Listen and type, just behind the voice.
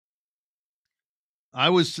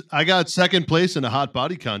I got second place in a hot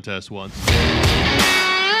body contest once.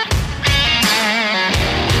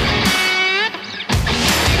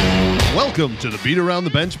 Welcome to the Beat Around the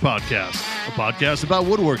Bench podcast, a podcast about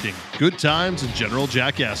woodworking, good times, and general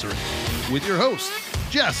jackassery. With your hosts,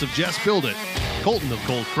 Jess of Jess Build It, Colton of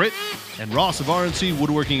Cold Crit, and Ross of RNC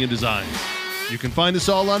Woodworking and Design. You can find us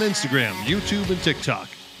all on Instagram, YouTube, and TikTok.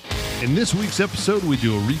 In this week's episode, we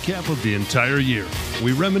do a recap of the entire year.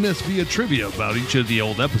 We reminisce via trivia about each of the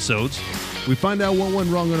old episodes. We find out what went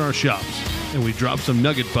wrong in our shops. And we drop some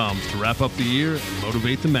nugget bombs to wrap up the year and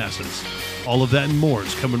motivate the masses. All of that and more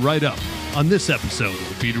is coming right up on this episode of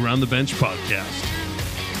the Beat Around the Bench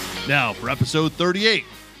podcast. Now, for episode 38,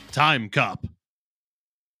 Time Cop.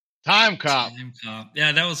 Time Cop.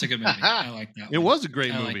 Yeah, that was a good movie. I like that. It was a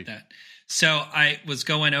great movie. I like that. So I was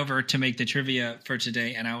going over to make the trivia for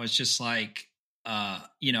today, and I was just like, I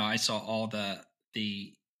saw all the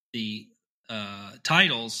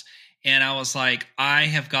titles, and I was like, I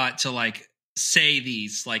have got to say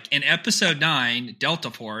these. Like in episode 9,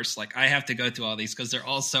 Delta Force, I have to go through all these because they're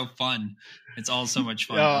all so fun. It's all so much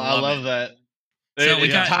fun. Oh, I love that. So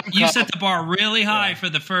you set the bar really high for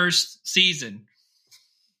the first season.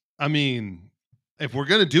 I mean, if we're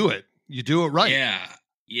going to do it, you do it right. Yeah.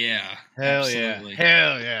 Hell absolutely. yeah.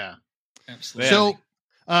 Hell yeah. Absolutely. So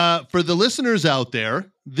for the listeners out there,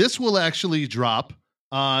 this will actually drop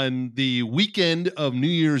on the weekend of New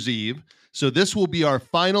Year's Eve. So this will be our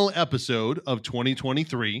final episode of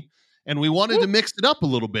 2023. And we wanted to mix it up a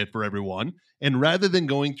little bit for everyone. And rather than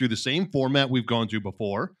going through the same format we've gone through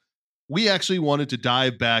before, we actually wanted to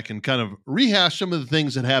dive back and kind of rehash some of the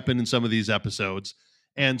things that happened in some of these episodes.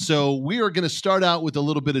 And so we are going to start out with a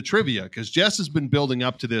little bit of trivia because Jess has been building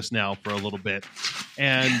up to this now for a little bit.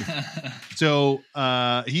 And so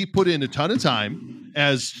he put in a ton of time,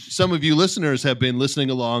 as some of you listeners have been listening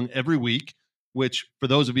along every week, which for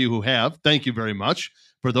those of you who have, thank you very much.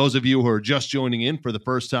 For those of you who are just joining in for the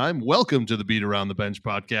first time, welcome to the Beat Around the Bench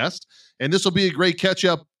podcast. And this will be a great catch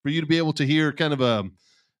up for you to be able to hear kind of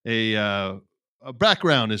a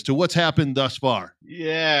background as to what's happened thus far.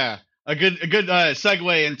 Yeah. A good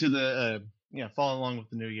segue into the following along with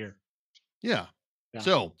the new year. Yeah.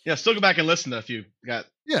 So still go back and listen to if you got.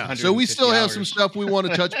 Yeah. So we still have some stuff we want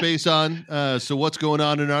to touch base on. So what's going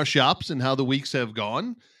on in our shops and how the weeks have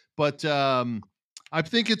gone. But I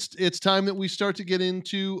think it's time that we start to get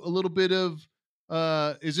into a little bit of.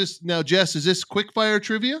 Is this now, Jess? Is this quick fire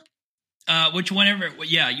trivia? We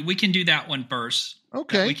can do that one first.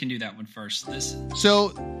 Okay, we can do that one first. So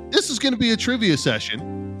this is going to be a trivia session,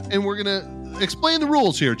 and we're going to explain the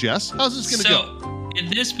rules here, Jess. How's this going to go? In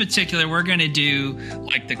this particular, we're going to do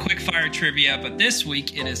the quick fire trivia, but this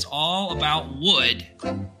week it is all about wood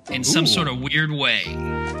in some sort of weird way.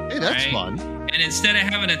 Hey, that's fun. And instead of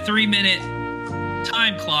having a 3-minute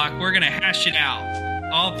time clock, we're going to hash it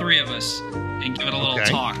out, all three of us, and give it a little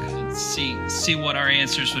talk and see what our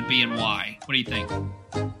answers would be and why. What do you think?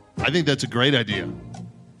 I think that's a great idea.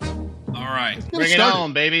 All right. Bring it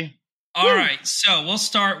on, baby. All right. So we'll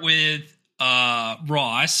start with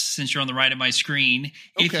Ross, since you're on the right of my screen.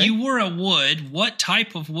 Okay. If you were a wood, what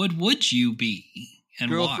type of wood would you be?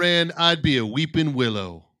 And girlfriend, why? I'd be a weeping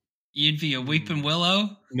willow. You'd be a weeping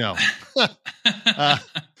willow? No. That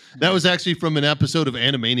was actually from an episode of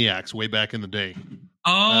Animaniacs way back in the day.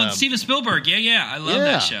 Oh, Steven Spielberg. Yeah. I love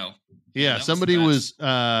that show. Yeah, somebody was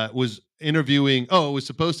interviewing. Oh, it was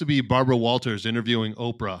supposed to be Barbara Walters interviewing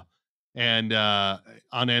Oprah, and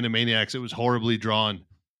on Animaniacs, it was horribly drawn.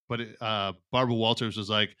 But Barbara Walters was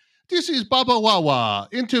like, "This is Baba Wawa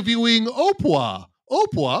interviewing Oprah.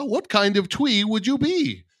 Oprah, what kind of twee would you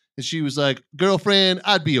be?" And she was like, "Girlfriend,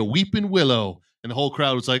 I'd be a weeping willow." And the whole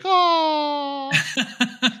crowd was like, "Oh."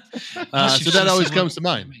 So that always comes to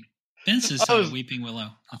mind. Vince is a weeping willow.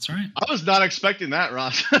 That's right. I was not expecting that,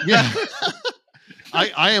 Ross. Yeah.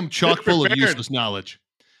 I am chock full of useless knowledge.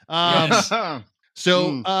 So,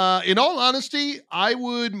 in all honesty, I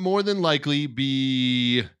would more than likely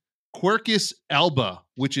be Quercus alba,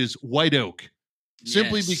 which is white oak,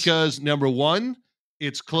 simply because number one,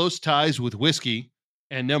 it's close ties with whiskey,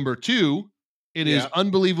 and number two, it is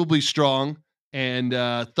unbelievably strong and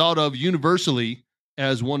thought of universally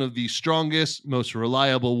as one of the strongest, most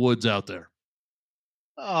reliable woods out there.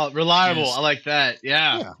 Oh, reliable. Yes. I like that.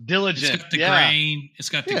 Yeah. Diligent. It's got the grain. It's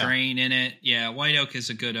got the grain in it. Yeah. White oak is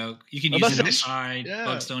a good oak. You can use it outside.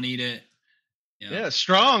 Bugs don't eat it. Yeah.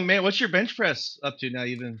 Strong, man. What's your bench press up to now?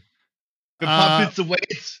 You've been pumping some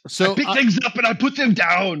weights. So I pick things up and I put them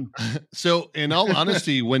down. So in all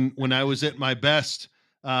honesty, when I was at my best,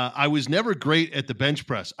 I was never great at the bench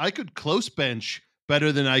press. I could close bench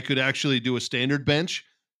better than I could actually do a standard bench.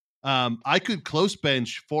 I could close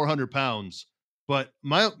bench 400 pounds, but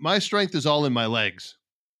my strength is all in my legs.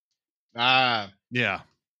 Yeah.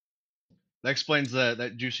 That explains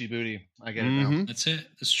that juicy booty. I get it now. That's it.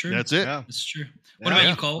 That's true. That's it. Yeah. That's true. What about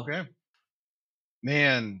you, Cole? Okay.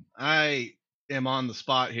 Man, I am on the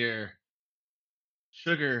spot here.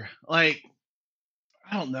 Sugar. Like,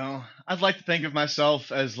 I don't know. I'd like to think of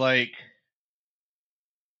myself as like,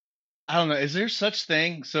 I don't know. Is there such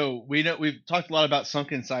thing? So we've talked a lot about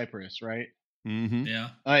sunken cypress, right? Mm-hmm. Yeah.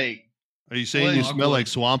 Like, are you saying you smell like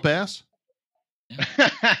swamp ass? Yeah.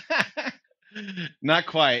 Not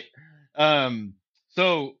quite.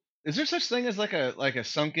 So is there such thing as like a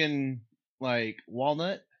sunken like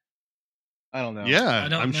walnut? I don't know. Yeah,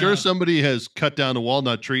 I'm sure somebody has cut down a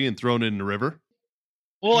walnut tree and thrown it in the river.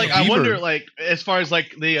 Well, like I wonder, like as far as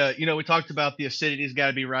like the we talked about the acidity's got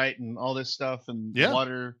to be right and all this stuff and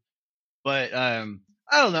water, but I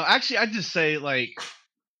don't know. Actually, I'd just say like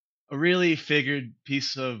a really figured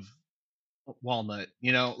piece of walnut.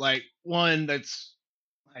 Like one that's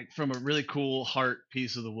like from a really cool heart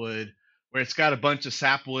piece of the wood where it's got a bunch of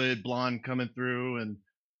sapwood blonde coming through and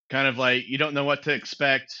kind of like you don't know what to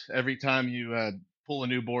expect every time you pull a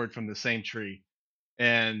new board from the same tree.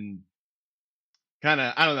 And kind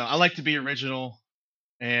of, I don't know, I like to be original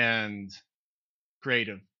and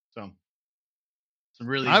creative. So some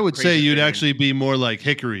really I would say you'd actually be more like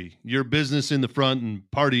hickory. Your business in the front and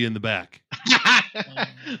party in the back.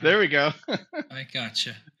 There we go. I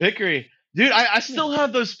gotcha. Hickory. Dude, I still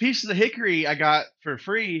have those pieces of hickory I got for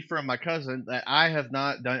free from my cousin that I have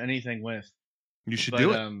not done anything with. You should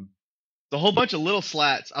do it. The whole bunch of little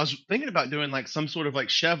slats. I was thinking about doing like some sort of like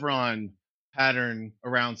chevron pattern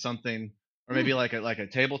around something, or maybe like a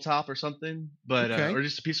tabletop or something, but or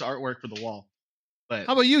just a piece of artwork for the wall. But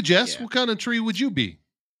how about you, Jess? What kind of tree would you be?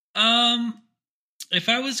 If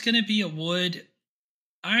I was gonna be a wood,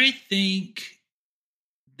 I think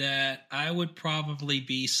that I would probably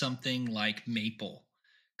be something like maple,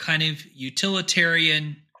 kind of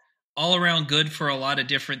utilitarian, all around good for a lot of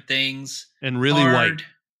different things, and really white,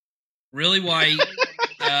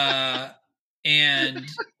 and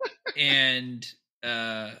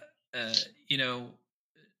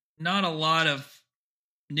not a lot of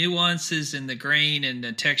nuances in the grain and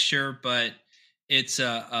the texture, but it's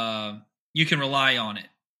you can rely on it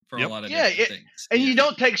for a lot of different things. And you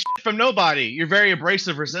don't take shit from nobody. You're very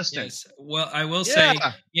abrasive resistant. Yes. Well, I will say,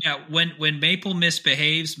 when maple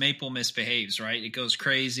misbehaves, right? It goes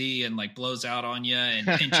crazy and like blows out on you and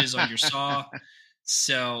pinches on your saw.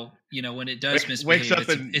 So, when it does misbehave,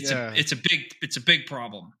 it's a big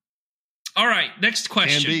problem. All right, next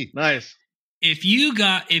question. Nice. If you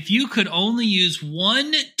could only use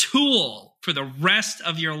one tool for the rest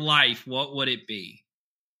of your life, what would it be?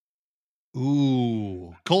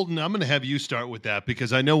 Ooh, Colton, I'm going to have you start with that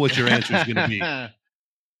because I know what your answer is going to be.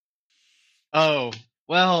 Oh,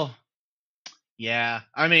 well, yeah.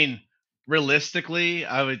 I mean, realistically,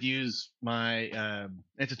 I would use my,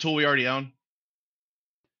 it's a tool we already own.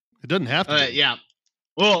 It doesn't have to. Yeah.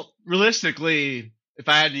 Well, realistically, if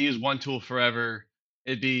I had to use one tool forever,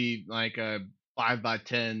 it'd be like a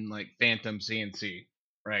 5x10, like Phantom CNC,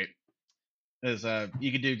 right? Because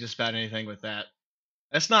you could do just about anything with that.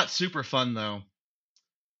 That's not super fun though.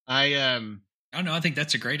 I don't know. I think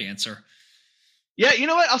that's a great answer. Yeah, you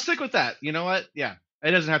know what? I'll stick with that. You know what? Yeah,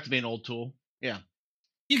 it doesn't have to be an old tool. Yeah,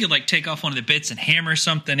 you could like take off one of the bits and hammer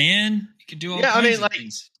something in. You could do all kinds of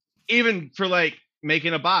things. Even for like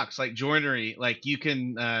making a box, like joinery, like you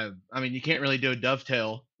can. You can't really do a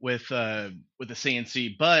dovetail with a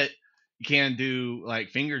CNC, but you can do like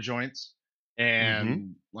finger joints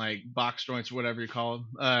and like box joints or whatever you call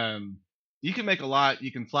them. You can make a lot.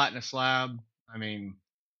 You can flatten a slab. I mean,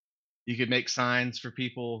 you could make signs for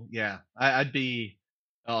people. Yeah, I'd be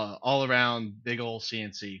all around big old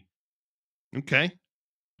CNC. Okay.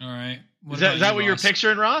 All right. Is that what you're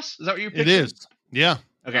picturing, Ross? Is that what you're picturing? It is. Yeah.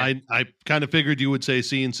 Okay. I kind of figured you would say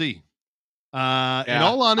CNC. In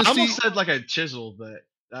all honesty, I almost said like a chisel, but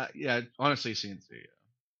honestly, CNC.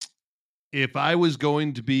 If I was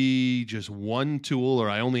going to be just one tool, or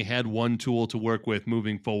I only had one tool to work with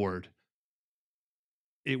moving forward,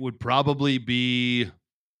 it would probably be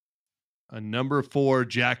a number 4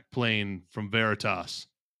 jack plane from Veritas.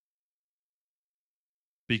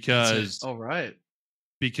 Because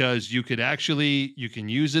you can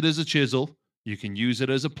use it as a chisel, you can use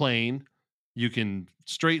it as a plane, you can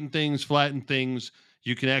straighten things, flatten things,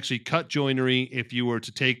 you can actually cut joinery if you were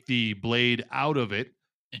to take the blade out of it.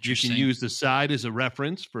 You can use the side as a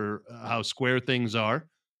reference for how square things are.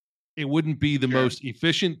 It wouldn't be the most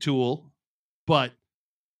efficient tool, but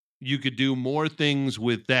you could do more things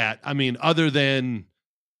with that. I mean, other than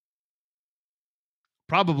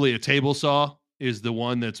probably a table saw is the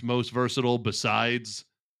one that's most versatile besides,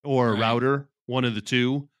 or a router, one of the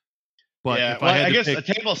two. But if I guess a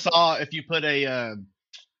table saw, if you put a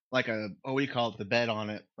what do you call it, the bed on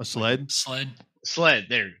it, a sled. Sled.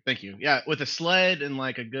 There, thank you. Yeah, with a sled and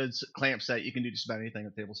like a good clamp set, you can do just about anything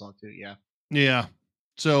with a table saw too. Yeah. Yeah.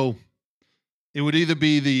 So it would either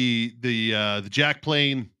be the jack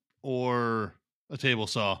plane or a table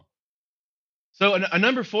saw. So a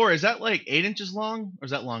number 4, is that like 8 inches long, or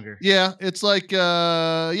is that longer? Yeah, it's like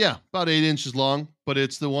about 8 inches long, but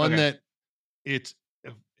it's the one that it's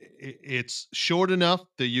short enough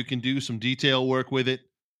that you can do some detail work with it.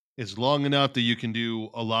 It's long enough that you can do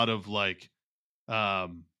a lot of like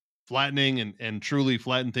flattening and truly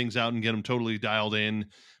flatten things out and get them totally dialed in.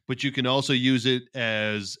 But you can also use it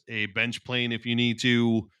as a bench plane if you need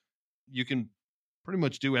to. You can pretty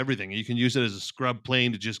much do everything. You can use it as a scrub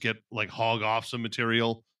plane to just get like hog off some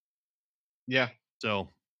material. Yeah. So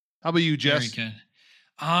how about you, Jess? Very good.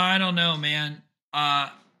 I don't know, man.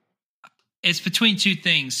 It's between two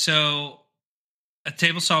things. So a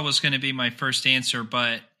table saw was going to be my first answer,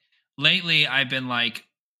 but lately I've been like,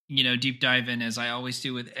 deep diving, as I always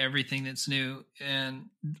do with everything that's new, and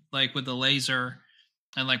like with the laser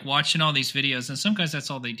and like watching all these videos. And some guys,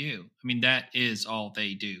 that's all they do. I mean, that is all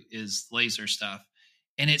they do is laser stuff.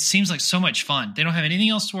 And it seems like so much fun. They don't have anything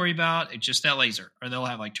else to worry about. It's just that laser, or they'll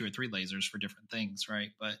have like 2 or 3 lasers for different things. Right.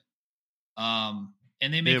 But,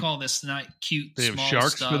 and they make all this cute, they have small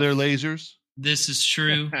sharks stuff for their lasers. This is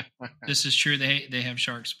true. This is true. They have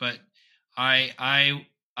sharks, but I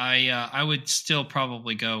would still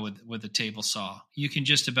probably go with a table saw. You can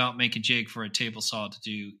just about make a jig for a table saw to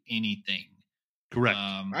do anything. Correct.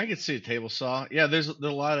 I could see a table saw. Yeah, there's a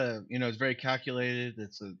lot of, it's very calculated.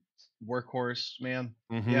 It's a workhorse, man.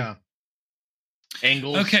 Mm-hmm. Yeah.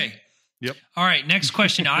 Angles. Okay. Yep. All right. Next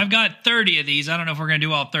question. Now, I've got 30 of these. I don't know if we're going to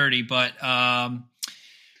do all 30, but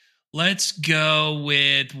let's go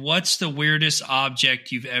with, what's the weirdest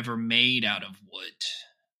object you've ever made out of wood?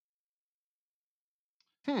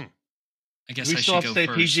 I guess we I still should have go to say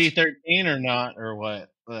first. PG-13 or not, or what?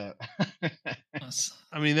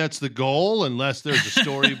 I mean, that's the goal, unless there's a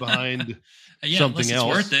story behind something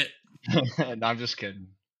else. Worth it. No, I'm just kidding.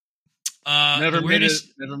 Never made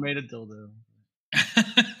a dildo.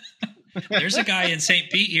 There's a guy in St.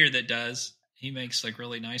 Pete here that does. He makes like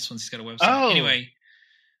really nice ones. He's got a website. Oh. Anyway,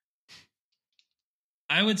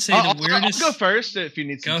 I would say the weirdest. I'll go first if you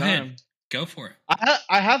need some time. Go ahead. Go for it.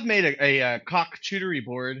 I have made a cock-charcuterie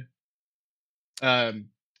board.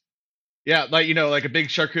 Yeah, like a big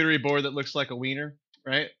charcuterie board that looks like a wiener,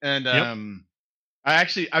 right? And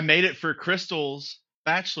I made it for Crystal's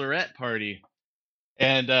bachelorette party,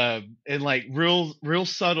 and like real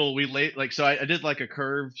subtle. We laid so I did like a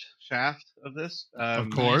curved shaft of this, of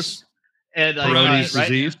course, and Peyronie's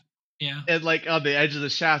disease. Yeah, and like on the edge of the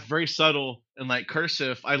shaft, very subtle and like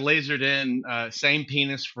cursive, I lasered in "same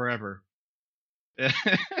penis forever,"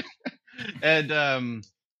 and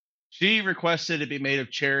she requested it be made of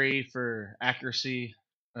cherry for accuracy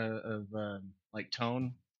of like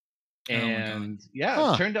tone, and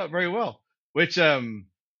it turned out very well. Which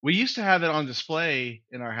we used to have it on display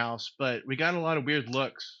in our house, but we got a lot of weird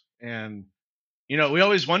looks, and we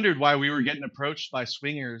always wondered why we were getting approached by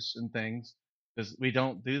swingers and things, because we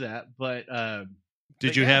don't do that. But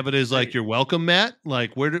did you have it as like your welcome mat?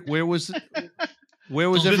 Like where was it? Where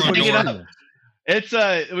was everybody?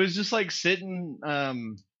 It was just like sitting.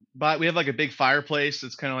 But we have like a big fireplace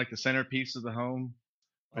that's kind of like the centerpiece of the home,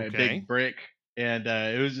 right? A big brick, and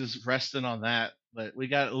it was just resting on that. But we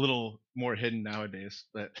got a little more hidden nowadays.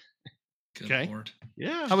 But good Lord.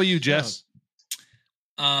 Yeah. How about you, Jess?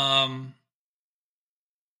 The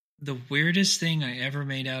weirdest thing I ever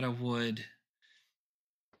made out of wood.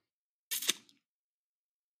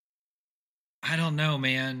 I don't know,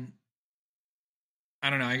 man. I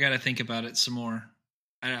don't know. I got to think about it some more.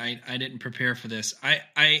 I didn't prepare for this.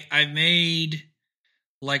 I made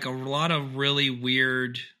like a lot of really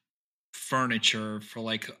weird furniture for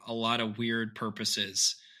like a lot of weird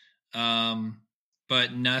purposes.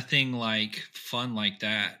 But nothing like fun like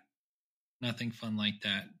that. Nothing fun like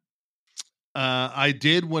that. I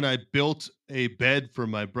did when I built a bed for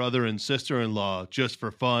my brother and sister-in-law just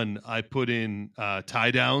for fun. I put in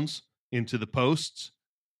tie downs into the posts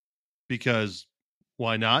because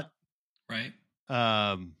why not? Right.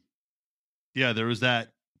 Yeah, there was that.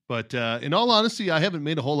 But in all honesty, I haven't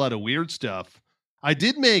made a whole lot of weird stuff. I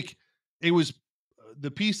did make, it was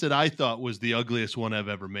the piece that I thought was the ugliest one I've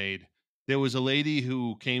ever made. There was a lady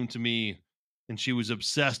who came to me and she was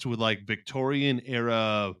obsessed with like Victorian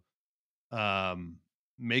era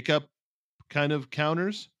makeup kind of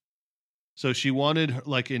counters. So she wanted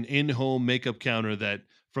like an in-home makeup counter that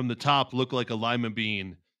from the top looked like a lima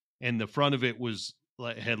bean, and the front of it was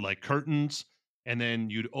like had like curtains, and then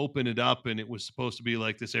you'd open it up, and it was supposed to be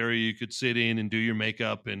like this area you could sit in and do your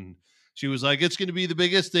makeup. And she was like, "It's going to be the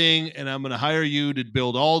biggest thing, and I'm going to hire you to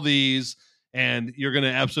build all these, and you're going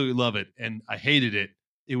to absolutely love it." And I hated it.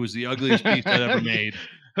 It was the ugliest piece I'd ever made.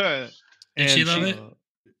 Did she love it?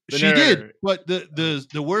 She did, but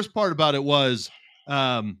the worst part about it was,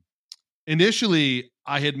 initially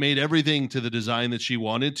I had made everything to the design that she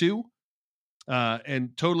wanted to,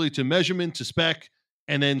 and totally to measurement, to spec.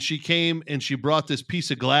 And then she came and she brought this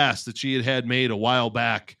piece of glass that she had made a while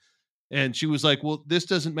back, and she was like, "Well, this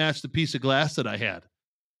doesn't match the piece of glass that I had."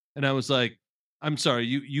 And I was like, "I'm sorry,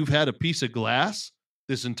 you've had a piece of glass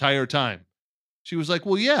this entire time?" She was like,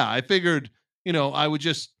 "Well, yeah, I figured, I would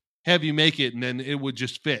just have you make it and then it would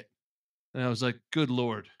just fit." And I was like, "Good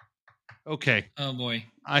Lord." Okay. Oh boy.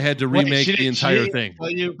 I had to remake the entire thing. Tell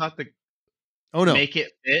you about the make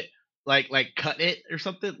it fit, like cut it or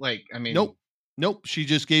something? Like, I mean, Nope. She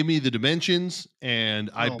just gave me the dimensions, and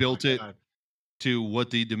I built it to what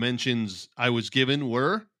the dimensions I was given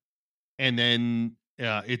were, and then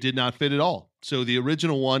it did not fit at all. So the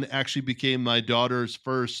original one actually became my daughter's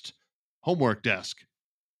first homework desk.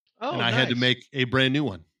 Oh, and I had to make a brand new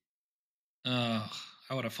one. I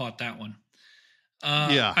would have fought that one.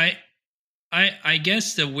 Yeah. I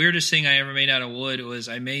guess the weirdest thing I ever made out of wood was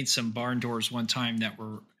I made some barn doors one time that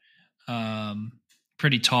were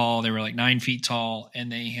pretty tall. They were like 9 feet tall,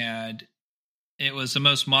 and it was the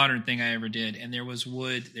most modern thing I ever did. And there was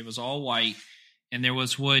wood, it was all white, and there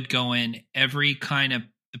was wood going every kind of,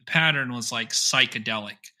 the pattern was like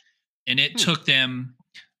psychedelic. And it took them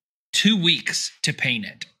 2 weeks to paint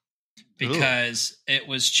it because it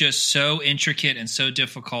was just so intricate and so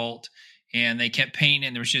difficult. And they kept painting,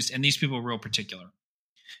 and and these people were real particular.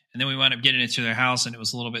 And then we wound up getting it to their house, and it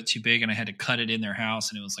was a little bit too big, and I had to cut it in their house,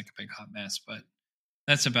 and it was like a big hot mess. But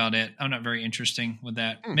that's about it. I'm not very interesting with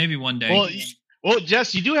that. Maybe one day. Well,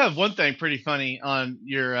 Jess, you do have one thing pretty funny on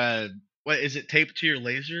your what is it, taped to your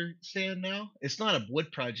laser stand now? It's not a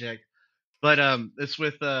wood project, but it's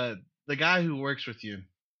with the guy who works with you.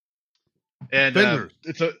 And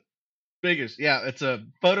it's a biggest, yeah, it's a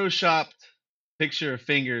photoshopped picture of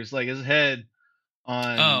fingers, like his head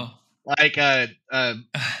on like a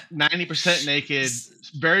 90% naked,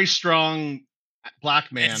 very strong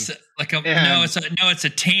black man. It's like it's a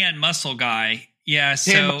tan muscle guy. Yeah,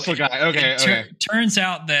 tan muscle guy. Okay. Turns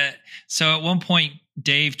out that at one point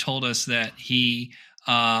Dave told us that he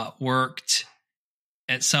worked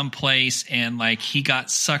at some place, and like he got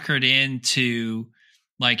suckered into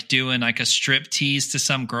like doing like a strip tease to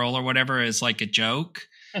some girl or whatever as like a joke.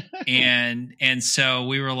 and so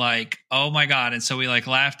we were like, oh my God. And so we like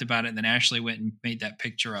laughed about it. And then Ashley went and made that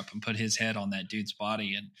picture up and put his head on that dude's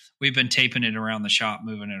body. And we've been taping it around the shop,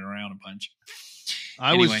 moving it around a bunch.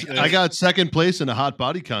 I got second place in a hot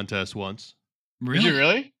body contest once. Really? Did you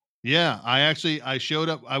really? Yeah. I showed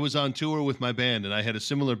up. I was on tour with my band, and I had a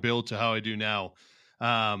similar build to how I do now.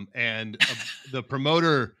 The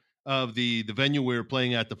promoter of the venue we were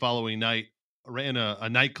playing at the following night ran a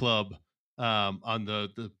nightclub on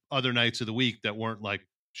the other nights of the week that weren't like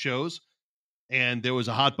shows, and there was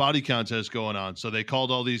a hot body contest going on. So they called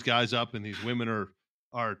all these guys up, and these women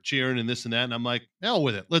are cheering and this and that. And I'm like, hell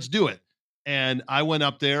with it, let's do it. And I went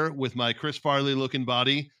up there with my Chris Farley looking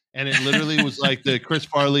body, and it literally was like the Chris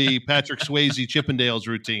Farley, Patrick Swayze, Chippendales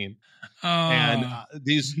routine. Oh. And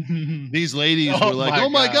these ladies were like, "Oh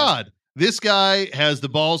my God, this guy has the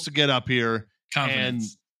balls to get up here." Confidence.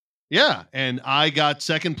 And yeah, and I got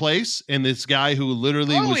second place, and this guy who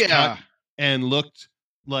literally was cut and looked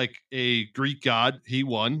like a Greek god, he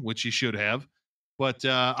won, which he should have. But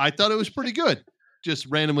I thought it was pretty good, just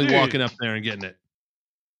randomly walking up there and getting it.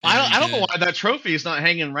 I don't know why that trophy is not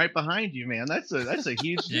hanging right behind you, man. That's a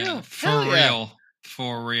huge deal. For real,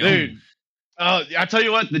 dude. I tell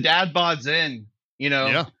you what, the dad bod's in.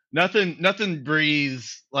 Nothing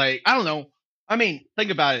breathes like, I don't know. I mean, think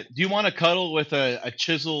about it. Do you want to cuddle with a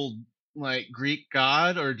chiseled like Greek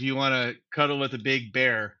god, or do you want to cuddle with a big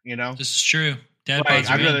bear? This is true. Dad bods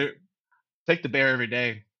I'd rather take the bear every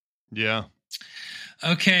day. Yeah.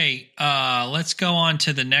 Okay. Let's go on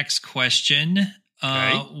to the next question.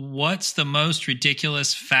 Okay. What's the most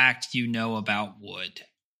ridiculous fact you know about wood?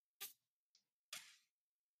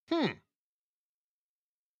 I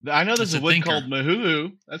know there's a wood called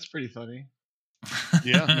mahuhu. That's pretty funny.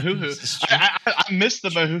 Yeah, mahuhu. I missed the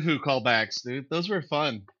mahuhu callbacks, dude. Those were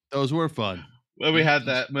fun. Well, we had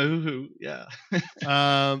that mahuhu. Yeah.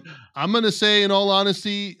 I'm gonna say, in all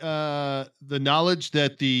honesty, the knowledge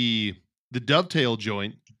that the dovetail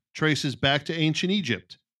joint traces back to ancient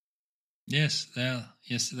Egypt. Yes,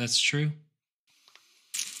 that's true.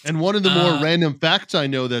 And one of the more random facts I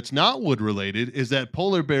know that's not wood related is that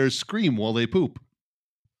polar bears scream while they poop.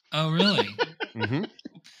 Oh, really? Mm-hmm.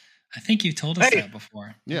 I think you've told us that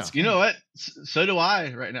before. Yeah. You know what? So do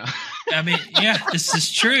I right now. I mean, yeah, this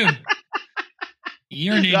is true.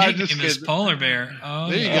 Your new nickname is Polar Bear. Oh,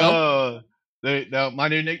 there you go. No, my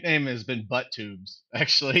new nickname has been Butt Tubes,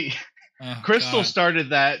 actually. Crystal started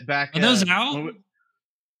that back. Are those out?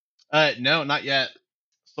 No, not yet.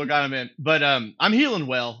 Still got them in. But I'm healing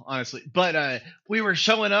well, honestly. But we were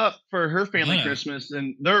showing up for her family Christmas,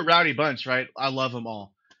 and they're a rowdy bunch, right? I love them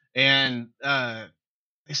all. And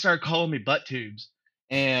they started calling me Butt Tubes.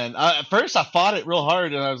 And at first I fought it real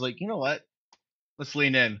hard, and I was like, you know what? Let's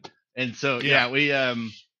lean in. And so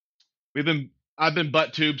I've been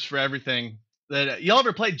Butt Tubes for everything. That y'all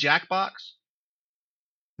ever played Jackbox?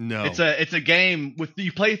 No. It's a game with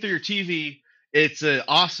you play through your TV. It's an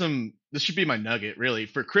awesome. This should be my nugget, really,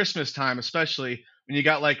 for Christmas time, especially when you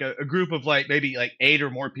got like a group of like maybe like 8 or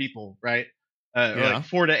more people, right? Or like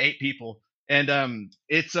 4 to 8 people, and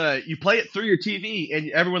it's you play it through your TV, and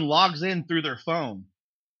everyone logs in through their phone,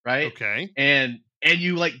 right? Okay. And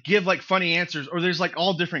you like give like funny answers, or there's like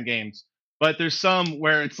all different games, but there's some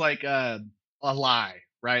where it's like a lie,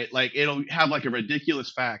 right? Like it'll have like a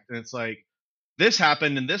ridiculous fact, and it's like this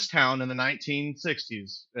happened in this town in the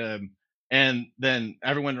 1960s. And then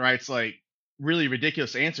everyone writes like really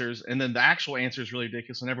ridiculous answers, and then the actual answer is really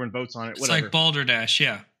ridiculous, and everyone votes on it. It's like Balderdash,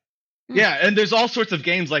 yeah. Yeah, and there's all sorts of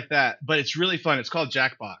games like that, but it's really fun. It's called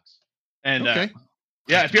Jackbox. And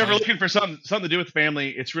if you're ever looking for something to do with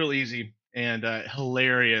family, it's real easy and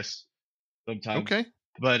hilarious sometimes. Okay.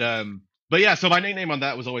 But yeah, so my nickname on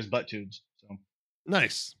that was always Butt Tubes. So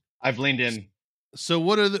nice. I've leaned in. So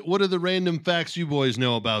what are the random facts you boys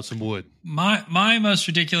know about some wood? My most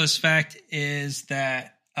ridiculous fact is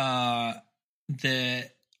that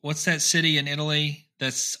what's that city in Italy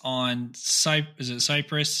that's on is it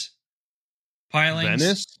Cyprus?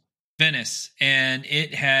 Pilings? Venice. And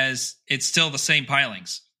it's still the same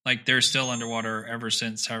pilings. Like they're still underwater ever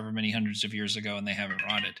since however many hundreds of years ago, and they haven't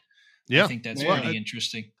rotted. Yeah. I think that's pretty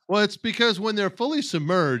interesting. Well, it's because when they're fully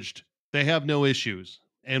submerged, they have no issues.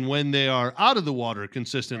 And when they are out of the water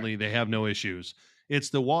consistently, they have no issues.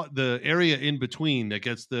 It's the area in between that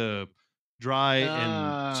gets the dry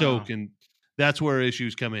and soak, and that's where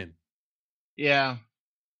issues come in. Yeah.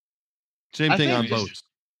 Same thing on boats.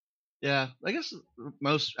 Yeah, I guess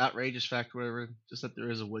most outrageous fact, whatever, just that there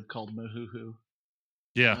is a wood called mohuhu.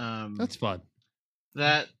 Yeah, that's fun.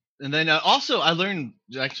 That, and then also I learned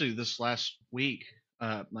actually this last week,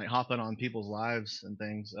 like hopping on people's lives and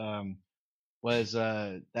things, was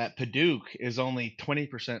that Padauk is only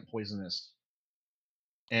 20% poisonous,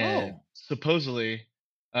 and supposedly,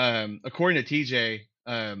 according to TJ,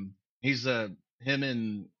 he's him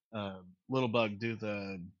and Little Bug do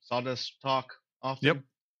the Sawdust Talk often. Yep.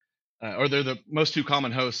 Or they're the most two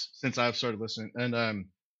common hosts since I've started listening, and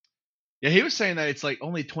he was saying that it's like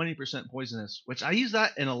only 20% poisonous, which I use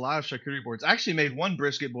that in a lot of charcuterie boards. I actually made one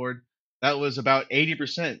brisket board that was about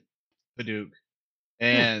 80% Padauk,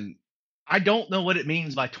 and I don't know what it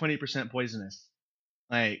means by 20% poisonous.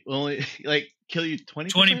 Like only like kill you 20%.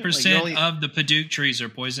 20% of the Padauk trees are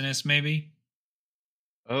poisonous, maybe.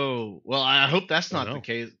 Oh well, I hope that's not the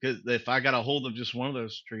case, because if I got a hold of just one of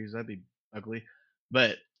those trees, that'd be ugly.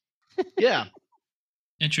 But yeah,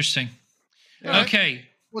 interesting. Okay,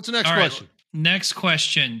 what's the next question? Next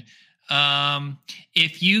question.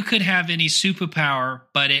 If you could have any superpower,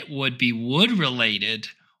 but it would be wood related,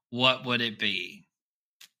 what would it be?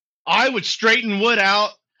 I would straighten wood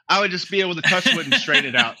out. I would just be able to touch wood and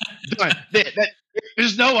straighten it out.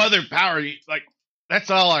 There's no other power. Like that's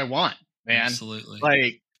all I want, man. Absolutely.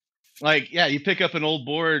 Like yeah, you pick up an old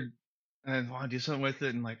board and want to do something with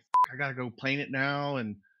it, and like I gotta go plane it now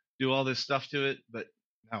and do all this stuff to it, but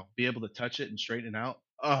no, be able to touch it and straighten it out.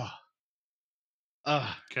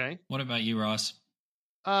 Okay. What about you, Ross?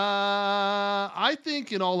 I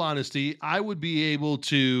think, in all honesty, I would be able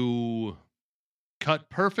to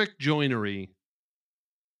cut perfect joinery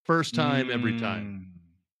first time every time.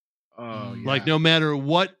 Oh, yeah. Like no matter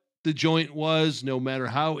what the joint was, no matter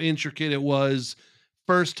how intricate it was,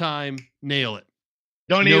 first time, nail it.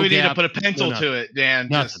 Don't even need to put a pencil to it, Dan.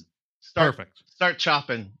 Nothing. Just start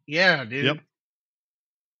chopping. Yeah, dude. Yep.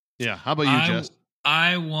 Yeah. How about you, Jess?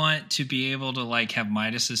 I want to be able to like have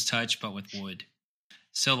Midas's touch, but with wood.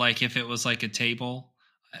 So like if it was like a table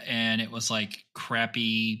and it was like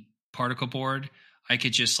crappy particle board, I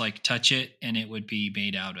could just like touch it and it would be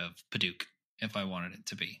made out of Padauk if I wanted it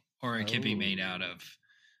to be, or it could be made out of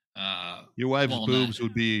Your wife's boobs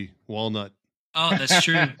would be walnut. Oh, that's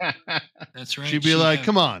true. That's right. She'd be like,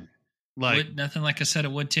 come on. Like nothing like a set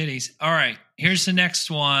of wood titties. All right. Here's the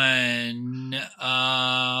next one.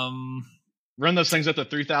 Run those things up to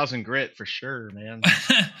 3,000 grit for sure, man.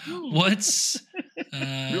 What's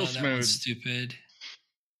real smooth? That one's stupid.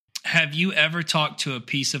 Have you ever talked to a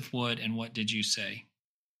piece of wood and what did you say?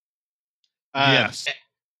 Yes.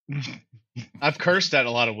 I've cursed at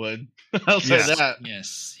a lot of wood. I'll say that.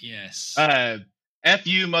 Yes. F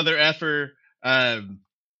you, mother effer.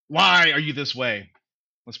 Why are you this way?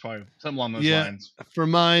 That's probably something along those lines. For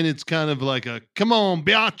mine, it's kind of like a come on,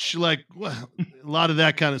 biatch. Like a lot of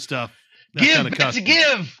that kind of stuff. Give to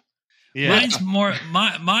give. Yeah.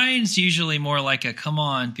 Mine's usually more like a come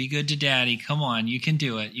on, be good to daddy. Come on, you can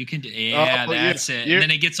do it. You can do it. Yeah, that's it. And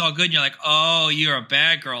then it gets all good and you're like, oh, you're a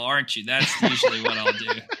bad girl, aren't you? That's usually what I'll do.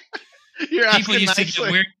 People used to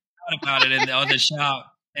get weird about it on the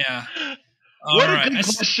shop. Yeah. What a good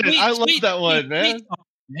question. I love that one, man.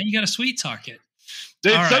 Man, you got to sweet talk it.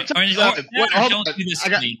 Dude, all right. Don't do this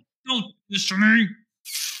to me. Don't do this to me.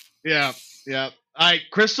 Yeah. All right,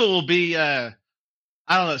 Crystal will be I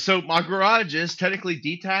don't know. So my garage is technically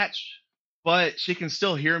detached, but she can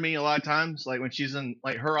still hear me a lot of times. Like when she's in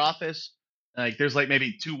like her office, like there's like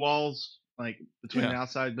maybe 2 walls like between the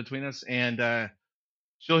outside between us, and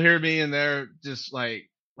she'll hear me in there just like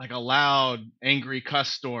a loud, angry cuss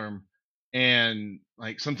storm. And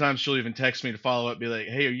like sometimes she'll even text me to follow up, be like,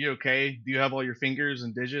 "Hey, are you okay? Do you have all your fingers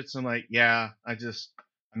and digits?" I'm like, "Yeah, I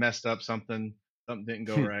messed up something. Something didn't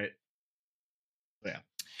go right." Yeah.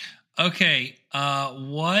 Okay.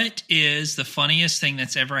 What is the funniest thing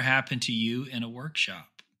that's ever happened to you in a workshop?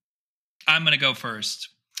 I'm going to go first.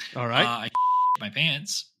 All right. I my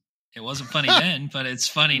pants. It wasn't funny then, but it's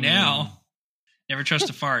funny now. Never trust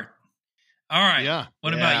a fart. All right. Yeah.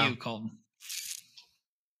 What about you, Colton?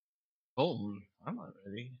 Colton, I'm not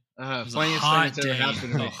ready. Funniest thing that's ever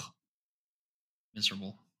happened to me.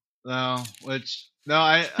 Miserable. No,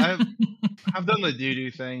 I've done the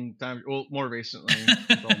doo-doo thing more recently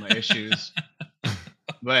with all my issues.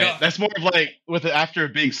 But that's more of like after a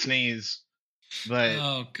big sneeze. But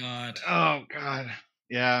oh god.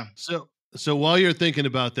 Yeah. So while you're thinking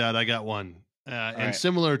about that, I got one. And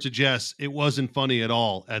similar to Jess, it wasn't funny at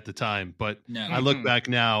all at the time, but I look back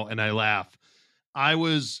now and I laugh. I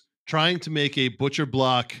was trying to make a butcher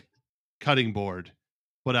block cutting board,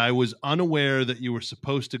 but I was unaware that you were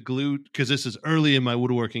supposed to glue, because this is early in my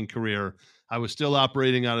woodworking career. I was still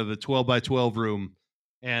operating out of the 12 by 12 room,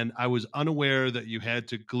 and I was unaware that you had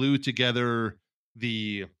to glue together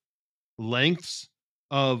the lengths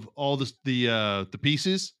of all the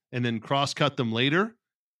pieces and then cross cut them later.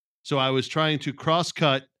 So I was trying to cross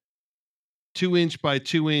cut 2-inch by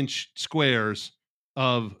 2-inch squares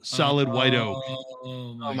of solid white oak.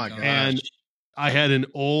 Oh my gosh. And I had an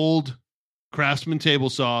old Craftsman table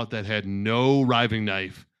saw that had no riving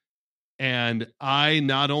knife. And I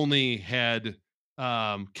not only had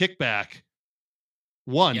kickback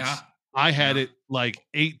once, I had it like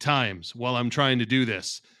 8 times while I'm trying to do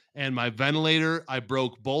this. And my ventilator, I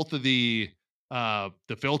broke both of the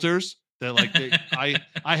filters. That like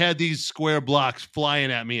I had these square blocks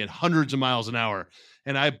flying at me at hundreds of miles an hour,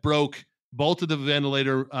 and I broke both of the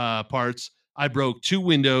ventilator parts. I broke 2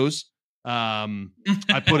 windows.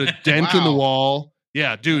 I put a dent in the wall.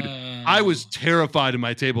 Yeah, dude, I was terrified of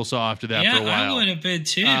my table saw after that for a while. I would have been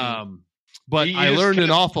too. But I learned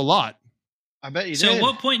an awful lot. I bet you did. So at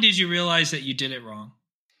what point did you realize that you did it wrong?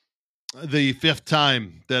 The 5th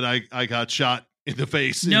time that I got shot in the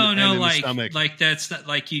face. And in the stomach. Like that's not,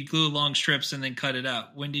 like you glue long strips and then cut it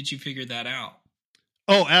up. When did you figure that out?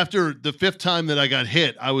 Oh, after the 5th time that I got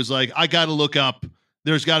hit, I was like, I got to look up.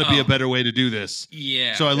 There's got to be a better way to do this.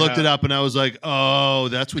 Yeah. So I looked it up and I was like, oh,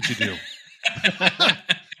 that's what you do.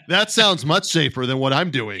 That sounds much safer than what I'm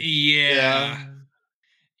doing. Yeah.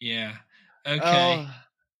 Okay.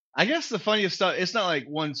 I guess the funniest stuff, it's not like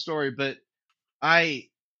one story, but I've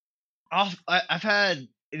had,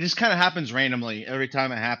 it just kind of happens randomly every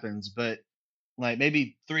time it happens, but like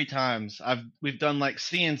maybe 3 times we've done like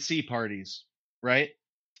CNC parties, right?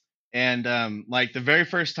 And like the very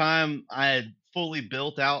first time I had fully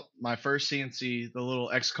built out my first CNC, the little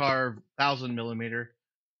X-Carve 1000 millimeter.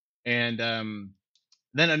 And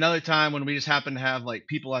then another time when we just happen to have like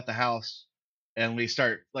people at the house and we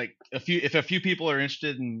start like if a few people are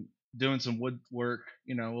interested in doing some woodwork,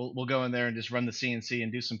 you know, we'll go in there and just run the CNC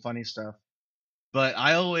and do some funny stuff. But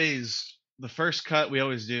the first cut we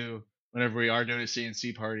always do whenever we are doing a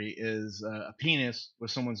CNC party is a penis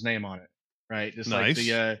with someone's name on it, right? Just nice.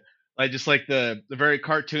 Like the very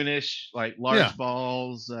cartoonish, like large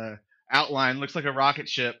balls. outline. Looks like a rocket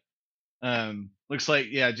ship. Looks like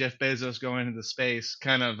Jeff Bezos going into space.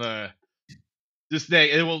 Kind of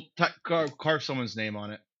it will carve someone's name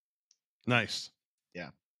on it. Nice. Yeah,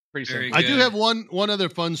 pretty simple. I do have one other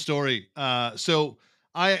fun story. So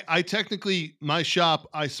I technically, my shop,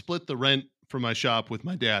 I split the rent for my shop with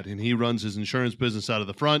my dad, and he runs his insurance business out of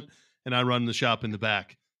the front, and I run the shop in the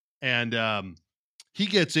back. And he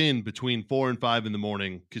gets in between 4 and 5 in the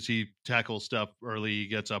morning because he tackles stuff early. He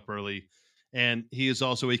gets up early, and he is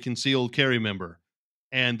also a concealed carry member.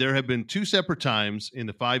 And there have been 2 separate times in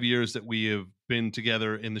the 5 years that we have been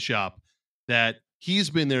together in the shop that he's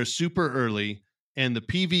been there super early, and the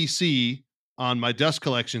PVC on my dust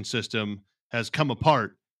collection system has come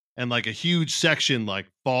apart, and like a huge section like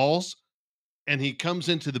falls, and he comes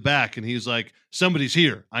into the back and he's like, somebody's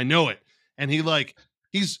here. I know it. And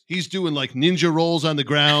he's doing like ninja rolls on the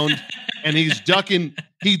ground, and he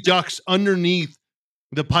ducks underneath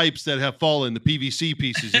the pipes that have fallen, the PVC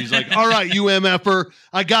pieces. He's like, all right, you MFer,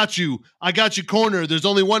 I got you cornered. There's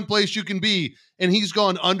only one place you can be. And he's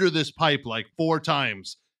gone under this pipe like 4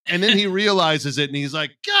 times. And then he realizes it, and he's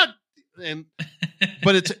like, God.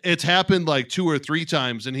 But it's happened like 2 or 3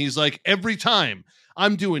 times. And he's like, every time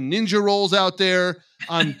I'm doing ninja rolls out there,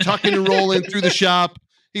 I'm tucking and rolling through the shop.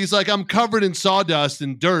 He's like, I'm covered in sawdust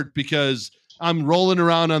and dirt because I'm rolling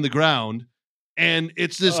around on the ground. And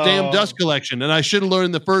it's this damn dust collection. And I should have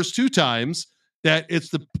learned the first 2 times that it's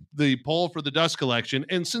the pole for the dust collection.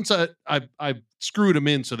 And since I screwed them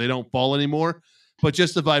in so they don't fall anymore, but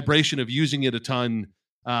just the vibration of using it a ton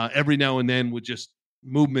every now and then with just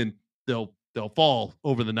movement, they'll fall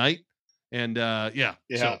over the night. And yeah.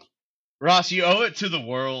 So, Ross, you owe it to the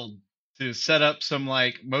world to set up some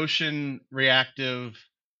like motion reactive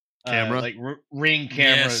camera, like ring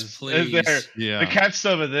cameras. Yes, please. To catch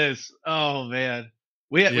some of this. Oh man,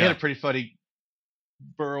 we had a pretty funny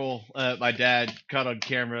burl. My dad caught on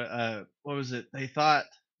camera. What was it? They thought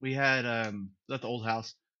we had at the old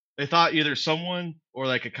house. They thought either someone or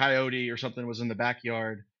like a coyote or something was in the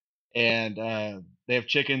backyard, and they have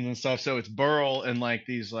chickens and stuff. So it's burl and like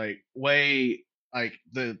these like way like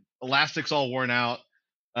the elastics all worn out,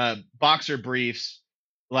 boxer briefs.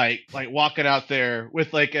 Like walking out there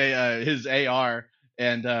with like his AR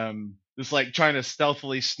and just like trying to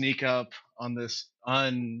stealthily sneak up on this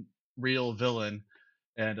unreal villain,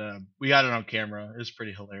 and we got it on camera. It was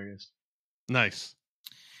pretty hilarious. Nice.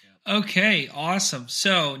 Okay, awesome.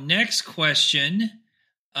 So next question,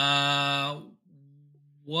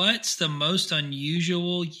 what's the most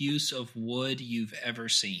unusual use of wood you've ever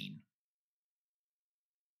seen?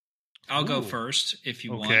 I'll go first if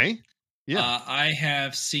you want. Okay. Yeah. I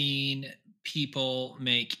have seen people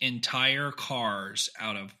make entire cars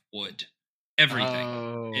out of wood.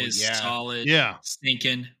 Everything is solid,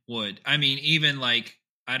 stinking wood. I mean, even like,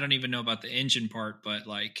 I don't even know about the engine part, but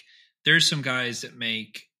like there's some guys that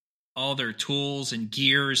make all their tools and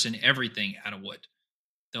gears and everything out of wood.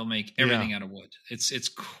 They'll make everything out of wood. It's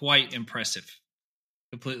quite impressive.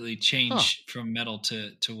 Completely change from metal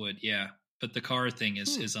to wood. Yeah. But the car thing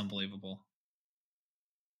is unbelievable.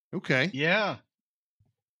 Okay. Yeah.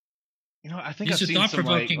 I think these are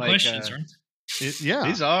thought-provoking questions, aren't they?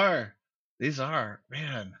 These are,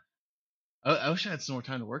 man. I wish I had some more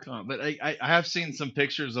time to work on it, but I have seen some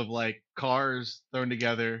pictures of like cars thrown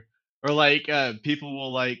together, or like people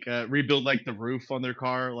will like rebuild like the roof on their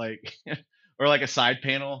car, like or like a side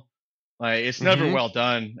panel. Like it's never well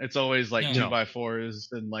done. It's always like 2x4s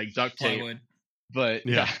and like duct tape. Plywood. But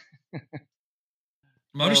yeah.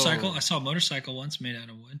 Motorcycle. I saw a motorcycle once made out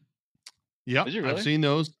of wood. Yeah, really? I've seen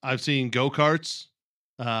those. I've seen go-karts,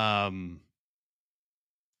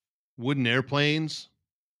 wooden airplanes.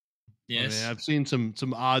 Yes, I've seen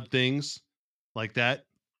some odd things like that.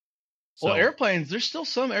 So. Well, airplanes. There's still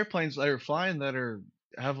some airplanes that are flying that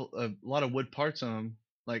have a lot of wood parts on them.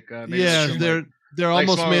 Like they're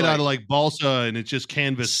almost made out of like balsa, and it's just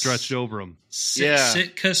canvas stretched over them.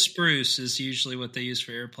 Sitka spruce is usually what they use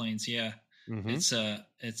for airplanes. Yeah. Mm-hmm.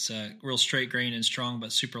 It's real straight grain and strong,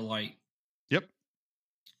 but super light. Yep.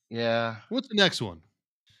 Yeah. What's the next one?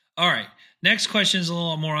 All right. Next question is a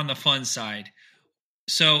little more on the fun side.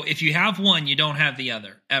 So if you have one, you don't have the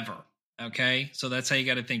other ever. Okay. So that's how you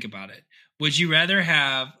got to think about it. Would you rather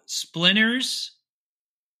have splinters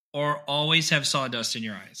or always have sawdust in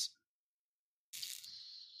your eyes?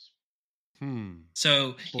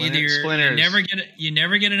 So either you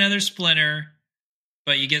never get another splinter,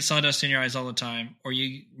 but you get sawdust in your eyes all the time, or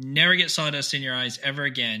you never get sawdust in your eyes ever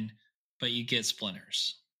again, but you get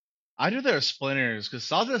splinters. I'd rather splinters because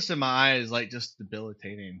sawdust in my eye is like just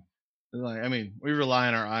debilitating. Like, I mean, we rely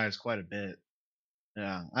on our eyes quite a bit.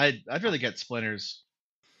 Yeah, I'd rather get splinters.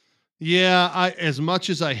 Yeah, as much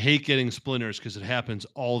as I hate getting splinters because it happens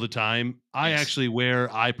all the time, I actually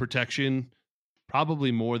wear eye protection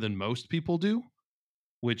probably more than most people do,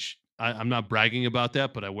 which I'm not bragging about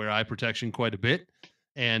that, but I wear eye protection quite a bit.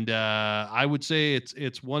 And I would say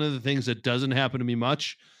it's one of the things that doesn't happen to me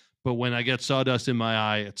much, but when I get sawdust in my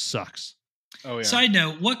eye, it sucks. Oh yeah. Side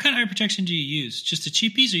note, what kind of eye protection do you use? Just the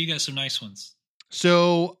cheapies, or you got some nice ones?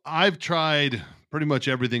 So I've tried pretty much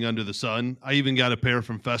everything under the sun. I even got a pair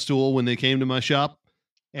from Festool when they came to my shop,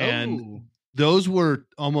 and those were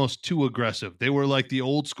almost too aggressive. They were like the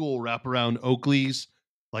old school wraparound Oakleys,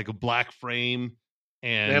 like a black frame,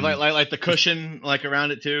 and they have like the cushion like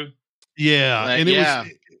around it too. Yeah, and it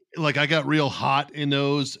was like I got real hot in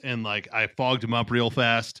those, and like I fogged them up real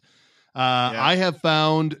fast. I have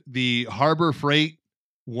found the Harbor Freight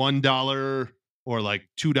 $1 or like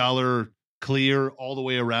 $2 clear all the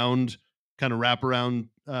way around kind of wraparound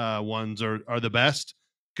ones are the best,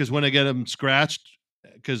 because when I get them scratched,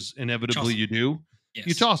 because inevitably you do,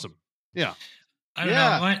 you toss them. Yeah. I don't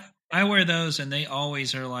know. I wear those and they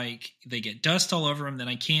always are like, they get dust all over them that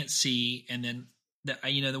I can't see. And then,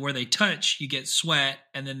 where they touch, you get sweat,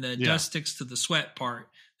 and then the dust sticks to the sweat part.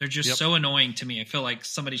 They're just so annoying to me. I feel like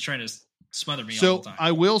somebody's trying to smother me all the time.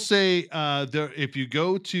 I will say, if you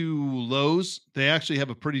go to Lowe's, they actually have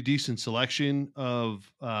a pretty decent selection of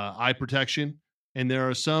eye protection, and there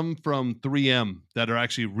are some from 3M that are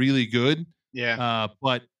actually really good. Yeah.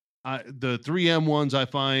 But the 3M ones I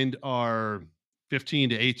find are $15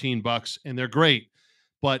 to $18, and they're great.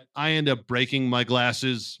 But I end up breaking my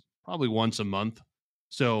glasses probably once a month.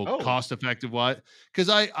 So cost effective, because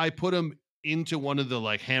I put them into one of the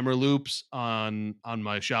like hammer loops on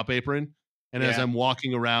my shop apron, and as I'm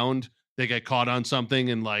walking around, they get caught on something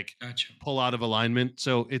and like pull out of alignment.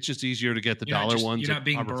 So it's just easier to get the dollar ones. You're not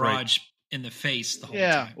being barraged in the face the whole time.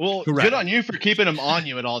 Yeah, well, good on you for keeping them on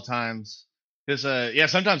you at all times. Because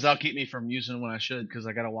sometimes that'll keep me from using them when I should, because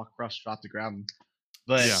I got to walk across the shop to grab them.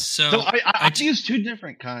 But so I use two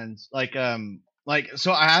different kinds.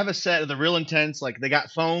 So I have a set of the Real Intense. Like they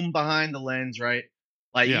got foam behind the lens, right?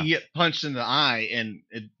 Like you get punched in the eye and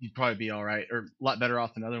you'd probably be all right, or a lot better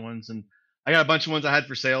off than other ones. And I got a bunch of ones I had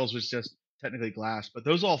for sales, was just technically glass, but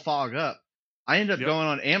those all fog up. I ended up going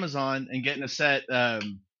on Amazon and getting a set.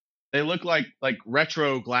 They look like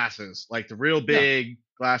retro glasses, like the real big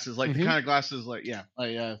glasses, like the kind of glasses, some of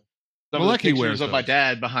the pictures of my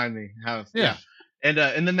dad behind me have.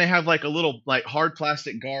 And then they have like a little like hard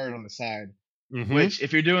plastic guard on the side, which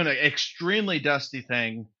if you're doing an extremely dusty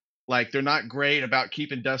thing, like they're not great about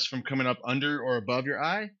keeping dust from coming up under or above your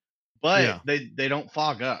eye, but they don't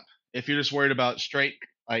fog up if you're just worried about straight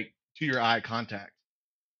like to your eye contact.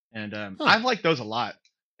 And I've liked those a lot,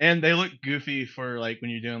 and they look goofy for like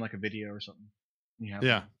when you're doing like a video or something.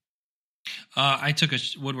 I took a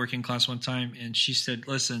woodworking class one time, and she said,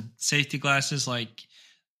 listen, safety glasses, like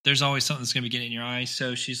there's always something that's going to be getting in your eye.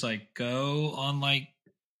 So she's like, go on like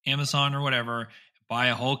Amazon or whatever, buy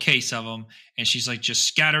a whole case of them. And she's like, just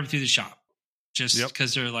scatter them through the shop, just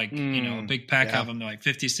because they're like, a big pack of them. They're like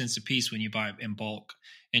 50 cents a piece when you buy in bulk,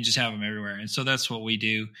 and just have them everywhere. And so that's what we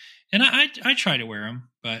do. And I try to wear them,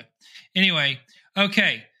 but anyway.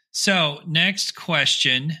 Okay. So next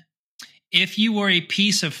question. If you were a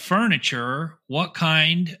piece of furniture, what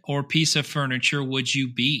kind or piece of furniture would you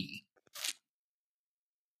be?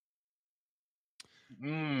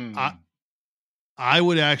 I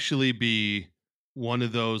would actually be one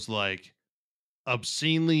of those like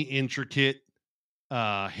obscenely intricate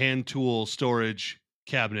hand tool storage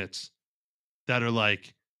cabinets that are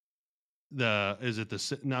like not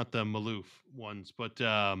the Maloof ones, but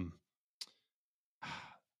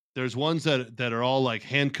there's ones that are all like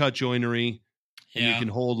hand cut joinery, and you can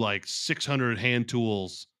hold like 600 hand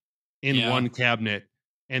tools in one cabinet.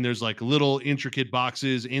 And there's like little intricate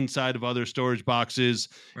boxes inside of other storage boxes,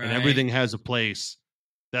 and everything has a place.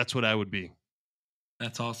 That's what I would be.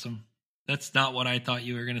 That's awesome. That's not what I thought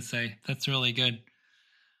you were going to say. That's really good.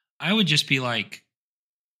 I would just be like,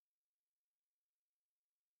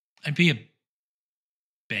 I'd be a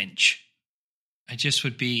bench. I just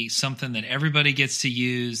would be something that everybody gets to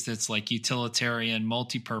use, that's like utilitarian,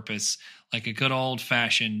 multi-purpose, like a good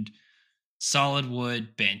old-fashioned solid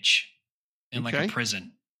wood bench in like a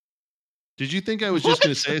prison. Did you think I was just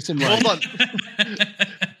going to say some like... Hold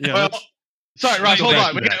on. Sorry, Ross, hold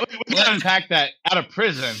on. We got to unpack that. Out of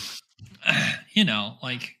prison. A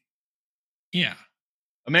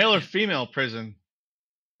male or female prison?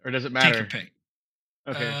 Or does it matter? Take your pick.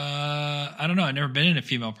 Okay. I don't know. I've never been in a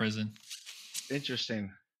female prison.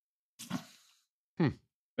 Interesting. Man,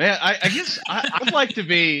 I guess I'd like to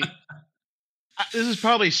be... this is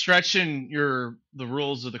probably stretching the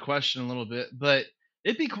rules of the question a little bit, but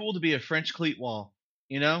it'd be cool to be a French cleat wall,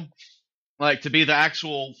 like to be the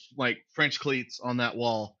actual like French cleats on that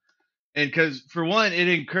wall. And because for one, it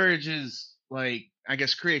encourages like, I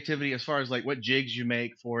guess, creativity as far as like what jigs you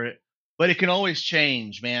make for it, but it can always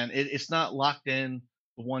change, man. It's not locked in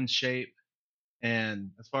to one shape.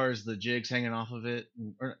 And as far as the jigs hanging off of it,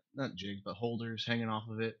 or not jigs, but holders hanging off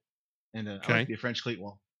of it. And I like to be a French cleat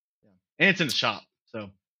wall. Yeah. And it's in the shop. So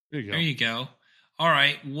there you go. All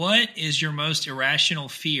right. What is your most irrational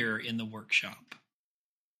fear in the workshop?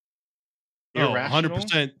 Irrational?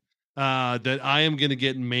 100% that I am going to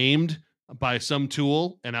get maimed by some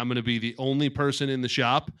tool, and I'm going to be the only person in the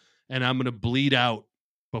shop, and I'm going to bleed out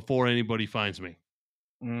before anybody finds me.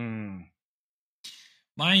 Mine,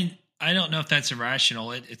 I don't know if that's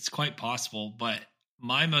irrational. It's quite possible, but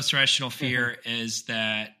my most irrational fear is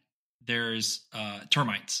that there's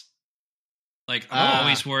termites. Like I'm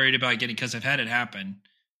always worried about getting, because I've had it happen,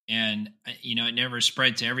 and it never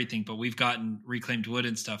spread to everything, but we've gotten reclaimed wood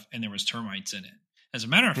and stuff, and there was termites in it. As a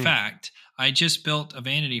matter of fact, I just built a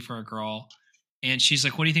vanity for a girl, and she's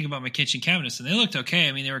like, "What do you think about my kitchen cabinets?" And they looked okay.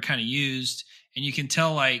 I mean, they were kind of used, and you can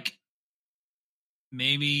tell like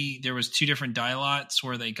maybe there was 2 different dye lots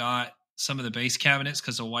where they got some of the base cabinets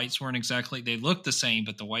because the whites weren't exactly, they looked the same,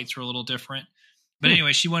 but the whites were a little different. But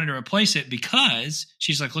anyway, she wanted to replace it because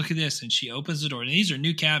she's like, "Look at this." And she opens the door, and these are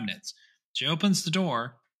new cabinets. She opens the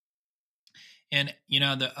door, and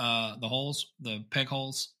the holes, the peg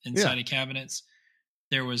holes inside of cabinets,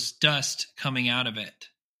 there was dust coming out of it.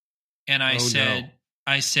 And I said,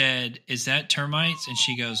 "Is that termites?" And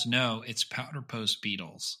she goes, "No, it's powder post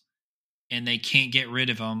beetles. And they can't get rid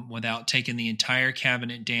of them without taking the entire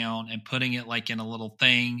cabinet down and putting it like in a little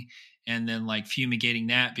thing and then like fumigating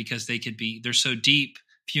that, because they're so deep,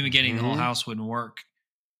 fumigating the whole house wouldn't work."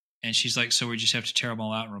 And she's like, "So we just have to tear them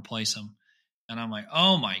all out and replace them." And I'm like,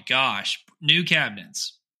 "Oh my gosh, new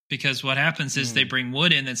cabinets." Because what happens is they bring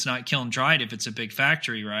wood in that's not kiln dried if it's a big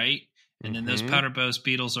factory, right? And then those powder post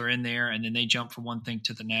beetles are in there, and then they jump from one thing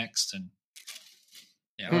to the next. And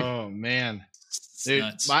oh man. Dude,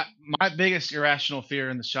 my biggest irrational fear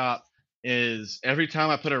in the shop is every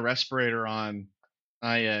time I put a respirator on,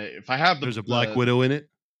 if I have there's a black widow in it.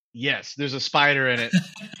 Yes, there's a spider in it,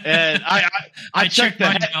 and I check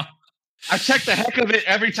I check the heck of it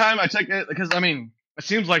every time I check it, because I mean it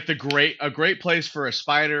seems like a great place for a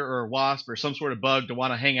spider or a wasp or some sort of bug to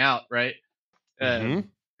want to hang out, right?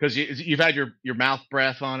 Because you've had your mouth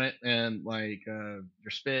breath on it and like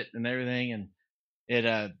your spit and everything, and it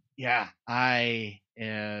I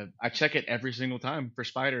check it every single time for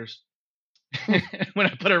spiders when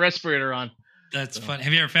I put a respirator on. That's fun.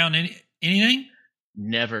 Have you ever found anything?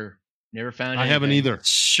 Never found anything. I haven't either.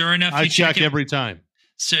 Sure enough, I check every time.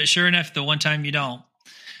 So sure enough, the one time you don't.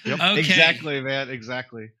 Yep. Okay. Exactly, man.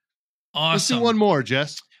 Exactly. Awesome. Let's do one more,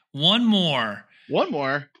 Jess. One more.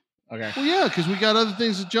 Okay. Well, yeah, because we got other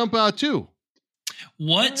things to jump out too.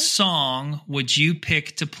 What song would you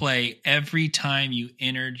pick to play every time you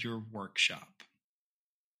entered your workshop?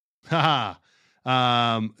 There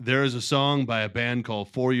is a song by a band called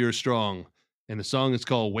 4 Year Strong, and the song is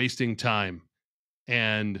called Wasting Time.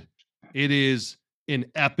 And it is an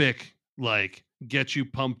epic, like, get you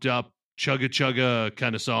pumped up, chugga chugga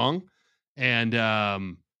kind of song. And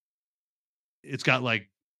it's got like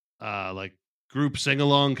group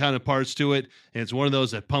sing-along kind of parts to it. And it's one of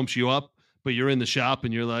those that pumps you up, but you're in the shop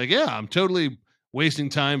and you're like, yeah, I'm totally wasting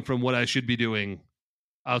time from what I should be doing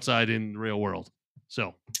outside in the real world.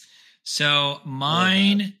 So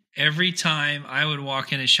mine, every time I would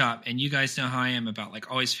walk in a shop, and you guys know how I am about like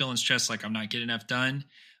always feeling stressed, like I'm not getting enough done.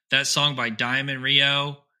 That song by Diamond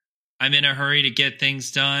Rio, I'm in a hurry to get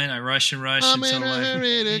things done. I rush and rush. I'm in a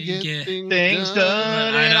hurry to get things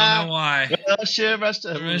done. I don't know why.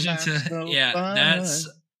 Yeah, that's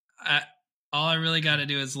all I really got to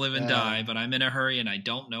do is live and die, but I'm in a hurry and I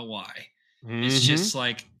don't know why. It's just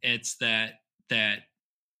like, it's that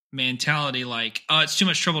mentality, like, oh, it's too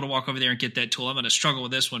much trouble to walk over there and get that tool. I'm going to struggle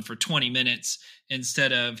with this one for 20 minutes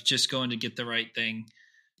instead of just going to get the right thing.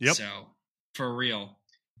 Yep. So for real.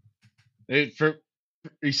 You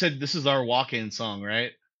said this is our walk-in song,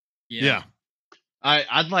 right? Yeah.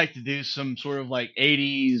 I'd like to do some sort of like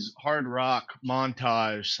 80s hard rock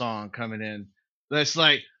montage song coming in. That's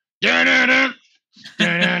like like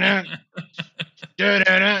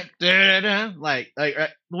the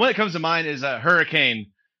one that comes to mind is a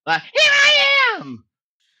Hurricane. Like, here I am,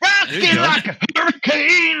 rocking like a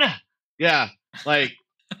hurricane. Yeah, like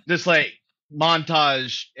just like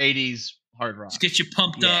montage 80s hard rock. Just get you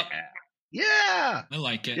pumped up. Yeah, I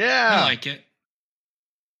like it. Yeah, I like it.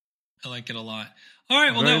 I like it a lot. All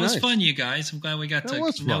right. Well, that was fun, you guys. I'm glad we got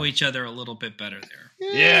to know each other a little bit better there.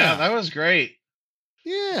 Yeah, that was great.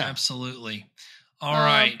 Yeah. Absolutely. All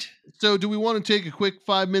right. So do we want to take a quick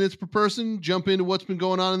 5 minutes per person, jump into what's been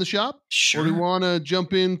going on in the shop? Sure. Or do we want to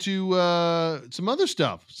jump into some other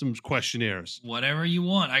stuff, some questionnaires? Whatever you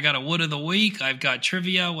want. I got a wood of the week. I've got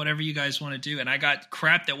trivia, whatever you guys want to do. And I got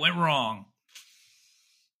crap that went wrong.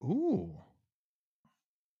 Ooh.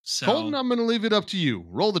 So, Colton, I'm going to leave it up to you.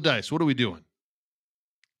 Roll the dice. What are we doing?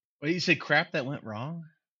 What did you say? Crap that went wrong?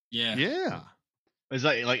 Yeah. Yeah. Is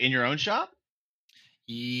that like in your own shop?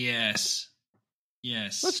 Yes.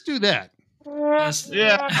 Let's do that.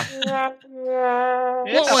 Yeah.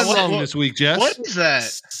 What went wrong this week, Jess? What is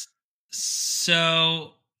that?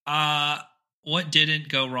 So, what didn't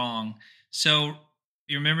go wrong? So,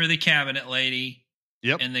 you remember the cabinet lady?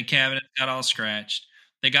 Yep. And the cabinet got all scratched.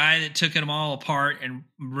 The guy that took them all apart and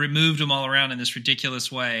removed them all around in this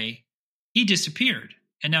ridiculous way, he disappeared.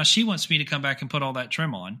 And now she wants me to come back and put all that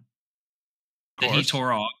trim on that he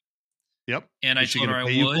tore off. Yep. And I told her I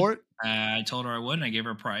would. I told her I would, and I gave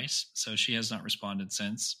her a price. So she has not responded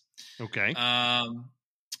since. Okay.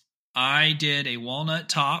 I did a walnut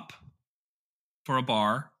top for a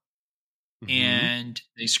bar, and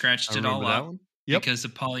they scratched it all up because the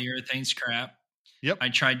polyurethane's crap. Yep. I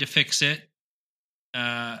tried to fix it,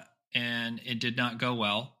 and it did not go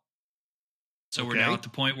well. So we're now at the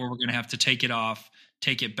point where we're going to have to take it off,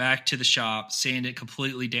 take it back to the shop, sand it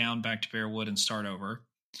completely down back to bare wood, and start over.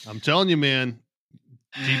 I'm telling you, man.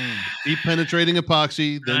 Deep penetrating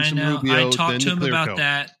epoxy, then some Rubio. I talked to him about coat.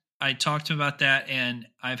 that. I talked to him about that, and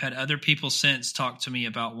I've had other people since talk to me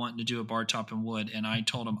about wanting to do a bar top in wood, and I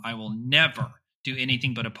told him I will never do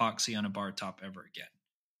anything but epoxy on a bar top ever again.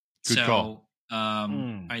 Good call.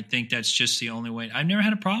 I think that's just the only way. I've never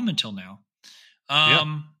had a problem until now. I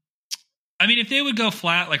mean, if they would go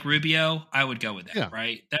flat like Rubio, I would go with that,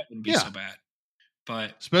 right? That wouldn't be so bad.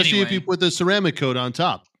 But especially if you put the ceramic coat on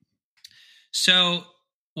top. So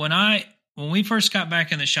when we first got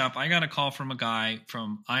back in the shop, I got a call from a guy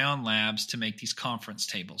from Ion Labs to make these conference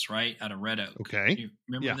tables, right, out of Red Oak. Okay. You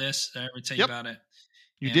remember this? Did I ever tell you about it?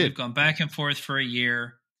 You did. We've gone back and forth for a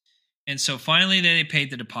year. And so finally they paid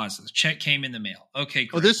the deposit. The check came in the mail. Okay,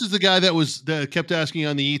 great. Oh, this is the guy that kept asking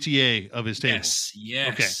on the ETA of his table. Yes.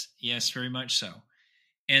 Okay. Yes, very much so.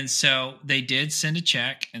 And so they did send a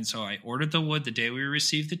check. And so I ordered the wood the day we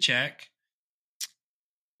received the check.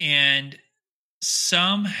 And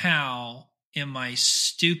somehow in my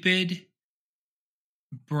stupid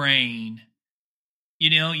brain,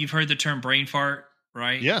 you've heard the term brain fart,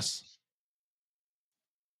 right? Yes.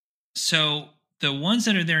 So the ones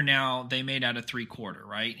that are there now, they made out of 3/4,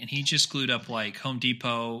 right? And he just glued up like Home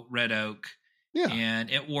Depot, Red Oak. Yeah. And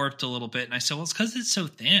it warped a little bit. And I said, well, it's because it's so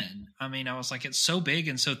thin. I mean, I was like, it's so big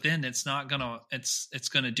and so thin, it's not going to, it's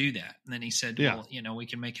going to do that. And then he said, well, we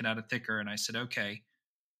can make it out of thicker. And I said, okay.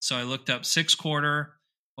 So I looked up 6/4.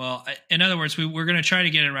 Well, in other words, we're going to try to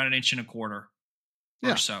get it around 1.25 inches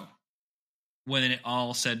or so when it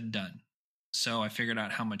all said and done. So I figured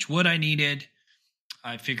out how much wood I needed.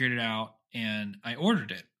 I figured it out and I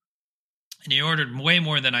ordered it. And he ordered way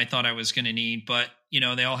more than I thought I was going to need, but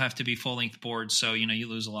they all have to be full length boards. So, you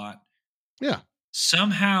lose a lot. Yeah.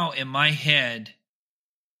 Somehow in my head,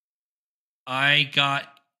 I got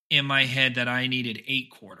in my head that I needed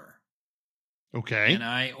 8/4. Okay. And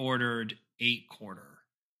I ordered 8/4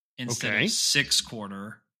 instead of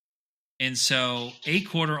 6/4. And so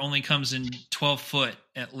 8/4 only comes in 12 foot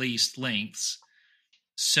at least lengths.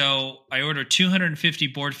 So I ordered 250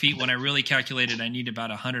 board feet when I really calculated I need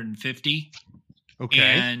about 150. Okay.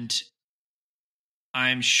 And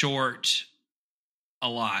I'm short a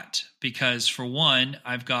lot because for one,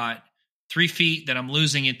 I've got 3 feet that I'm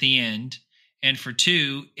losing at the end. And for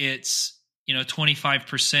two, it's,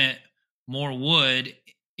 25% more wood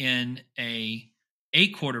in a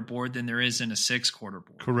 8/4 board than there is in a 6/4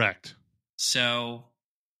 board. Correct. So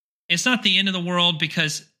it's not the end of the world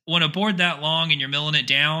because when a board that long and you're milling it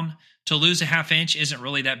down, to lose a 1/2 inch isn't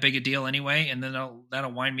really that big a deal anyway. And then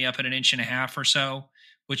that'll wind me up at 1.5 inches or so,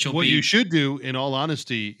 which will what you should do in all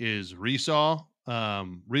honesty is resaw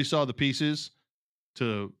the pieces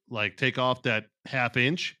to like take off that 1/2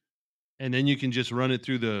 inch. And then you can just run it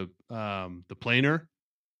through the planer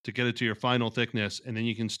to get it to your final thickness. And then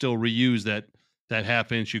you can still reuse that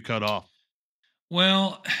 1/2 inch you cut off.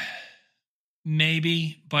 Well,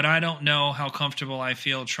 maybe, but I don't know how comfortable I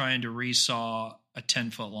feel trying to resaw a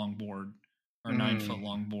 10-foot long board or 9-foot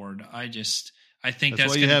long board. I think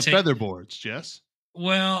that's why you have feather boards, Jess.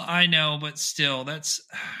 Well, I know, but still,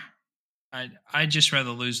 I'd just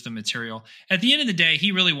rather lose the material. At the end of the day,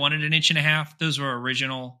 he really wanted 1.5 inches. Those were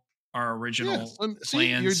original our original plans.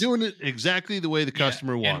 See, you're doing it exactly the way the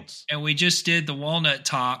customer wants. And we just did the walnut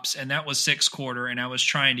tops, and that was 6/4, and I was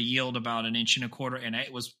trying to yield about 1.25 inches, and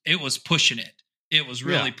it was pushing it. It was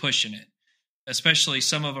really pushing it. Especially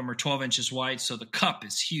some of them are 12 inches wide, so the cup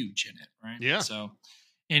is huge in it, right? Yeah. So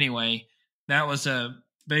anyway, that was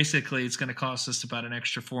basically it's going to cost us about an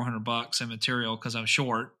extra $400 in material because I'm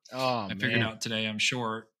short. Oh, I figured out today I'm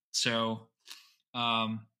short. So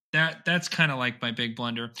that's kind of like my big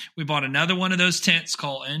blunder. We bought another one of those tents,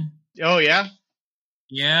 Colton. Oh yeah.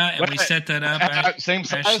 Yeah, and we set that up. Same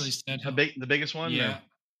size. The biggest one. Yeah.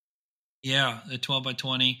 Yeah, the 12 by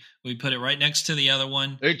 20. We put it right next to the other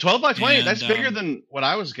one. 12 by 20. That's bigger than what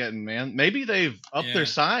I was getting, man. Maybe they've upped their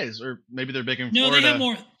size, or maybe they're big in Florida. No, they have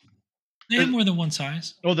more. They have more than one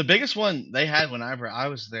size. Well, the biggest one they had whenever I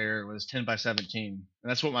was there was 10 by 17, and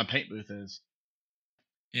that's what my paint booth is.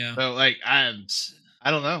 Yeah. So like I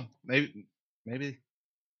don't know. Maybe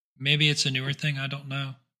it's a newer thing. I don't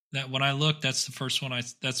know. That when I looked, that's the first one.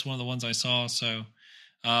 That's one of the ones I saw. So,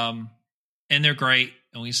 and they're great.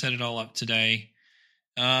 And we set it all up today.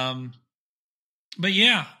 But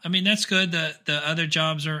yeah, I mean, that's good. The other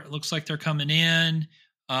jobs looks like they're coming in.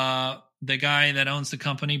 The guy that owns the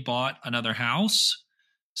company bought another house.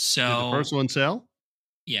 So did the first one sell?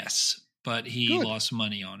 Yes, but he lost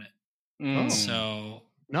money on it. Oh. So,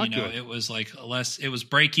 not good. It was like it was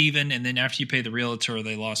break even. And then after you pay the realtor,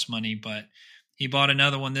 they lost money, but he bought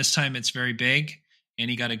another one. This time it's very big and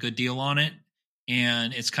he got a good deal on it.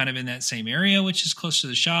 And it's kind of in that same area, which is close to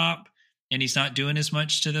the shop. And he's not doing as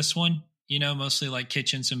much to this one, mostly like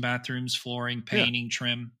kitchens and bathrooms, flooring, painting,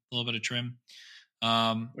 trim, a little bit of trim.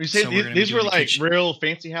 You say these were like real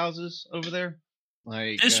fancy houses over there?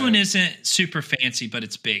 Like this one isn't super fancy, but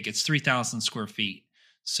it's big. It's 3,000 square feet.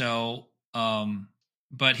 So,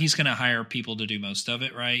 but he's going to hire people to do most of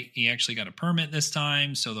it, right? He actually got a permit this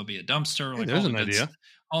time, so there'll be a dumpster. Hey, there's an idea.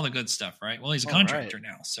 All the good stuff, right? Well, he's a contractor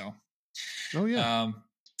now, so. Oh yeah.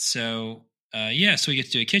 So we get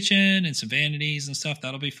to do a kitchen and some vanities and stuff.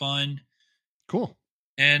 That'll be fun. Cool.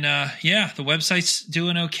 And the website's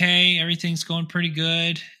doing okay. Everything's going pretty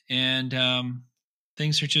good, and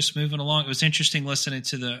things are just moving along. It was interesting listening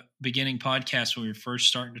to the beginning podcast when we were first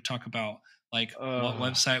starting to talk about like what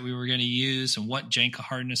website we were going to use and what Jenga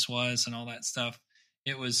hardness was and all that stuff.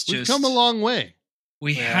 It was We've come a long way.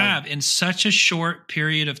 We have in such a short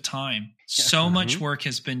period of time. So much work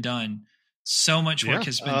has been done. So much work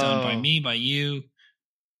has been done by me, by you,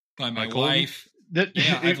 by my wife.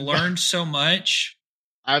 I've learned so much.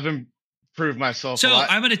 I've improved myself. So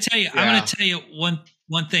I'm going to tell you. Yeah. I'm going to tell you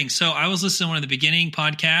one thing. So I was listening to one of the beginning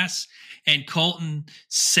podcasts, and Colton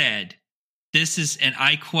said, "This is," and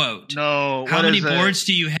I quote, "No, how many boards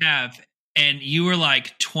do you have?" And you were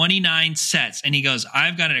like 29 sets. And he goes,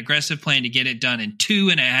 "I've got an aggressive plan to get it done in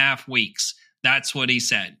 2.5 weeks." That's what he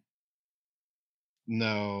said.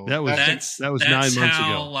 No, that was 9 months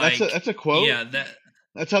ago. Like, that's a quote. Yeah,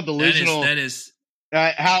 that's how delusional. That is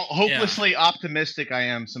how hopelessly optimistic I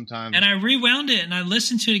am sometimes. And I rewound it and I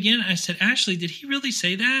listened to it again. And I said, "Ashley, did he really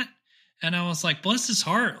say that?" And I was like, "Bless his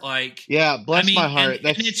heart." Like, bless my heart.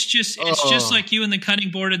 And it's just like you and the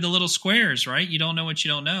cutting board and the little squares, right? You don't know what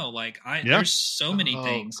you don't know. Like there's so many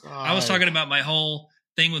things. God. I was talking about my whole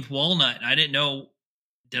thing with walnut. And I didn't know,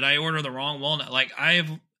 did I order the wrong walnut? Like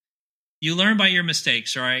you learn by your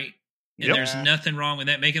mistakes, right? And there's nothing wrong with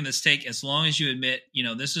that. Make a mistake as long as you admit,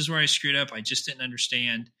 this is where I screwed up. I just didn't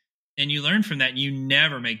understand. And you learn from that. And you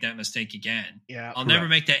never make that mistake again. Yeah, I'll never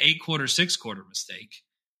make that 8/4, 6/4 mistake.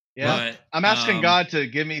 Yeah, but, I'm asking God to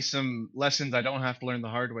give me some lessons I don't have to learn the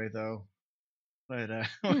hard way, though. But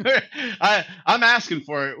I'm asking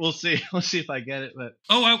for it. We'll see. We'll see if I get it. But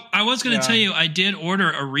I was going to tell you, I did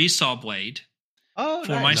order a resaw blade for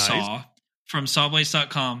my saw from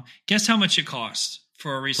sawblades.com. Guess how much it costs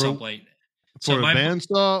for a resaw blade? For a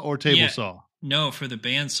bandsaw or table saw? No, for the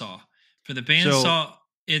bandsaw. For the bandsaw,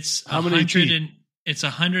 it's how many feet? It's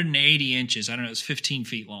 180 inches. I don't know. It's 15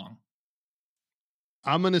 feet long.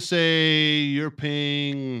 I'm going to say you're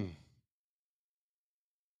paying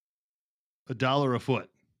 $1 a foot.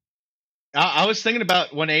 I was thinking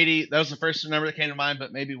about 180. That was the first number that came to mind,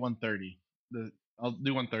 but maybe 130. I'll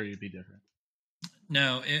do 130 to be different.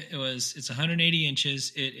 No, it's 180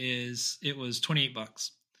 inches. It was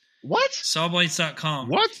 $28. What? Sawblades.com.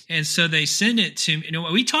 What? And so they send it to me.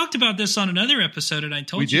 We talked about this on another episode, and I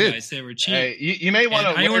told you guys they were cheap. Hey, you may want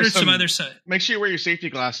to. I ordered some other stuff. Make sure you wear your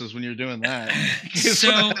safety glasses when you're doing that.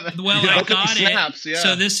 I got snaps, it. Yeah.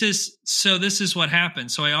 So this is what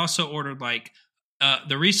happened. So I also ordered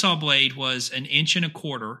the resaw blade was 1.25 inches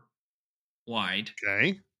wide.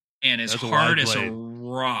 Okay. And as hard as a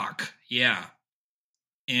rock. Yeah.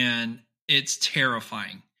 and it's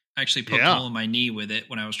terrifying. I actually poked a hole in my knee with it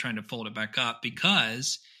when I was trying to fold it back up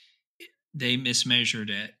because they mismeasured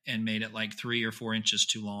it and made it like 3 or 4 inches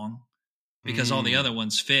too long because all the other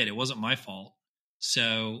ones fit. It wasn't my fault.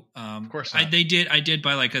 So, of course I did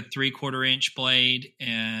buy like a 3/4 inch blade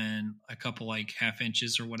and a couple like 1/2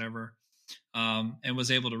 inches or whatever. And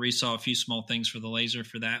was able to resaw a few small things for the laser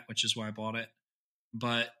for that, which is why I bought it.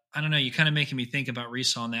 But I don't know, you kind of making me think about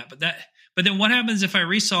resawing that. But then what happens if I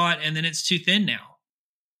resaw it and then it's too thin now?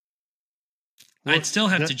 Well, I'd still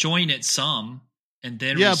have to join it some and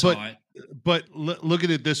then resaw it. But look at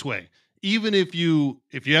it this way. Even if you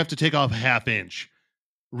have to take off a 1/2 inch,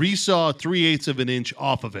 resaw 3/8 of an inch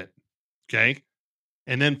off of it. Okay.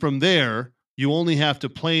 And then from there, you only have to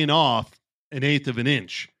plane off 1/8 of an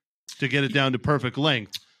inch to get it down to perfect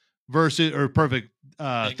length or perfect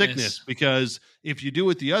thickness. Because if you do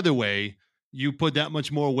it the other way, you put that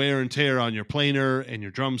much more wear and tear on your planer and your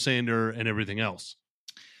drum sander and everything else.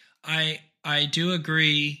 I do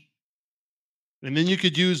agree. And then you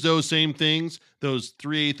could use those same things, those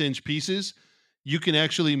 3/8 inch pieces. You can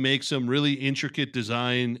actually make some really intricate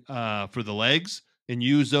design for the legs and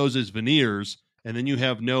use those as veneers. And then you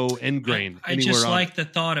have no end grain. I just like the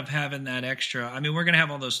thought of having that extra. I mean, we're going to have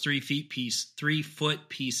all those 3 foot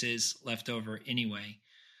pieces left over anyway.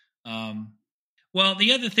 Well,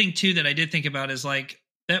 the other thing too that I did think about is like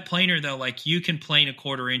that planer though, like you can plane a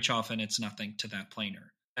 1/4 inch off and it's nothing to that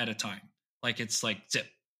planer at a time. Like it's like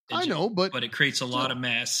zip. I know, but it creates a lot of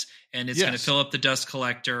mess and it's going to fill up the dust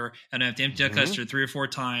collector and I have to empty the collector 3 or 4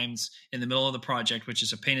 times in the middle of the project, which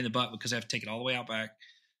is a pain in the butt because I have to take it all the way out back.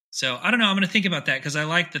 So I don't know. I'm going to think about that because I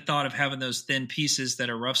like the thought of having those thin pieces that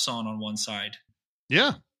are rough sawn on one side.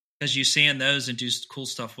 Yeah. Because you sand those and do cool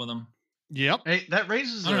stuff with them. Yep. Hey, that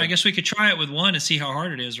raises. I don't know. I guess we could try it with one and see how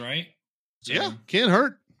hard it is, right? So, yeah, can't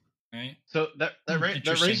hurt. Right. So that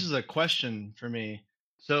raises a question for me.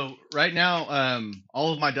 So right now,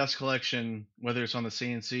 all of my dust collection, whether it's on the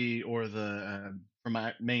CNC or the from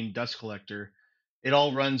my main dust collector, it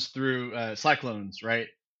all runs through cyclones, right?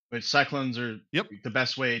 Which cyclones are the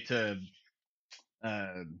best way to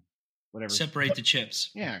separate the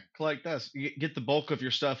chips. Yeah, collect dust. You get the bulk of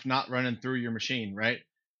your stuff not running through your machine, right?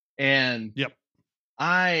 And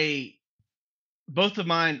both of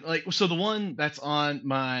mine, like, so the one that's on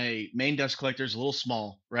my main dust collector is a little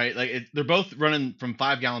small, right? Like they're both running from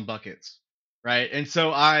 5-gallon buckets, right? And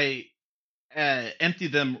so I empty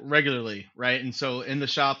them regularly, right? And so in the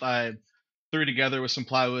shop, I threw together with some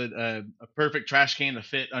plywood a perfect trash can to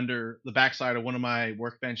fit under the backside of one of my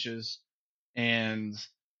workbenches. And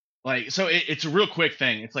like, so it's a real quick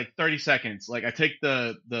thing. It's like 30 seconds. Like I take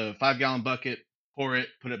the 5-gallon bucket, pour it,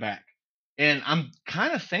 put it back. And I'm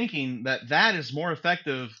kind of thinking that is more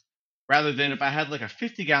effective rather than if I had like a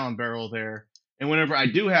 50-gallon barrel there. And whenever I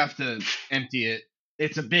do have to empty it,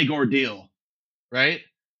 it's a big ordeal, right?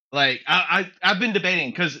 Like I've been debating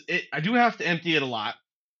because I do have to empty it a lot,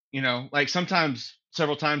 you know, like sometimes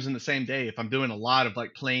several times in the same day if I'm doing a lot of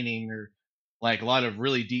like planing or like a lot of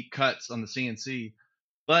really deep cuts on the CNC.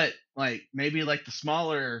 But like maybe like the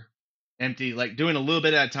smaller empty, like doing a little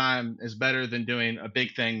bit at a time is better than doing a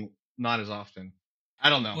big thing not as often. I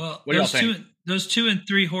don't know. Well, what do y'all think? Those 2 and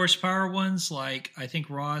 3 horsepower ones, like I think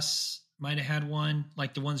Ross might have had one,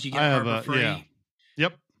 like the ones you get Harbor Freight. Yeah.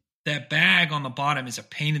 Yep. That bag on the bottom is a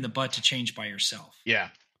pain in the butt to change by yourself. Yeah.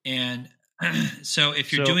 And so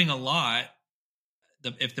if you're doing a lot,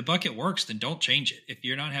 if the bucket works, then don't change it. If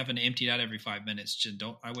you're not having to empty it out every 5 minutes,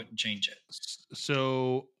 I wouldn't change it.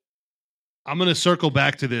 So I'm going to circle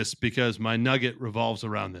back to this because my nugget revolves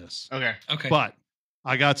around this. Okay. But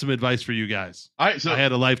I got some advice for you guys. All right. So I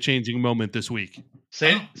had a life-changing moment this week.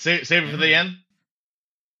 Save it for the end.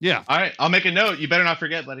 Yeah. All right. I'll make a note. You better not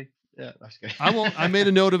forget, buddy. Yeah, that's good. I won't. I made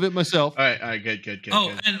a note of it myself. All right. Good. Oh,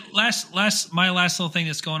 good. And my last little thing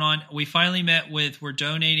that's going on. We finally we're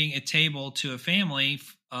donating a table to a family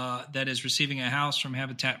that is receiving a house from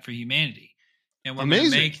Habitat for Humanity, and we're going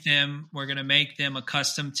to make them a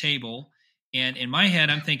custom table. And in my head,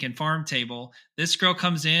 I'm thinking farm table. This girl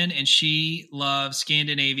comes in and she loves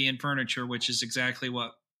Scandinavian furniture, which is exactly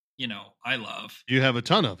what, I love. You have a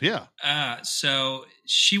ton of, yeah. So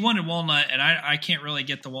she wanted walnut, and I can't really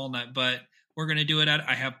get the walnut, but we're going to do it.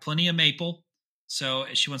 I have plenty of maple. So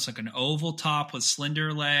she wants like an oval top with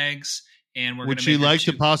slender legs. And would she like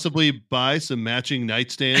to possibly buy some matching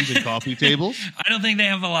nightstands and coffee tables? I don't think they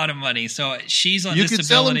have a lot of money. So she's on disability. You could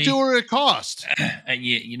sell them to her at cost.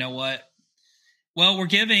 You know what? Well, we're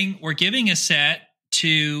giving a set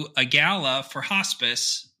to a gala for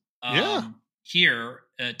hospice here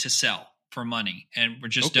to sell for money, and we're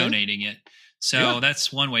just donating it. So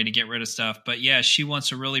that's one way to get rid of stuff. But yeah, she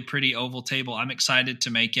wants a really pretty oval table. I'm excited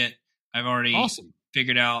to make it. I've already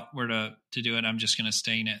figured out where to do it. I'm just going to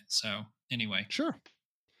stain it. So anyway. Sure.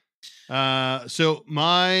 So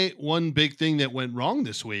my one big thing that went wrong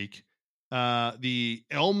this week, the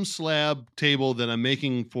elm slab table that I'm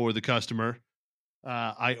making for the customer,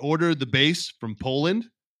 I ordered the base from Poland,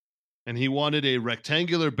 and he wanted a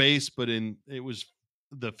rectangular base, but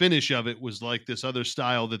the finish of it was like this other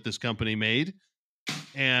style that this company made.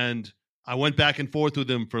 And I went back and forth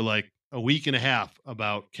with him for like a week and a half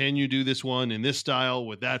about, can you do this one in this style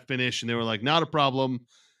with that finish? And they were like, not a problem.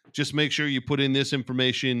 Just make sure you put in this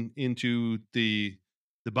information into the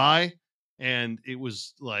buy. And it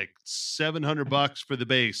was like $700 for the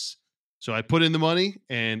base. So I put in the money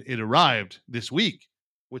and it arrived this week,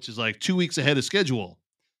 which is like 2 weeks ahead of schedule.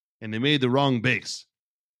 And they made the wrong base.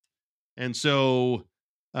 And so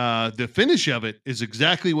the finish of it is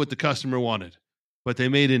exactly what the customer wanted, but they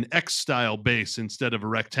made an X style base instead of a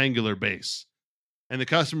rectangular base. And the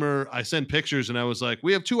customer, I sent pictures and I was like,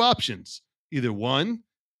 we have two options. Either one,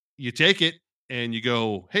 you take it and you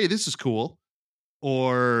go, hey, this is cool.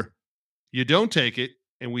 Or you don't take it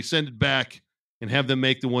and we send it back and have them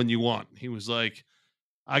make the one you want. He was like,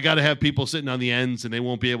 I got to have people sitting on the ends and they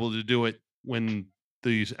won't be able to do it when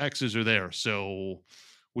these X's are there. So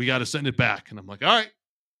we got to send it back. And I'm like, all right.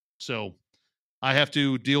 So I have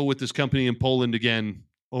to deal with this company in Poland again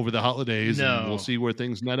over the holidays, and we'll see where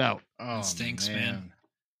things net out. Oh, it stinks, man.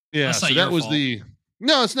 Yeah, that's so that was fault.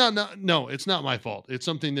 No, it's not. No, it's not my fault. It's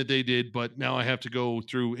something that they did, but now I have to go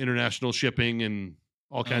through international shipping and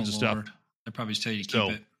all kinds of stuff. They probably tell you to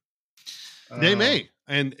keep it. They may,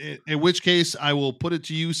 and in which case I will put it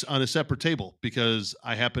to use on a separate table because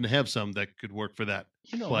I happen to have some that could work for that.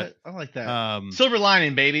 You know what? I like that. Silver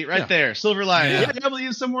lining, baby, right there. Silver lining. Yeah, able to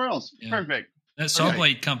use somewhere else. Yeah. Perfect. That saw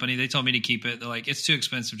blade company, they told me to keep it. They're like, it's too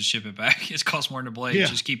expensive to ship it back. It costs more than a blade. Yeah.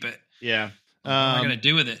 Just keep it. Yeah. What am I going to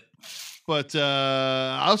do with it? But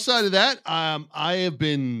outside of that, I have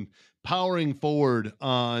been powering forward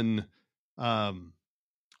on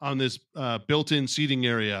this built-in seating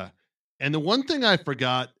area. And the one thing I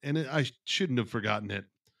forgot, and I shouldn't have forgotten it,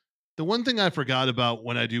 the one thing I forgot about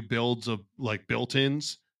when I do builds of like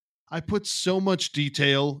built-ins, I put so much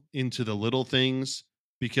detail into the little things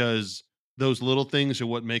because those little things are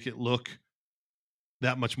what make it look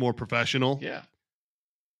that much more professional. Yeah.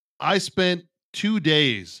 I spent 2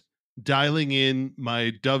 days dialing in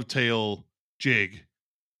my dovetail jig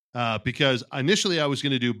because initially I was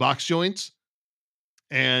going to do box joints.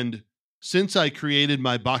 And since I created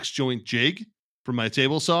my box joint jig for my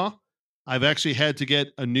table saw, I've actually had to get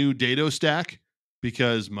a new dado stack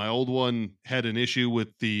because my old one had an issue with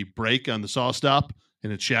the brake on the saw stop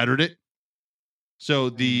and it shattered it. So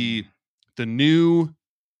the new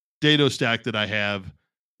dado stack that I have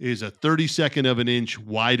is a 32nd of an inch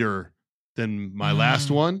wider than my last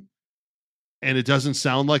one. And it doesn't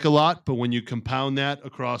sound like a lot, but when you compound that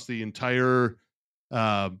across the entire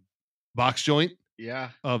box joint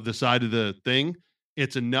of the side of the thing,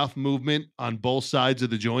 it's enough movement on both sides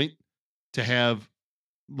of the joint to have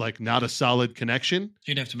like not a solid connection.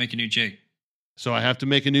 You'd have to make a new jig. So I have to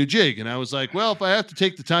make a new jig. And I was like, well, if I have to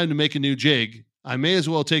take the time to make a new jig, I may as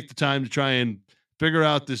well take the time to try and figure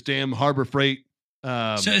out this damn Harbor Freight.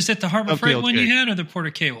 So is it the Harbor Freight one you had or the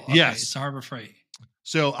Porter Cable? Okay, yes. It's the Harbor Freight.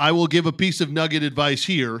 So I will give a piece of nugget advice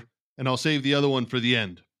here, and I'll save the other one for the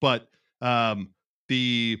end. But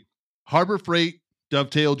the Harbor Freight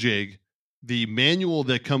dovetail jig, the manual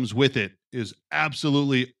that comes with it is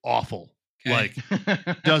absolutely awful. Okay.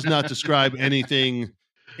 Like, does not describe anything.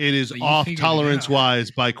 It is off tolerance-wise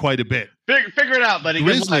by quite a bit. Figure it out, buddy.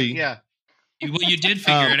 Grizzly. Yeah. Well, you did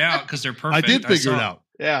figure it out because they're perfect. I did figure it out.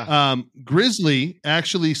 Yeah. Grizzly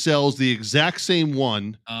actually sells the exact same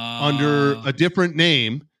one under a different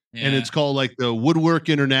name, and it's called like the Woodwork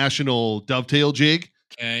International Dovetail Jig.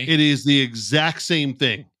 Okay. It is the exact same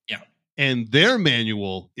thing. Yeah. And their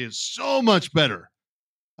manual is so much better.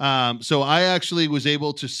 So I actually was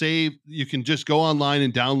able to save. You can just go online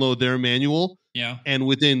and download their manual. Yeah. And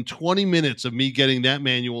within 20 minutes of me getting that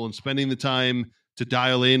manual and spending the time to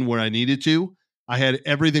dial in where I needed to, I had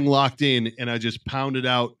everything locked in and I just pounded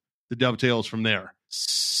out the dovetails from there.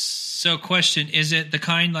 So question, is it the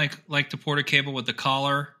kind like the Porter Cable with the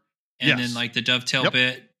collar and then like the dovetail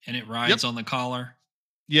bit and it rides on the collar?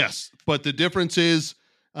 Yes. But the difference is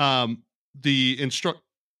the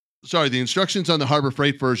instructions on the Harbor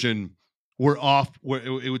Freight version were off where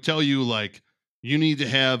it would tell you like you need to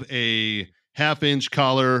have a 1/2 inch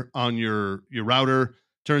collar on your router.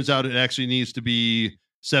 Turns out it actually needs to be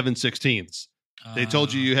 7/16. They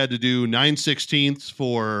told you had to do 9/16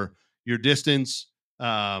 for your distance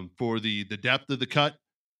for the depth of the cut.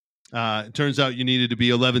 It turns out you needed to be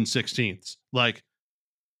 11/16. Like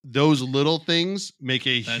those little things make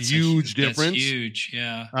a huge difference. That's huge.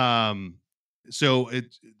 Yeah. So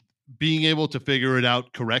being able to figure it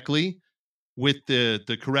out correctly with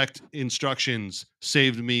the correct instructions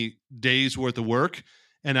saved me days worth of work.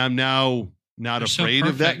 And I'm now not afraid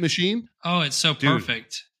of that machine. Oh, it's so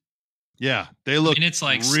perfect. Yeah, they look. And it's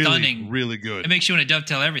like really, stunning, really good. It makes you want to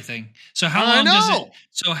dovetail everything. So how long does it?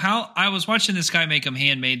 So I was watching this guy make them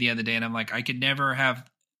handmade the other day, and I'm like, I could never have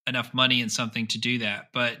enough money in something to do that.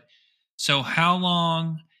 But so how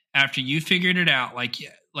long after you figured it out,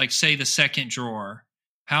 like say the second drawer,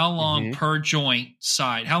 how long per joint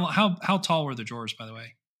side? How tall were the drawers, by the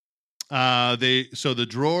way? The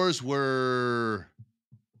drawers were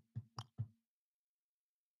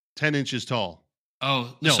 10 inches tall.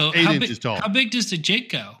 Oh, no, so 8 inches tall. How big does the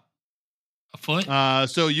jig go? A foot?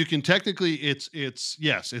 So you can technically, it's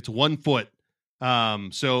 1 foot.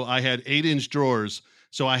 So I had 8-inch drawers.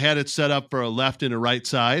 So I had it set up for a left and a right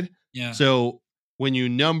side. Yeah. So when you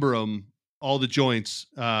number them, all the joints,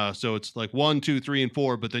 so it's like 1, 2, 3, and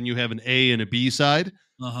 4, but then you have an A and a B side.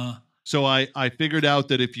 So I figured out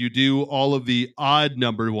that if you do all of the odd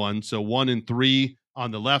numbered ones, so 1 and 3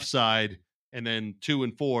 on the left side, and then 2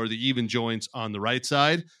 and 4, the even joints on the right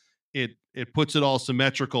side, it puts it all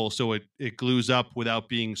symmetrical, so it glues up without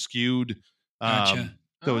being skewed. Gotcha.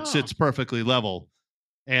 So it sits perfectly level.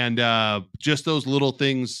 And just those little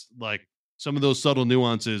things, like some of those subtle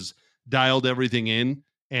nuances, dialed everything in.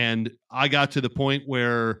 And I got to the point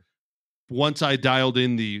where once I dialed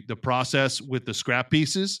in the process with the scrap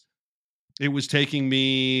pieces, it was taking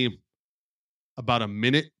me about a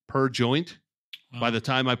minute per joint. By the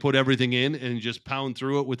time I put everything in and just pound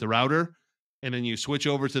through it with the router, and then you switch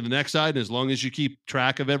over to the next side, and as long as you keep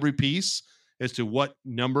track of every piece as to what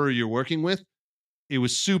number you're working with, it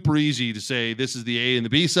was super easy to say, this is the A and the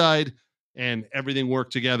B side, and everything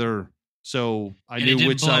worked together. So I knew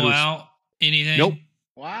which side was. Out anything? Nope.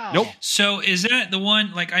 Wow. Nope. So is that the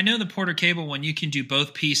one, like I know the Porter cable one, you can do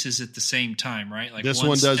both pieces at the same time, right? Like this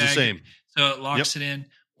one does the same. So it locks it in.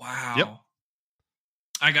 Wow. Yep.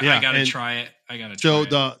 I got to try it. So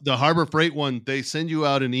the Harbor Freight one, they send you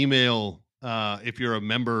out an email if you're a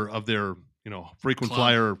member of their, frequent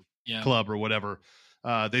flyer club or whatever.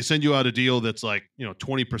 They send you out a deal that's like,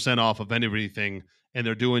 20% off of anything, and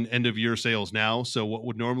they're doing end of year sales now. So what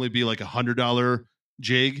would normally be like $100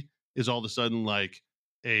 jig is all of a sudden like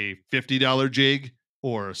a $50 jig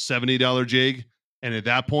or a $70 jig. And at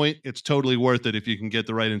that point, it's totally worth it if you can get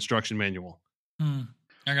the right instruction manual.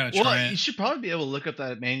 I gotta try it. You should probably be able to look up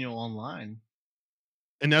that manual online.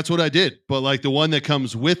 And that's what I did. But like the one that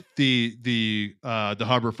comes with the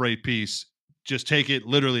Harbor Freight piece, just take it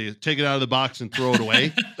out of the box and throw it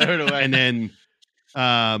away. Throw it away. And then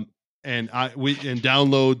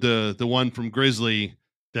download the one from Grizzly.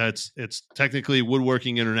 It's technically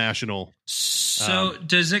Woodworking International. So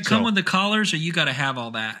does it come with the collars, or you got to have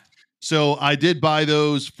all that? So I did buy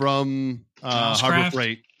those from Harbor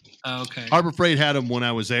Freight. Oh, okay. Harbor Freight had them when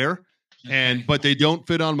I was there, but they don't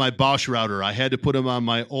fit on my Bosch router. I had to put them on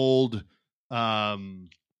my old, what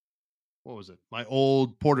was it? My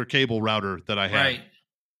old Porter cable router that I had. Right.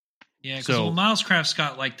 Yeah, because Milescraft's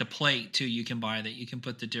got like the plate too. You can buy that. You can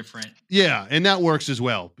put the different. Yeah, and that works as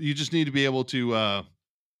well. You just need to be able to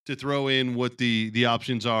throw in what the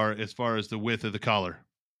options are as far as the width of the collar.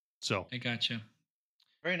 So I gotcha.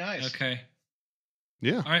 Very nice. Okay.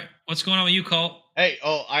 Yeah. All right. What's going on with you, Colt? Hey,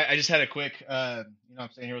 I just had a quick, I'm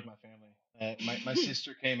staying here with my family. My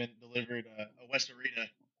sister came and delivered a Westarita,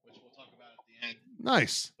 which we'll talk about at the end.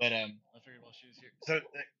 Nice. But I figured while she was here. So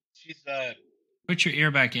she's put your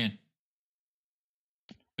ear back in.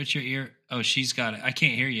 Put your ear. Oh, she's got it. I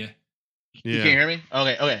can't hear you. Yeah. You can't hear me?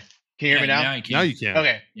 Okay. Can you hear me now? Now you can.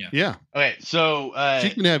 Okay. Yeah. Okay. So she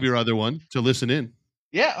can have your other one to listen in.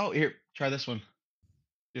 Yeah. Oh, here, try this one.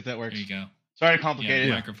 See if that works. There you go. Sorry to complicate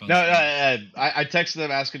it. Microphone's no, I texted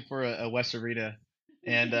them asking for a Westarita,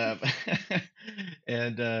 and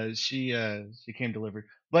she came delivered.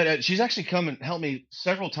 But she's actually come and helped me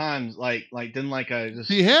several times.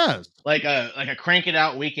 She has like a crank it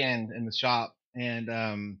out weekend in the shop,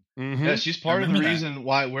 and she's part of the reason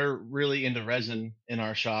why we're really into resin in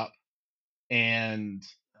our shop. And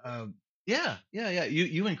yeah.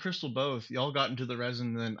 You and Crystal both, y'all got into the resin,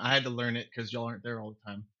 and then I had to learn it because y'all aren't there all the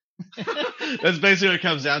time. That's basically what it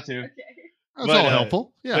comes down to. Okay. That's all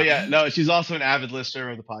helpful. Yeah. But yeah, no, she's also an avid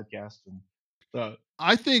listener of the podcast. And so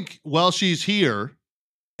I think while she's here,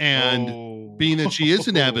 and being that she is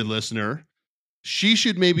an avid listener, she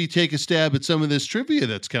should maybe take a stab at some of this trivia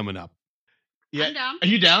that's coming up. Yeah. I'm down. Are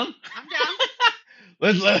you down? I'm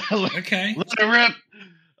down. Okay. Let's rip.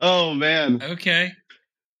 Oh man. Okay.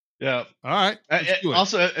 Yeah. All right.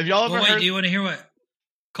 Also, have y'all ever heard? Do you want to hear what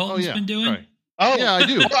Colton's been doing? Sorry. Oh yeah, I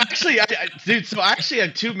do. Well, actually, dude. So I actually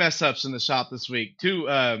had 2 mess ups in the shop this week.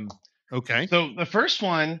 2. Okay. So the first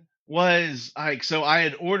one was so I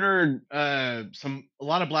had ordered a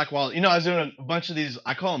lot of black walnut. I was doing a bunch of these.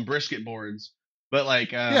 I call them brisket boards, but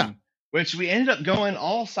which we ended up going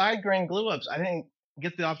all side grain glue ups. I didn't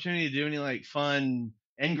get the opportunity to do any fun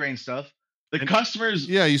end grain stuff. Customers.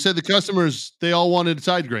 Yeah, you said the customers, they all wanted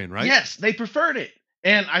side grain, right? Yes, they preferred it.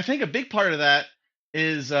 And I think a big part of that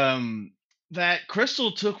is that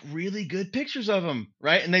Crystal took really good pictures of them,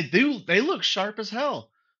 right? And they look sharp as hell.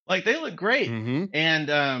 They look great. Mm-hmm.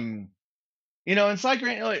 And in side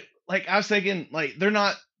grain, like I was thinking,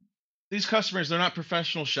 these customers, they're not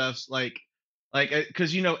professional chefs,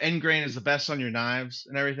 because end grain is the best on your knives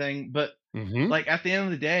and everything, but at the end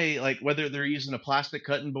of the day, whether they're using a plastic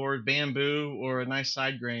cutting board, bamboo, or a nice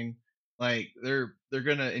side grain, they're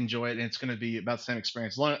gonna enjoy it, and it's gonna be about the same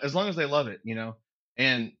experience, as long as they love it,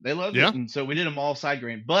 and they loved it, and so we did them all side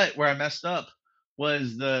grain. But where I messed up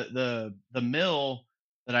was the mill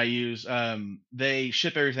that I use. They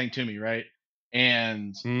ship everything to me, right,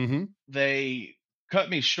 and they cut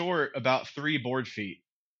me short about 3 board feet.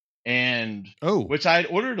 And which I had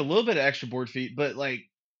ordered a little bit of extra board feet, but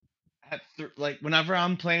whenever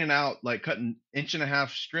I'm planning out cutting 1.5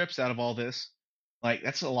 inch strips out of all this,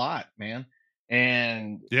 that's a lot, man.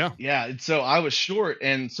 And and so I was short,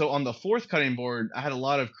 and so on the 4th cutting board, I had a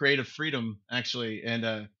lot of creative freedom actually. And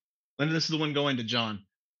Linda, this is the one going to John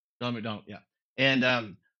McDonald,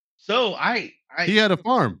 and so I he had a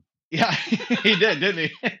farm, he did, didn't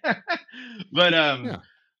he?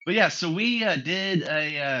 But yeah, so we did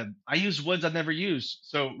I used woods I've never used.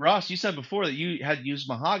 So Ross, you said before that you had used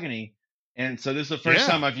mahogany, and so this is the first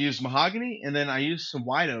time I've used mahogany, and then I used some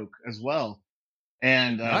white oak as well.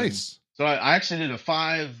 And nice. So I actually did a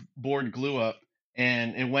 5 board glue up,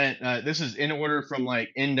 and it went. This is in order from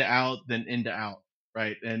in to out, then in to out,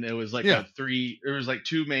 right? And it was a 3. There was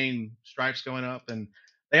 2 main stripes going up, and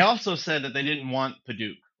they also said that they didn't want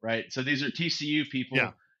Paducah, right? So these are TCU people.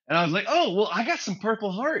 Yeah. And I was like, oh, well, I got some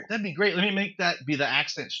Purple Heart. That'd be great. Let me make that be the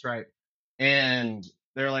accent stripe. And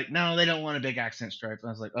they're like, no, they don't want a big accent stripe. And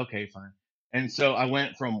I was like, okay, fine. And so I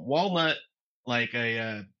went from walnut, I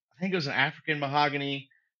think it was an African mahogany,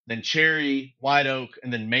 then cherry, white oak,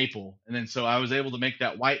 and then maple. And then so I was able to make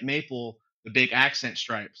that white maple the big accent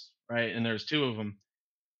stripes, right? And there's 2 of them.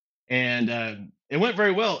 And it went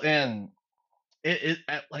very well. And it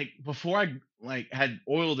before I had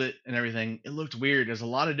oiled it and everything, it looked weird. There's a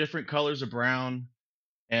lot of different colors of brown,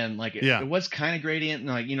 and it was kind of gradient,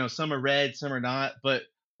 and some are red, some are not. But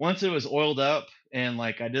once it was oiled up, and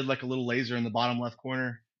I did a little laser in the bottom left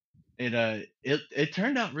corner, it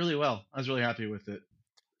turned out really well. I was really happy with it.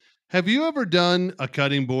 Have you ever done a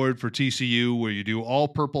cutting board for TCU where you do all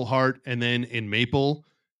Purple Heart, and then in maple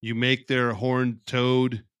you make their horned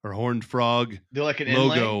toad or horned frog do an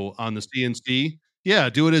logo inlay on the CNC? Yeah,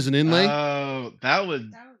 do it as an inlay. Oh, that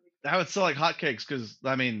would sell like hotcakes, because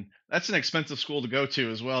that's an expensive school to go to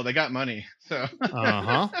as well. They got money, so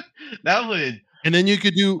that would. And then you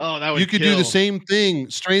could do. You could do the same thing.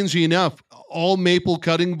 Strangely enough, all maple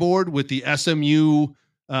cutting board with the SMU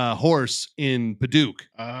horse in Paducah.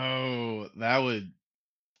 Oh, that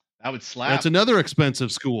would slap. That's another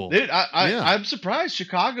expensive school, dude. I'm surprised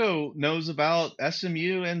Chicago knows about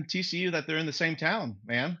SMU and TCU, that they're in the same town,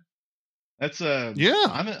 man. That's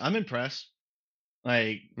I'm impressed.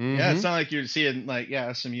 It's not like you're seeing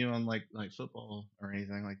SMU on football or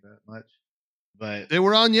anything like that much. But they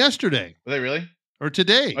were on yesterday. Were they really? Or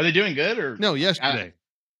today? Are they doing good or no? Yesterday.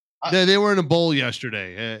 They were in a bowl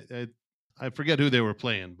yesterday. I forget who they were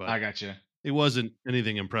playing, but I got you. It wasn't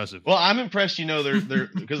anything impressive. Well, I'm impressed. They're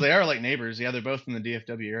because they are like neighbors. Yeah, they're both in the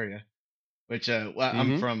DFW area, which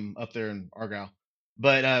I'm from up there in Argyle.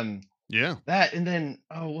 But that, and then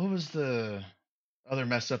what was the other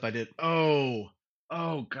mess up I did? Oh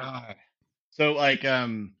god. So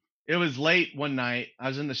it was late one night. I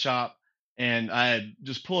was in the shop, and I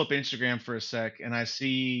just pull up Instagram for a sec, and I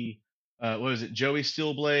see what was it, Joey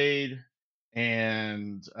Steelblade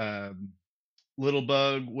and Little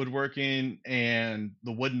Bug Woodworking and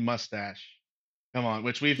the Wooden Mustache. Come on,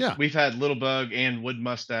 which we've had Little Bug and Wood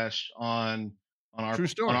Mustache on our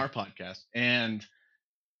podcast, and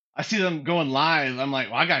I see them going live. I'm like,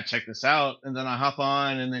 well, I gotta check this out, and then I hop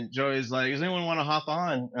on, and then Joey's like, does anyone want to hop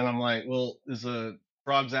on? And I'm like, well, is a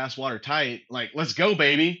frog's ass water tight? Let's go,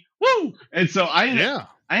 baby, woo! And so I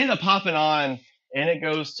ended up hopping on, and it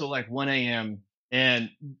goes till 1 a.m. And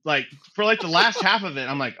like for like the last half of it,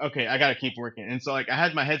 I'm like, okay, I got to keep working. And so like I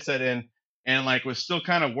had my headset in and like was still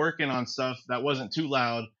kind of working on stuff that wasn't too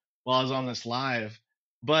loud while I was on this live.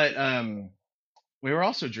 But we were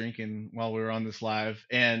also drinking while we were on this live,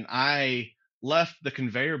 and I left the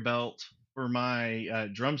conveyor belt for my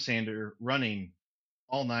drum sander running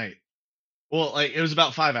all night. Well, like it was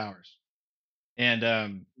about 5 hours. And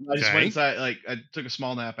I just went inside, like I took a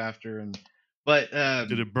small nap after, but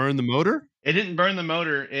did it burn the motor? It didn't burn the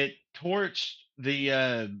motor. It torched the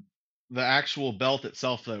actual belt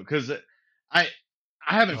itself, though, because I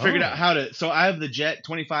haven't figured out how to. So I have the Jet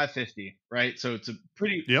 2550, right? So it's a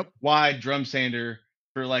pretty wide drum sander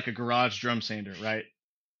for like a garage drum sander, right?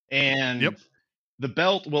 And the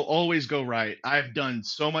belt will always go right. I've done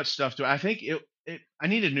so much stuff to it. I think I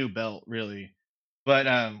need a new belt, really,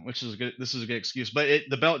 but which is good. This is a good excuse, but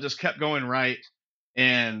the belt just kept going right,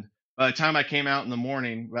 and by the time I came out in the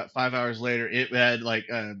morning, about 5 hours later, it had like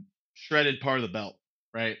a shredded part of the belt,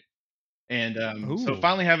 right? And so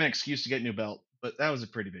finally have an excuse to get a new belt, but that was a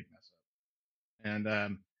pretty big mess up.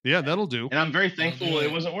 And yeah, that'll do. And I'm very thankful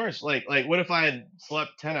it wasn't worse. Like what if I had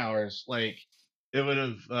slept 10 hours? Like it would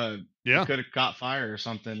have it could have caught fire or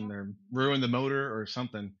something, or ruined the motor or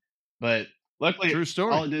something. But luckily, true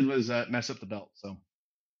story. All it did was mess up the belt. So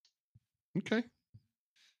okay,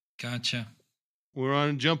 gotcha. We're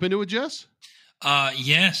on jump into it, Jess?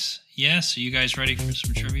 Yes. Are you guys ready for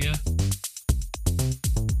some trivia?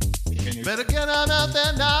 Better get on out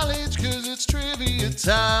that knowledge, because it's trivia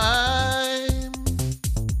time.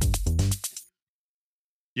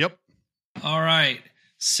 Yep. All right.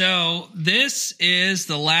 So this is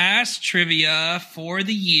the last trivia for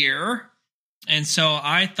the year. And so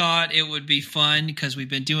I thought it would be fun, because we've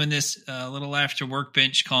been doing this a little after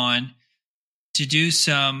Workbench Con, to do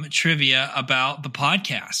some trivia about the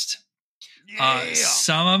podcast.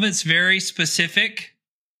 Some of it's very specific.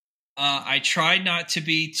 I tried not to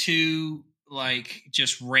be too like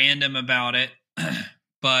just random about it,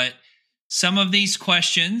 but some of these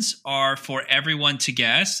questions are for everyone to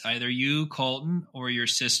guess, either you, Colton, or your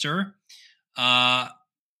sister. And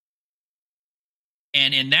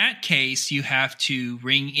in that case, you have to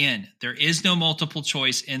ring in. There is no multiple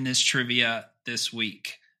choice in this trivia this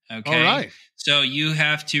week. Okay. All right. So you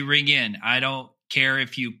have to ring in. I don't care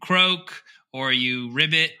if you croak or you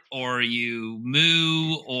ribbit or you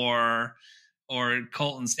moo or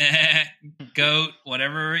Colton's goat,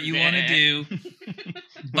 whatever you want to do.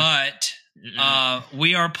 But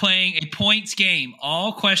we are playing a points game.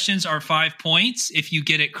 All questions are 5 points if you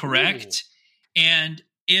get it correct. Ooh. And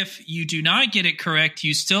if you do not get it correct,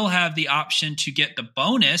 you still have the option to get the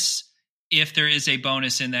bonus if there is a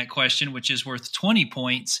bonus in that question, which is worth 20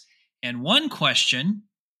 points. And one question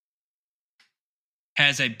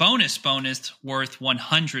has a bonus worth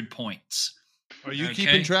 100 points. Are you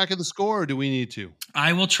keeping track of the score, or do we need to?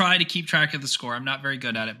 I will try to keep track of the score. I'm not very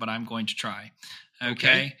good at it, but I'm going to try.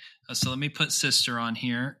 Okay. So let me put sister on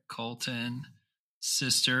here. Colton,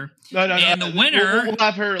 sister. No. And the winner. We'll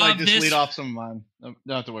have her like just lead off some of mine. Don't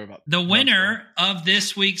have to worry about the winner of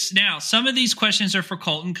this week's. Now, some of these questions are for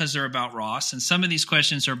Colton because they're about Ross, and some of these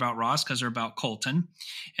questions are about Ross because they're about Colton.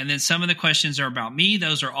 And then some of the questions are about me.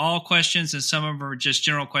 Those are all questions, and some of them are just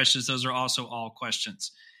general questions. Those are also all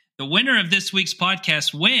questions. The winner of this week's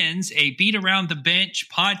podcast wins a Beat Around the Bench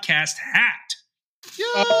podcast hat.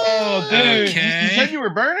 Oh, dude. Okay. You said you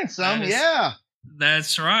were burning some. Yeah.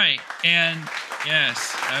 That's right. And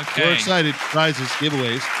yes. Okay. We're excited. Prizes,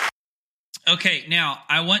 giveaways. Okay. Now,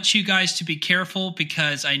 I want you guys to be careful,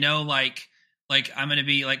 because I know like I'm going to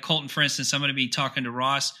be like Colton, for instance, I'm going to be talking to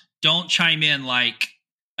Ross. Don't chime in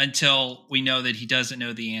until we know that he doesn't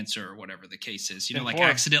know the answer or whatever the case is.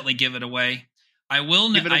 Accidentally give it away. I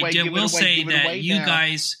will say that you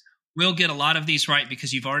guys will get a lot of these right,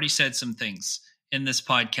 because you've already said some things in this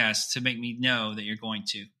podcast to make me know that you're going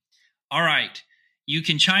to. All right. You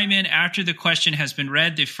can chime in after the question has been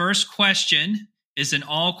read. The first question is an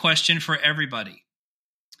all question for everybody.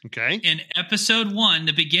 Okay. In episode 1,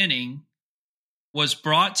 the beginning was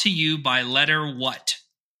brought to you by letter what?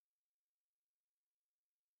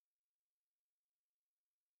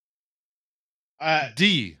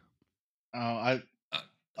 D. Oh,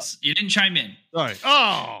 you didn't chime in. Sorry.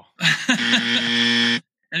 Oh. And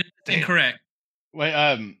it's incorrect. Wait,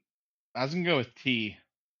 I was gonna go with T.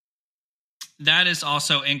 That is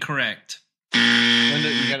also incorrect. Linda,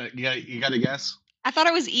 you got to guess. I thought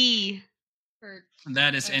it was E.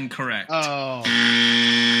 That is incorrect. Oh.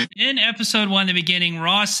 In episode 1, the beginning,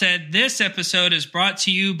 Ross said, "This episode is brought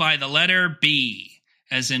to you by the letter B,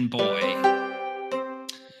 as in boy."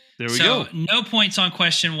 There we go. No points on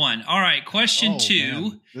question 1. All right, question 2.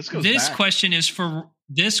 Man. This question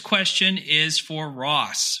is for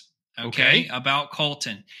Ross. Okay, about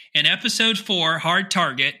Colton. In episode 4, Hard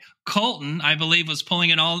Target, Colton, I believe, was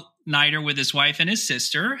pulling an all-nighter with his wife and his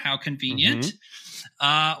sister. How convenient.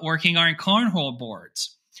 Working on cornhole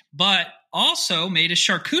boards, but also made a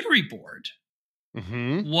charcuterie board.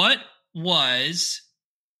 What was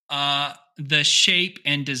the shape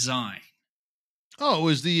and design? Oh, it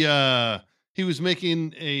was he was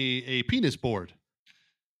making a penis board.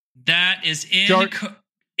 That is incorrect.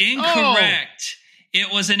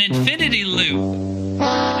 It was an infinity loop.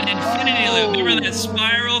 An infinity loop. Remember that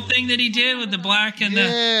spiral thing that he did with the black and the...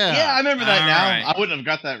 Yeah, I remember that now. Right. I wouldn't have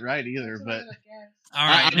got that right either, but... All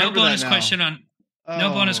right, no bonus question on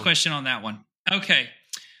that one. Okay.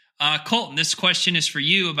 Colton, this question is for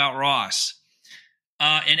you about Ross.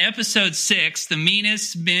 In episode 6, The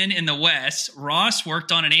Meanest Men in the West, Ross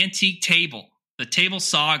worked on an antique table, the Table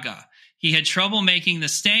Saga. He had trouble making the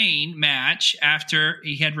stain match after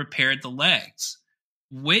he had repaired the legs.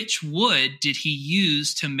 Which wood did he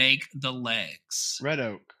use to make the legs? Red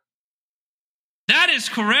oak. That is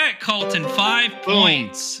correct, Colton. 5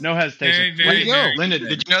 points. No hesitation. Very, very Linda,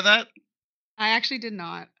 did you know that? I actually did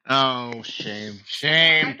not. Oh, shame.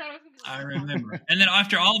 I remember. And then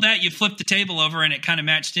after all that, you flipped the table over and it kind of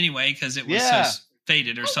matched anyway because it was so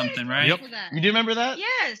faded or something, right? Yep. You do remember that?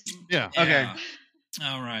 Yes. Yeah. Okay.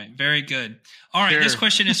 All right. Very good. All right. This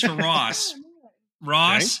question is for Ross.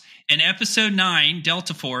 Ross, in episode 9,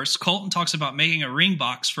 Delta Force, Colton talks about making a ring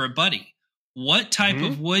box for a buddy. What type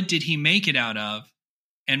of wood did he make it out of?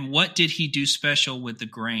 And what did he do special with the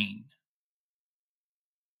grain?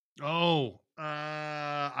 Oh,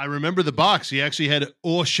 I remember the box. He actually had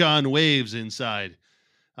ocean waves inside.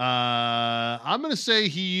 I'm going to say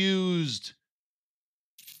he used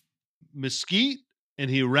mesquite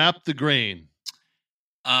and he wrapped the grain.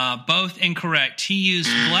 Both incorrect. He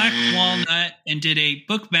used black walnut and did a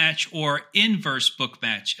book match or inverse book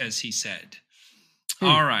match, as he said.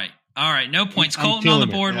 All right. No points. Colton on the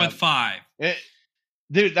board with 5.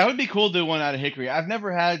 Dude, that would be cool to do one out of hickory. I've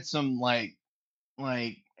never had some like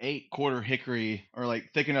 8-quarter hickory or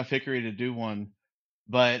like thick enough hickory to do one.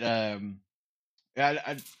 But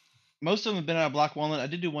most of them have been out of black walnut. I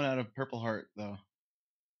did do one out of Purple Heart though.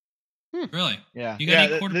 Really? Yeah. You got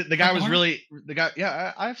the guy was really the guy.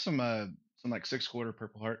 Yeah, I have some like 6-quarter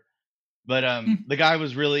Purple Heart, but the guy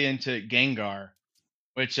was really into Gengar,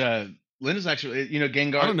 which Linda's actually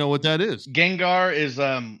Gengar. I don't know what that is. Gengar is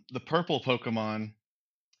the purple Pokemon,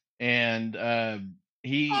 and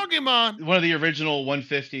Pokemon, one of the original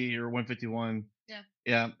 150 or 151.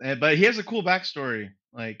 Yeah. But he has a cool backstory.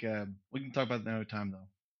 Like we can talk about that another time though.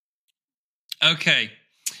 Okay.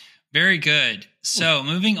 Very good. So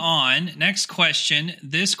moving on. Next question.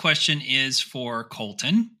 This question is for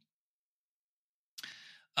Colton.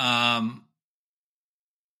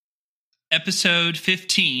 Episode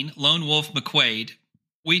 15, Lone Wolf McQuaid.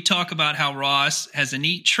 We talk about how Ross has a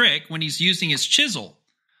neat trick when he's using his chisel.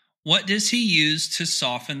 What does he use to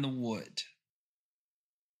soften the wood?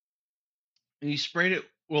 And he sprayed it.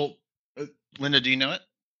 Well, Linda, do you know it?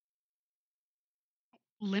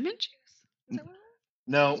 Lemon juice? Is that what it was?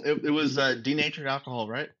 No, it was denatured alcohol,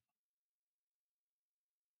 right?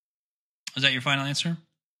 Is that your final answer?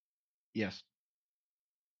 Yes.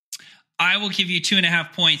 I will give you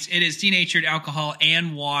 2.5 points. It is denatured alcohol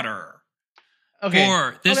and water.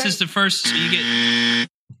 Okay. This is the first. So you get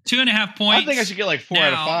 2.5 points. I think I should get like 4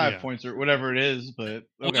 out of 5 points or whatever it is. But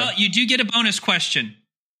well, you do get a bonus question.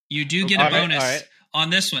 You do get a bonus on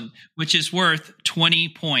this one, which is worth 20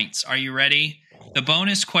 points. Are you ready? The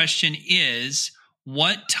bonus question is,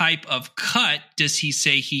 what type of cut does he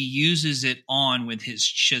say he uses it on with his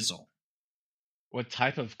chisel? What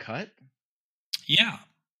type of cut? Yeah.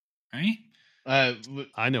 Right?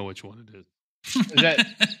 I know which one it is. Is that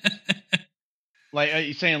like, are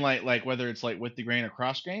you saying like whether it's like with the grain or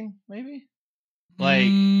cross grain, maybe? Like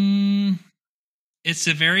it's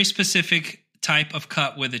a very specific type of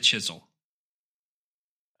cut with a chisel.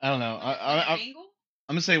 I don't know. I'm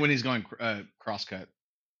gonna say when he's going cross cut.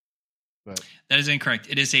 But that is incorrect.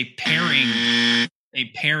 It is a pairing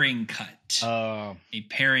cut. A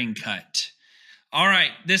pairing cut. All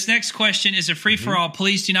right. This next question is a free-for-all.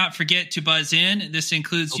 Please do not forget to buzz in. This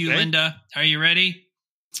includes you, Linda. Are you ready?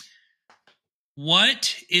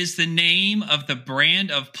 What is the name of the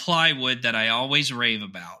brand of plywood that I always rave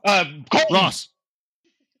about? Ross.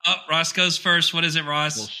 Oh, Ross goes first. What is it,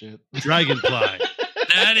 Ross? Bullshit. Dragonfly.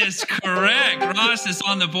 That is correct. Ross is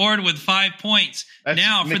on the board with 5 points. That's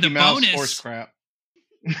now Mickey for the Mouse bonus. Horse crap.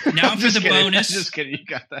 Now for the bonus. Just kidding. You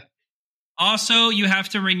got that. Also, you have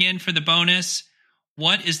to ring in for the bonus.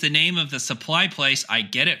 What is the name of the supply place I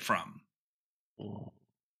get it from?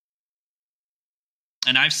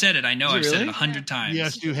 And I've said it. I know I've said it 100 times.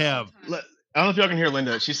 Yes, you have. I don't know if y'all can hear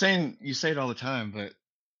Linda. She's saying you say it all the time, but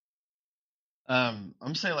I'm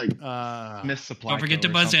gonna say like Smith Supply. Don't forget to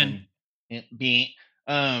buzz in.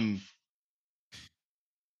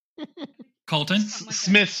 Colton?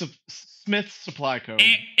 Smith Supply Co.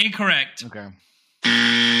 Incorrect. Okay.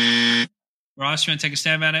 Ross, you want to take a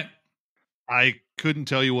stab at it? I couldn't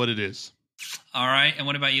tell you what it is. All right. And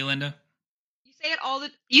what about you, Linda?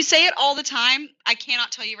 You say it all the time. I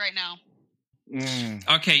cannot tell you right now.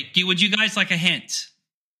 Okay. Would you guys like a hint?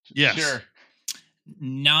 Yes. Sure.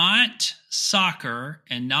 Not soccer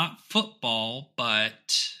and not football,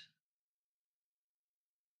 but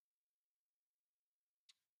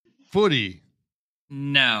footy.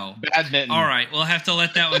 No. Badminton. All right. We'll have to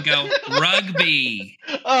let that one go. Rugby.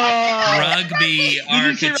 Rugby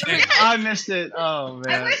architect. I missed it. Oh,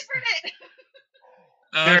 man. I whispered it.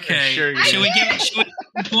 Okay. Sure Should we give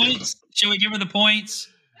the points? Should we give her the points?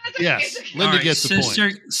 Yes. Linda gets the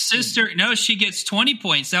point. Sister, no, she gets 20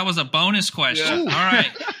 points. That was a bonus question. Yeah. All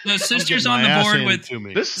right. So sister's on the board with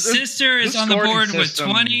sister is on the board with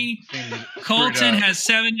 20. Colton has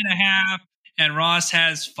 7.5, and Ross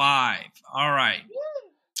has 5. All right.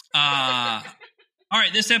 All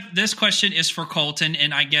right. This question is for Colton,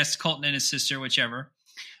 and I guess Colton and his sister, whichever.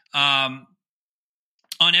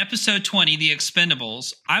 On episode 20, The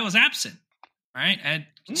Expendables, I was absent. Right? I had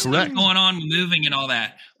stuff going on, moving and all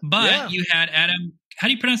that. But you had Adam. How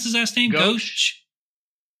do you pronounce his last name? Ghosh.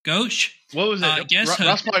 What was it? Guess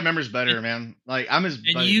Ross probably remembers better, man. Like I'm his.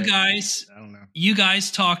 And buddy, you guys, I don't know. You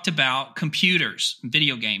guys talked about computers,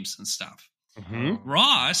 video games, and stuff. Mm-hmm.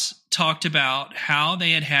 Ross talked about how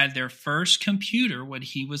they had their first computer when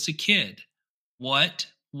he was a kid. What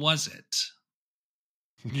was it?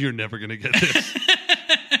 You're never gonna get this.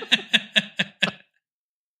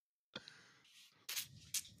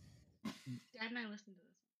 Dad and I listened to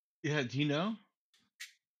this. Yeah, do you know?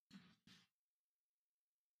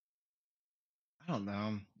 I don't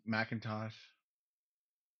know. Macintosh.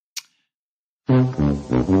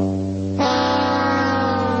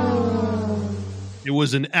 It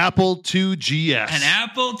was an Apple IIGS. An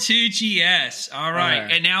Apple IIGS. All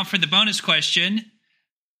right. And now for the bonus question.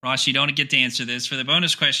 Ross, you don't get to answer this. For the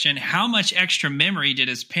bonus question, how much extra memory did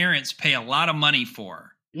his parents pay a lot of money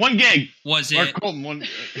for? 1 gig. Was or it? Colton, 1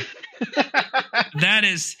 That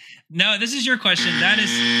is no. This is your question. That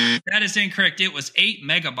is incorrect. It was 8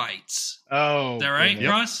 megabytes. Oh, is that right,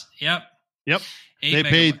 Ross? Yep. They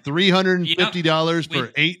paid $350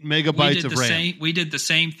 for 8 megabytes of RAM. We did the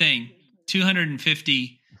same thing.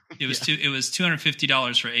 $250. It was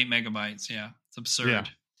 $250 for 8 megabytes. Yeah, it's absurd. Yeah.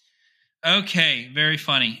 Okay, very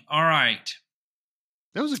funny. All right.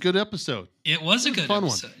 That was a good episode. It was a good fun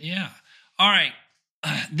episode. one. Yeah. All right.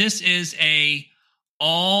 This is a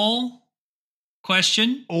all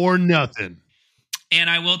question or nothing. And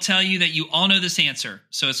I will tell you that you all know this answer.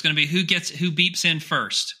 So it's going to be who beeps in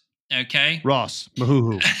first. Okay. Ross.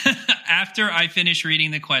 Mahoo. After I finish reading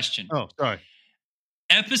the question. Oh, sorry.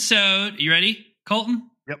 Episode. You ready, Colton?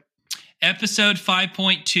 Yep. Episode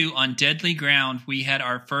 5.2 on Deadly Ground. We had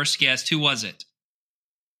our first guest. Who was it?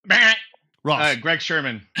 Ross. Greg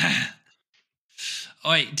Sherman.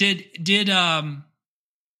 Oh, wait,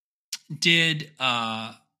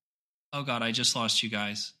 oh God, I just lost you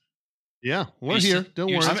guys. Yeah, we're here. Don't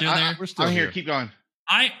worry. We're still here. Keep going.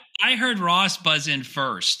 I heard Ross buzz in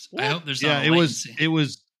first. What? I hope there's not a latency.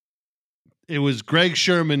 It was Greg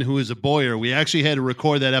Sherman, who is a Boyer. We actually had to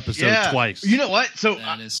record that episode twice. You know what? So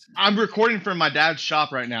I'm recording from my dad's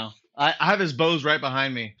shop right now. I have his bows right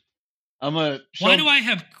behind me. I'm gonna. Why do I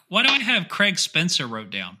have Craig Spencer wrote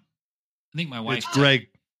down? I think my wife. It's Greg.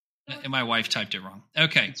 My wife typed it wrong.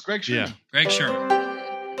 Okay, it's Greg Sherman. Yeah. Greg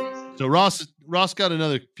Sherman. So Ross got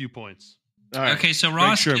another few points. All right. Okay, so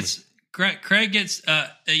Ross gets Craig gets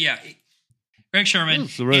Greg Sherman.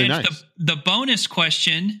 That's really nice. The bonus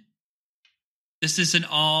question. This is an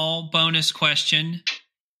all bonus question.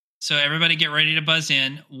 So everybody get ready to buzz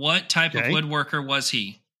in. What type of woodworker was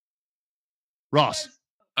he? Ross.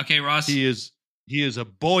 Okay, Ross. He is a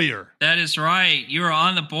Boyer. That is right. You are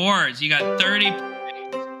on the boards. You got 30.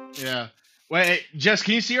 Yeah. Wait, Jess,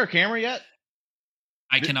 can you see our camera yet?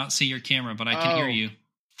 I cannot see your camera, but I can hear you.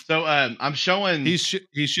 So I'm showing. He's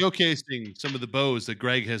showcasing some of the bows that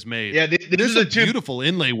Greg has made. Yeah, this is beautiful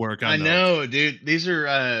inlay work. I know, dude. These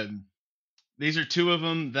are two of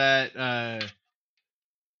them that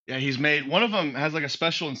he's made. One of them has like a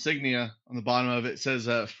special insignia on the bottom of it. It says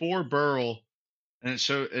for Burl, and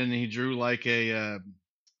he drew like a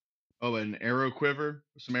Oh, an arrow quiver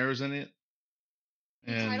with some arrows in it.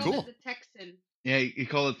 And cool. The Texan. Yeah, you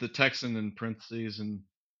call it the Texan in parentheses, and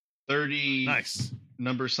 30 nice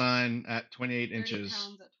number sign at 28 30 inches.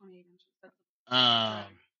 pounds at 28 inches.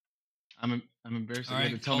 I'm embarrassed that All you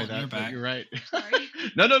had right, to tell me Colton, that, but you're right. Sorry.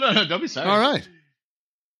 No, don't be sorry. All right.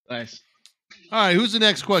 Nice. All right, who's the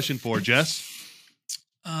next question for, Jess?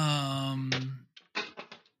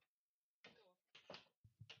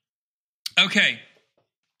 Okay.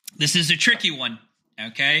 This is a tricky one.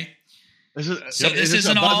 Okay. This is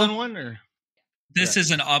an a all one, or this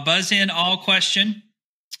is a buzz in all question.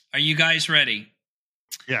 Are you guys ready?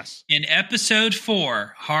 Yes. In episode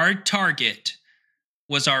 4, Hard Target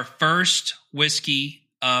was our first whiskey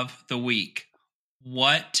of the week.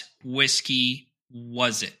 What whiskey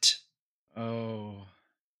was it? Oh,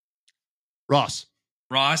 Ross,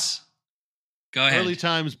 go ahead. Early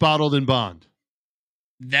Times Bottled in Bond.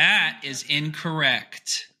 That is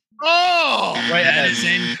incorrect. Oh, wait, that is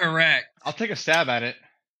incorrect. I'll take a stab at it.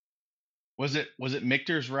 Was it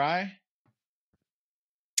Michter's Rye?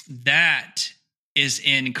 That is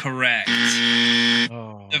incorrect.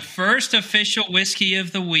 Oh. The first official whiskey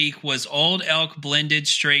of the week was Old Elk Blended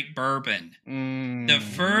Straight Bourbon. The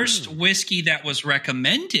first whiskey that was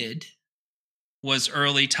recommended was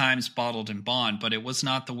Early Times Bottled in Bond, but it was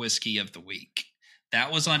not the whiskey of the week.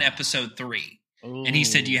 That was on episode 3. Ooh. And he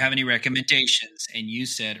said, do you have any recommendations? And you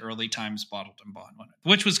said Early Times Bottled in Bond,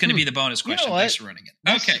 which was going to be the bonus question. You know Thanks for running it.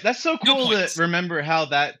 Okay. That's so cool No to remember how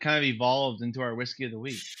that kind of evolved into our whiskey of the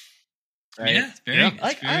week. Right? Yeah, it's very good.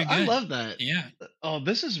 I love that. Yeah. Oh,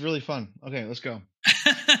 this is really fun. Okay, let's go.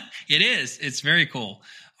 It is. It's very cool.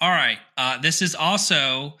 All right. This is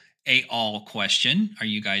also a all question. Are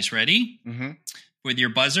you guys ready? Mm-hmm. With your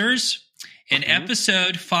buzzers? In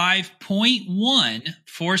episode 5.1,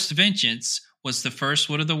 Forced Vengeance was the first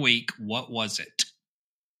one of the week. What was it?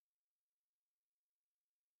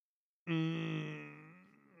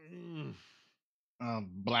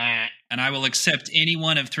 Blah. And I will accept any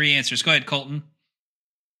one of 3 answers. Go ahead, Colton.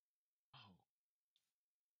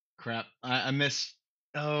 Crap. I missed.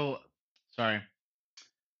 Oh, sorry.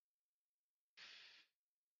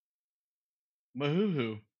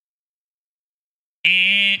 Wahoo-hoo.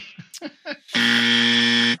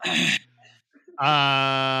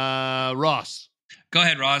 Ross. Go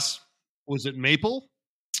ahead, Ross. Was it Maple?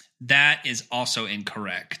 That is also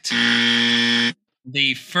incorrect.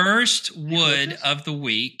 The first wood of the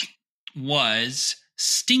week was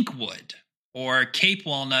stinkwood, or Cape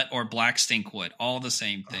walnut, or black stinkwood. All the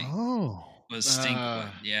same thing. Oh. It was stinkwood.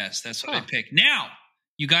 Yes, that's what I picked. Now,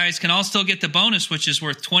 you guys can all still get the bonus, which is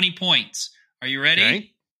worth 20 points. Are you ready?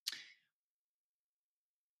 Okay.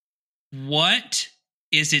 What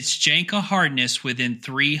is its Janka hardness within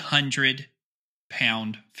 300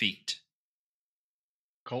 pound-feet?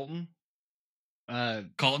 Colton?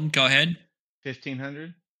 Colton, go ahead.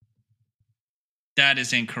 1,500? That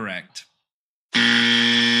is incorrect.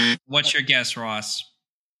 What's your guess, Ross?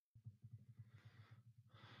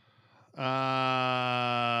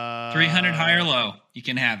 300 high or low? You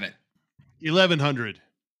can have it. 1,100.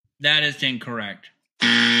 That is incorrect.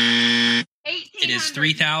 1,800. It is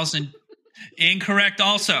 3,000. Incorrect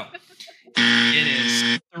also. It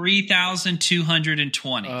is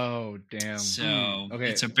 3,220. Oh, damn. So okay.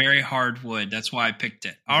 It's a very hard wood. That's why I picked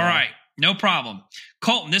it. All right. No problem.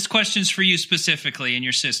 Colton, this question's for you specifically and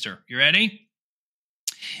your sister. You ready?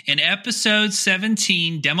 In episode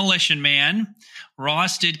 17, Demolition Man,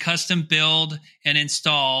 Ross did a custom build and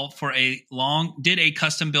install for a long-time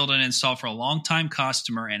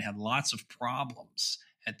customer and had lots of problems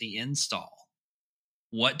at the install.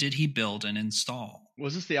 What did he build and install?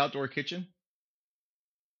 Was this the outdoor kitchen?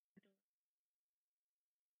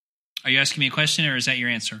 Are you asking me a question, or is that your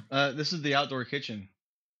answer? This is the outdoor kitchen.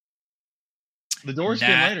 The doors came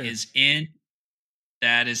later.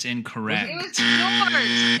 That is incorrect. It was the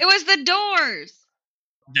doors. It was the doors.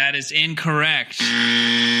 That is incorrect.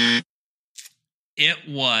 It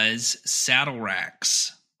was saddle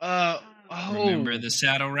racks. Remember the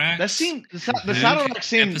saddle racks? The saddle racks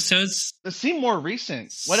seemed more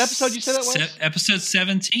recent. What episode you said that was? Episode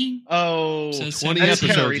 17. Oh, 20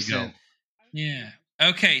 episodes ago. Yeah.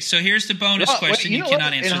 Okay, so here's the bonus question. You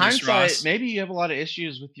cannot answer in this, hindsight, Ross. Maybe you have a lot of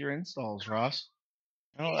issues with your installs, Ross.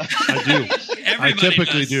 I do. I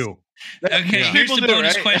typically do. Okay, here's the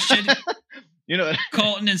bonus question. You know,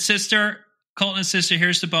 Colton and sister,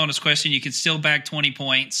 here's the bonus question. You can still bag 20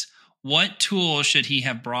 points. What tool should he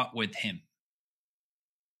have brought with him?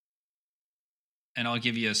 And I'll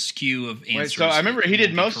give you a skew of answers. So I remember he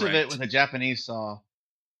did most of it with a Japanese saw.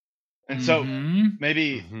 And so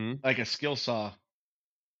maybe like a skill saw.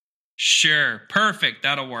 Sure. Perfect.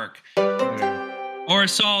 That'll work. Or a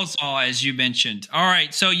Sawzall, as you mentioned. All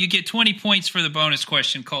right. So you get 20 points for the bonus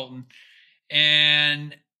question, Colton.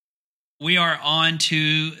 And we are on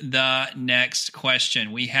to the next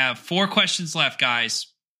question. We have 4 questions left, guys.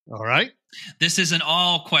 All right. This is an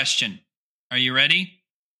all question. Are you ready?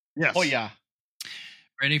 Yes. Oh, yeah.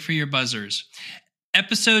 Ready for your buzzers.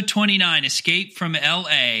 Episode 29, Escape from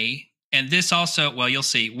L.A. And this also, well, you'll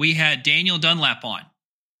see. We had Daniel Dunlap on,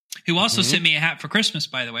 who also sent me a hat for Christmas,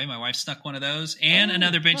 by the way. My wife snuck one of those. And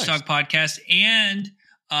another Bench Dog podcast. And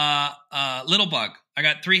Little Bug. I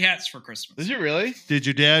got 3 hats for Christmas. Did you really? Did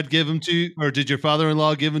your dad give them to you, or did your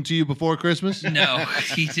father-in-law give them to you before Christmas? No,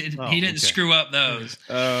 he didn't. He didn't screw up those.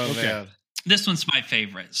 Oh, okay. Man. This one's my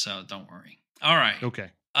favorite, so don't worry. All right. Okay.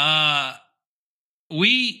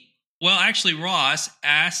 Actually, Ross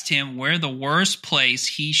asked him where the worst place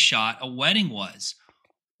he shot a wedding was.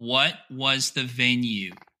 What was the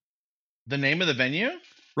venue? The name of the venue?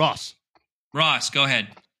 Ross, go ahead.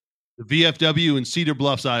 The VFW in Cedar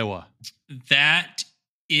Bluffs, Iowa. That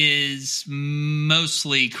is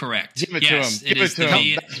mostly correct. Give it to him. It is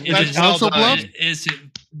Council Bluffs?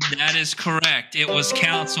 That is correct. It was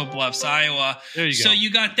Council Bluffs, Iowa. There you go. So you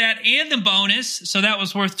got that and the bonus. So that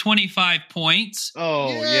was worth 25 points.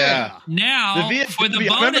 Oh, yeah. Now, for the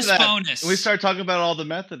bonus. We started talking about all the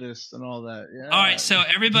Methodists and all that. Yeah. All right. So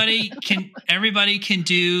everybody can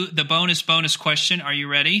do the bonus question. Are you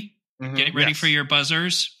ready? Mm-hmm. Get ready for your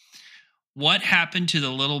buzzers. What happened to the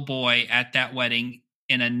little boy at that wedding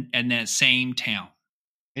in that same town?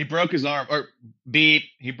 He broke his arm. Or beep.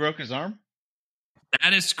 He broke his arm?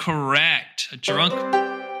 That is correct. A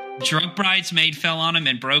drunk bridesmaid fell on him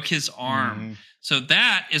and broke his arm. Mm-hmm. So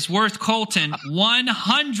that is worth Colton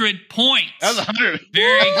 100 points. That was 100.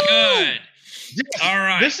 Very good. All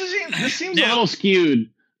right. This seems a little skewed.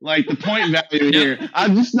 Like the point value here.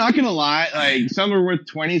 I'm just not gonna lie. Like some are worth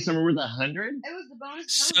 20, some are worth 100. It was the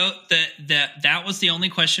bonus. So that was the only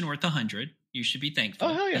question worth 100. You should be thankful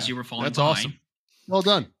because you were falling behind. Awesome. Well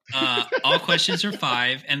done. All questions are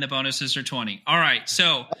 5 and the bonuses are 20. All right.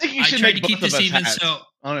 So I think you should tried make to keep this even. Hats, so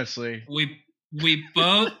honestly, we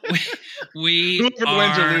both we whoever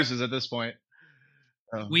wins or loses at this point.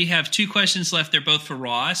 We have 2 questions left. They're both for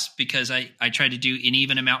Ross because I tried to do an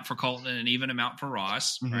even amount for Colton and an even amount for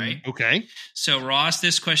Ross. Mm-hmm. Right. Okay. So Ross,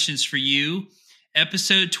 this question's for you.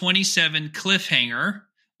 Episode 27, Cliffhanger.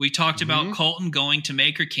 We talked about Colton going to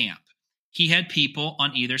Maker Camp. He had people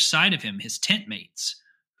on either side of him, his tent mates.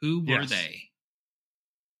 Who were they?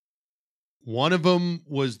 One of them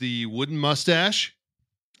was the wooden mustache,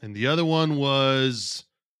 and the other one was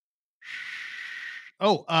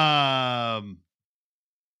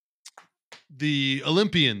the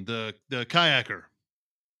Olympian, the kayaker.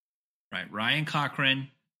 Right. Ryan Cochran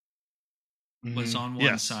was on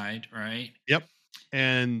one side, right? Yep.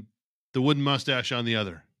 And the wooden mustache on the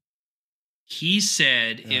other. He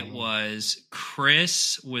said it was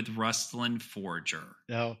Chris with Rustlin Forger.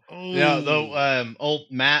 No. Oh. Yeah, though old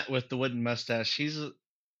Matt with the wooden mustache,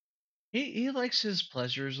 he likes his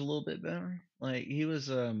pleasures a little bit better. Like he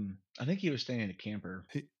was I think he was staying in a camper.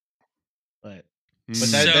 But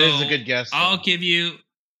that is a good guess. I'll give you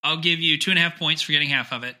 2.5 points for getting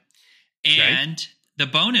half of it. And the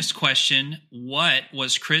bonus question, what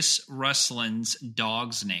was Chris Rustlin's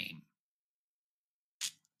dog's name?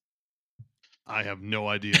 I have no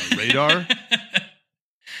idea. Radar?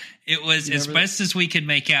 It was, as best as we could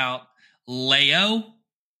make out, Leo.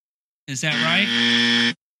 Is that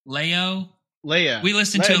right? Leia. We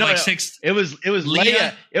listened to it 6. It was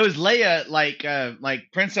Leia. It was Leia,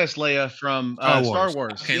 like Princess Leia from Star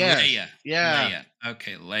Wars. Okay, yes. Leia. Yeah. Leia.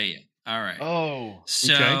 Okay, Leia. All right. Oh.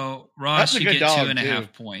 So Ross, you get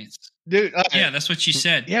 2.5 points. Dude, yeah, that's what you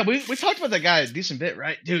said. Yeah, we talked about that guy a decent bit,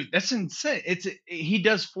 right? Dude, that's insane. He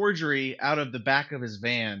does forgery out of the back of his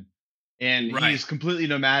van, and he's completely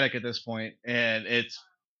nomadic at this point, and it's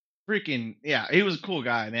freaking he was a cool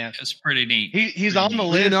guy, man. It's pretty neat. He's on the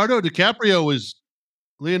list. Leonardo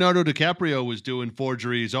DiCaprio was doing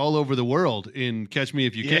forgeries all over the world in Catch Me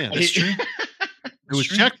If You Can. That's true. It was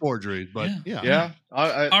check forgeries, but yeah. All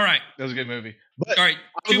right, that was a good movie. But all right,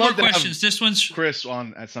 2 more questions. This one's Chris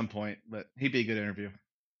on at some point, but he'd be a good interview.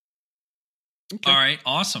 Okay. All right,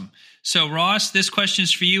 awesome. So Ross, this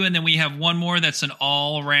question's for you, and then we have one more that's an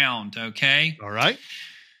all around. Okay. All right.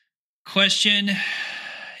 Question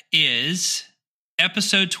is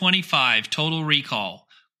episode 25, Total Recall.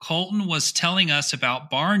 Colton was telling us about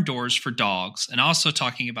barn doors for dogs and also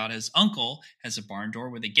talking about his uncle has a barn door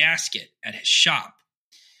with a gasket at his shop.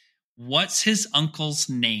 What's his uncle's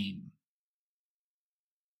name?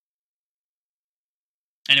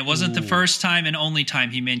 And it wasn't the first time and only time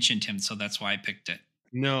he mentioned him, so that's why I picked it.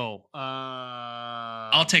 No.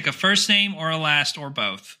 I'll take a first name or a last or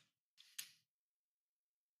both.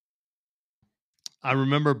 I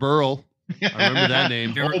remember Burl. I remember that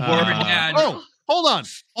name. Hold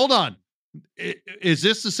on. Is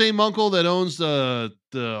this the same uncle that owns the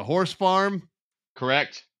horse farm?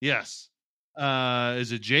 Correct. Yes.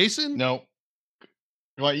 Is it Jason? No.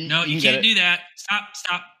 Well, you can't do that. Stop.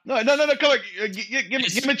 No. Come on. Give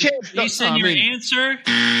him a chance. Jason, your answer?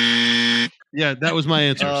 Yeah, that was my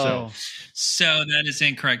answer. So that is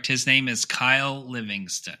incorrect. His name is Kyle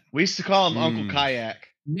Livingston. We used to call him Uncle Kayak.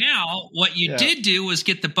 Now, what you did do was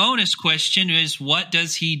get the bonus question is what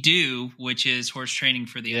does he do, which is horse training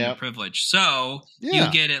for the underprivileged. So you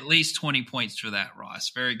get at least 20 points for that,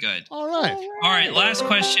 Ross. Very good. All right. Last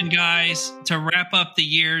question, guys, to wrap up the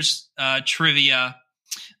year's trivia.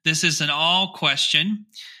 This is an all question,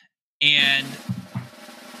 and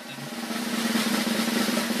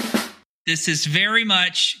this is very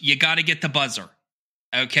much you got to get the buzzer.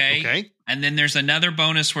 Okay. And then there's another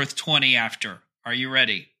bonus worth 20 after. Are you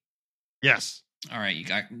ready? Yes. All right,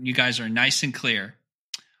 you guys are nice and clear.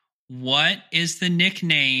 What is the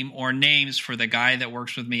nickname or names for the guy that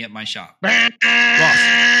works with me at my shop? Ross.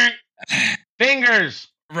 Fingers.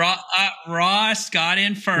 Ross got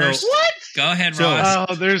in first. No. What? Go ahead,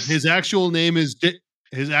 Ross. His actual name is Dave.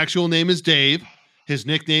 His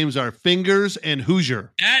nicknames are Fingers and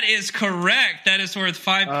Hoosier. That is correct. That is worth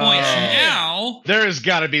 5 points. Now there's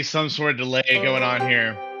got to be some sort of delay going on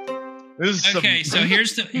here. Okay, so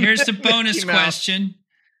here's the bonus question.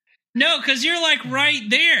 No, because you're like right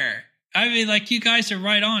there. I mean, like you guys are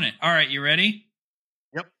right on it. All right, you ready?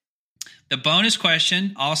 Yep. The bonus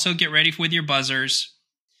question. Also, get ready with your buzzers.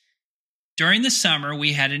 During the summer,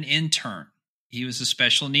 we had an intern. He was a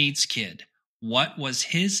special needs kid. What was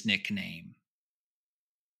his nickname?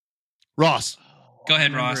 Ross. Go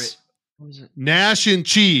ahead, Ross. What was it? Nash and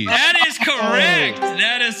Cheese. That is correct.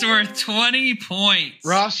 That is worth 20 points.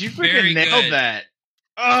 Ross, you freaking nailed that.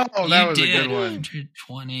 Oh, that was a good one.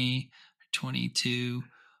 120, 22.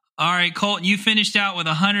 All right, Colton, you finished out with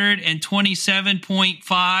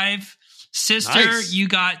 127.5. Sister, nice. You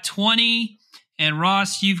got 20. And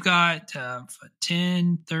Ross, you've got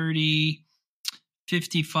 10, 30,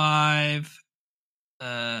 55,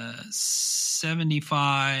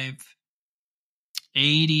 75,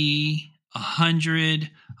 80, 100,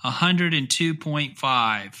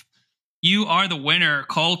 102.5. You are the winner,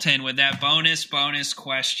 Colton, with that bonus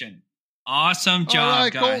question. Awesome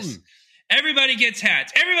job, guys. Colton. Everybody gets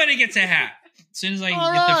hats. Everybody gets a hat. As soon as I get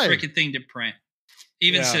the freaking thing to print.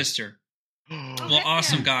 Even Sister. Well,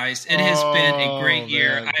 awesome, guys. It has been a great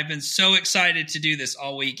year. I've been so excited to do this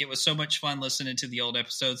all week. It was so much fun listening to the old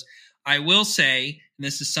episodes. I will say, and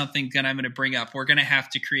this is something that I'm going to bring up, we're going to have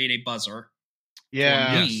to create a buzzer.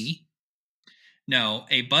 Yeah. For me. No,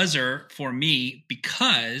 a buzzer for me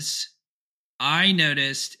because I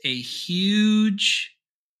noticed a huge,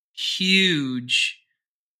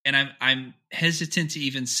 and I'm hesitant to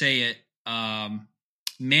even say it,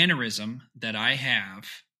 mannerism that I have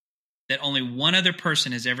that only one other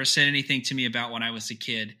person has ever said anything to me about when I was a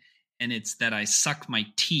kid, and it's that I suck my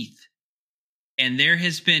teeth. And there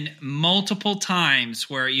has been multiple times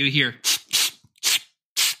where you hear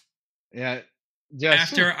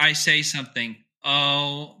after I say something.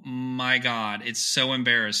 Oh my God, it's so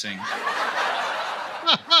embarrassing.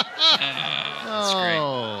 That's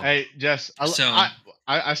great. Hey, Jess,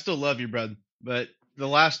 I still love you, bud, but the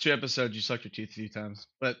last 2 episodes you sucked your teeth a few times.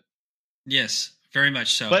 But yes, very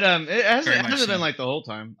much so. But it hasn't been like the whole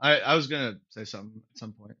time. I was gonna say something at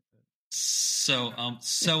some point. So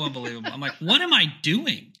unbelievable. I'm like, what am I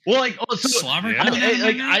doing? Well, slobber.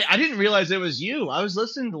 I didn't realize it was you. I was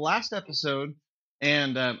listening to the last episode,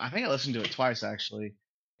 and I think I listened to it twice actually,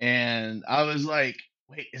 and I was like,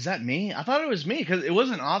 wait, is that me? I thought it was me because it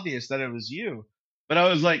wasn't obvious that it was you. But I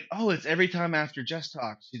was like, oh, it's every time after Jess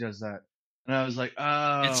talks, she does that. And I was like,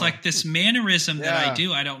 oh. It's like this mannerism that I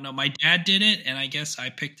do. I don't know. My dad did it, and I guess I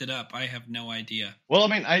picked it up. I have no idea. Well, I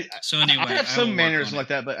mean, I have some mannerism like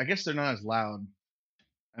that, but I guess they're not as loud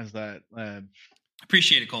as that.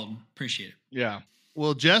 Appreciate it, Colton. Appreciate it. Yeah.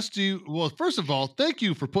 Well, Jess, first of all, thank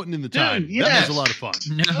you for putting in the time. Dude, that was a lot of fun.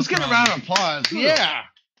 Let's get a round of applause. Yeah.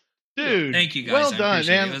 Dude. Thank you, guys. Well done,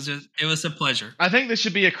 man. It was a pleasure. I think this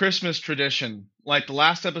should be a Christmas tradition. Like the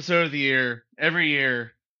last episode of the year, every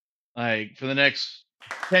year, like for the next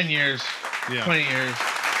 10 years, 20 years.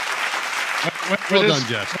 Well done,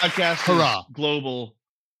 Jess. Podcast is global.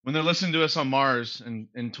 When they're listening to us on Mars in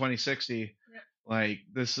 2060, like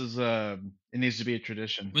this is it needs to be a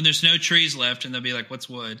tradition. When there's no trees left and they'll be like, what's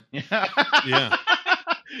wood? Yeah.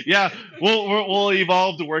 Yeah, we'll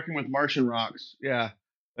evolve to working with Martian rocks. Yeah,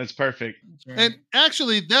 that's perfect. That's right. And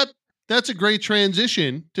actually, that's a great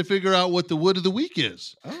transition to figure out what the wood of the week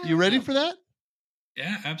is. You ready for that?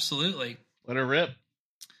 Yeah, absolutely. Let her rip.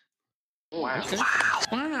 Wow. Okay. Wow.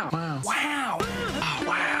 Wow. Wow. Wow.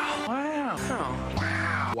 Wow.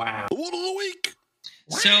 Wow. Wow. Wood of the week.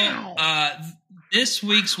 So this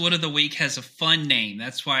week's Wood of the Week has a fun name.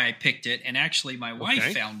 That's why I picked it. And actually, my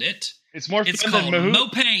wife found it. It's more It's fun called than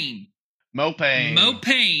Mopane. Mopane.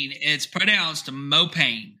 Mopane. It's pronounced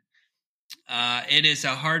Mopane. It is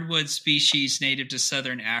a hardwood species native to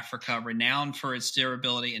southern Africa, renowned for its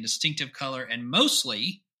durability and distinctive color. And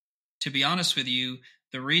mostly, to be honest with you,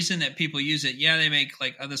 the reason that people use it, they make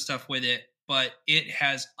like other stuff with it, but it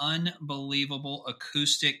has unbelievable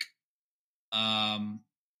acoustic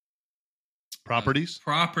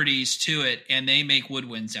properties to it, and they make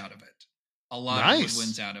woodwinds out of it. A lot of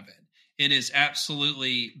woodwinds out of it. It is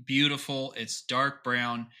absolutely beautiful. It's dark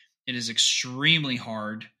brown. It is extremely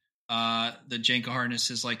hard. The Jenga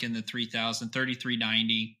harness is like in the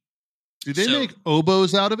 3390. Do they make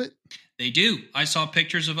oboes out of it? They do. I saw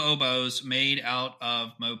pictures of oboes made out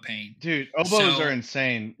of Mopane. Dude, oboes are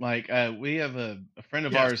insane. Like we have a friend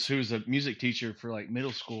of ours who's a music teacher for like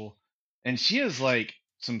middle school, and she has like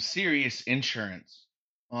some serious insurance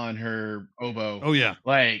on her oboe. Oh yeah.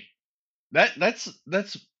 Like that's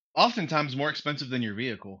oftentimes more expensive than your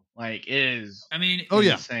vehicle. Like it is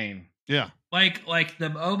insane. Yeah. Like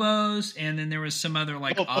the oboes, and then there was some other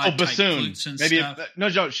like odd type flutes and stuff. No,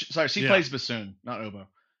 Joe. Sorry, she plays bassoon, not oboe.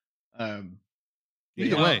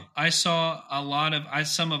 Either way, I saw a lot of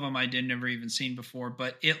some of them I didn't never even seen before,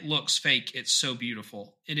 but it looks fake. It's so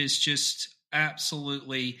beautiful. It is just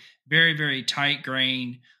absolutely very, very tight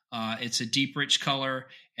grain. It's a deep, rich color,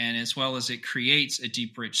 and as well as it creates a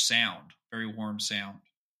deep, rich sound, very warm sound.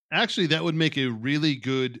 Actually, that would make a really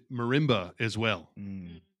good marimba as well.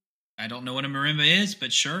 I don't know what a marimba is,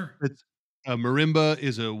 but sure. A marimba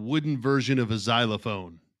is a wooden version of a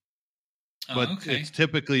xylophone. But it's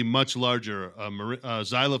typically much larger. A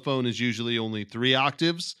xylophone is usually only 3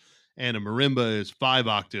 octaves, and a marimba is 5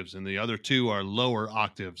 octaves, and the other 2 are lower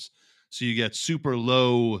octaves. So you get super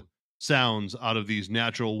low sounds out of these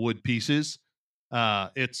natural wood pieces.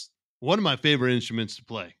 It's one of my favorite instruments to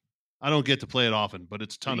play. I don't get to play it often, but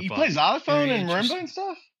it's a ton of fun. You play xylophone and marimba and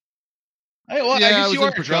stuff? I was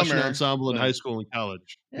in percussion ensemble in high school and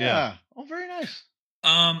college. Yeah. Oh, very nice.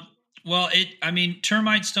 Well,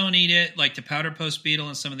 termites don't eat it. Like the powder post beetle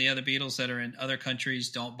and some of the other beetles that are in other countries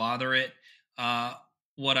don't bother it.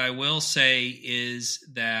 What I will say is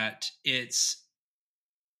that it's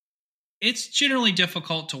generally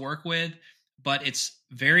difficult to work with, but it's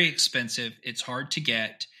very expensive. It's hard to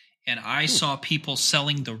get. And I saw people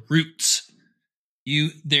selling the roots.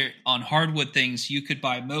 There on hardwood things, you could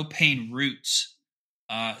buy Mopane roots.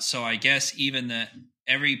 So I guess even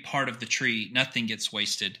every part of the tree, nothing gets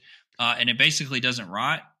wasted. And it basically doesn't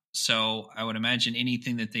rot. So I would imagine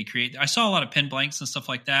anything that they create. I saw a lot of pin blanks and stuff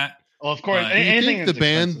like that. Well, of course. Do you think the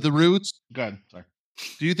band The Roots? Go ahead. Sorry.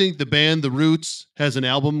 Do you think the band The Roots has an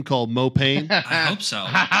album called Mopane? I hope so.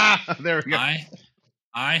 There we go.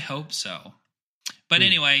 I hope so. But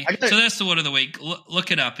anyway, so that's the Wood of the Week.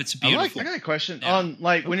 Look it up. It's beautiful. I got a question on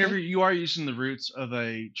whenever you are using the roots of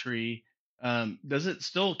a tree. Does it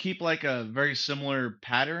still keep like a very similar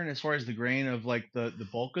pattern as far as the grain of like the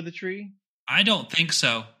bulk of the tree? I don't think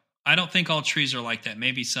so. I don't think all trees are like that.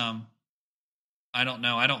 Maybe some. I don't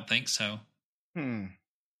know. I don't think so.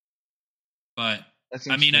 But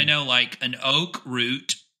I know like an oak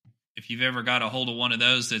root, if you've ever got a hold of one of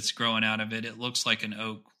those that's growing out of it, it looks like an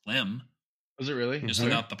oak limb. Is it really? Just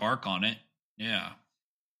without the bark on it. Yeah.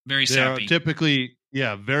 Very sappy. Typically,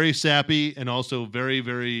 very sappy and also very,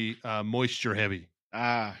 very moisture heavy.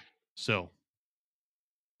 So,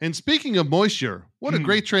 and speaking of moisture, what a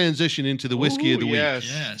great transition into the whiskey of the week.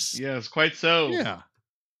 Yes, quite so. Yeah.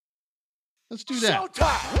 Let's do that.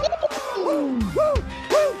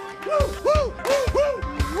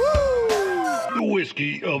 The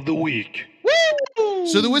whiskey of the week.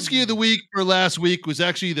 So the whiskey of the week for last week was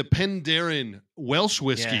actually the Penderyn Welsh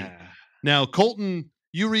whiskey. Yeah. Now, Colton,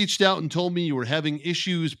 you reached out and told me you were having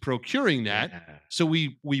issues procuring that. Yeah. So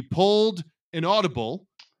we pulled an audible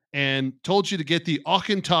and told you to get the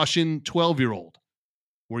Auchentoshan 12-year-old.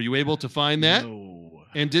 Were you able to find that? No.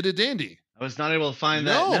 And did it dandy? I was not able to find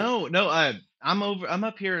that. No. I'm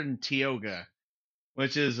up here in Tioga,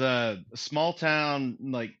 which is a small town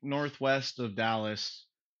like northwest of Dallas,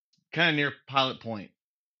 kind of near Pilot Point,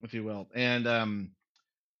 if you will. And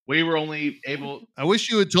we were only able. I wish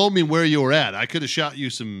you had told me where you were at. I could have shot you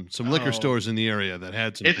some liquor stores in the area that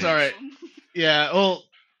had some. It's things. All right. Yeah. Well,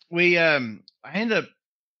 I ended up.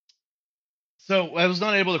 So I was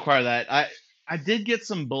not able to acquire that. I did get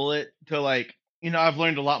some bullet to like, I've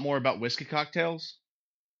learned a lot more about whiskey cocktails,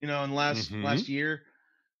 in the last year.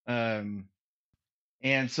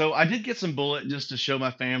 And so I did get some bullet just to show my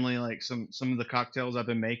family like some of the cocktails I've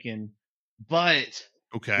been making. But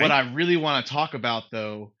what I really want to talk about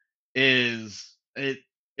though is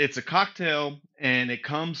it's a cocktail and it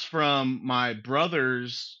comes from my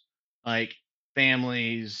brother's like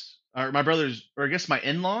families or my brother's or I guess my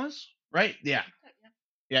in-laws, right? Yeah.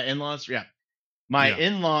 Yeah, in-laws. Yeah. My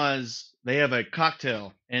in-laws, they have a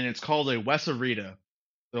cocktail and it's called a Wessa.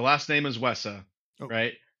 Their last name is Wessa,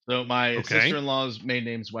 right? So my sister-in-law's maiden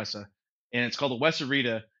name is Wessa, and it's called a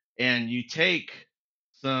Wessa. And you take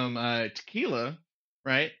some tequila,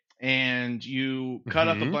 right? And you cut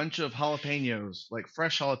up a bunch of jalapenos, like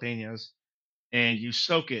fresh jalapenos, and you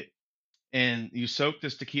soak it. And you soak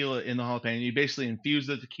this tequila in the jalapeno. You basically infuse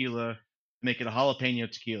the tequila, make it a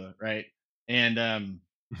jalapeno tequila, right? And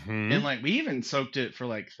and like we even soaked it for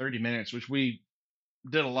like 30 minutes, which we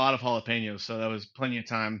did a lot of jalapenos, so that was plenty of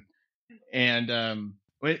time. And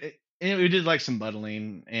we did like some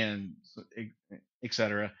buttling and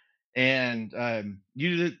etc. And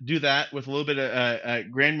you do that with a little bit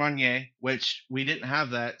of Grand Marnier, which we didn't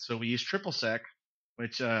have that, so we used triple sec.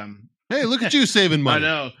 Which hey, look at you saving money. I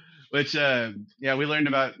know. Which we learned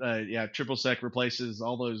about triple sec replaces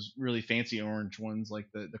all those really fancy orange ones like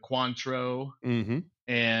the Cointreau.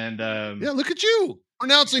 And look at you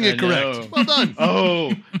pronouncing it correct. Well done.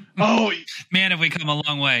 Oh, man, have we come a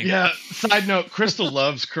long way? Yeah. Side note: Crystal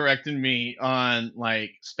loves correcting me on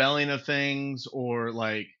like spelling of things, or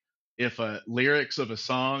like if lyrics of a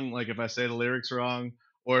song, like if I say the lyrics wrong,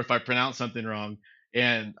 or if I pronounce something wrong.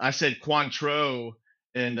 And I said Cointreau,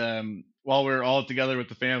 and while we were all together with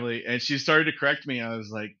the family, and she started to correct me. I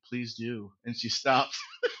was like, "Please do," and she stopped.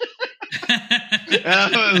 And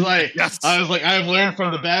I was like, yes. I've learned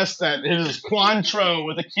from the best that it is Cointreau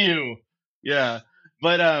with a Q. Yeah.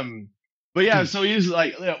 But yeah, so we used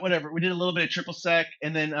like whatever. We did a little bit of triple sec,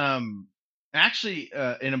 and then actually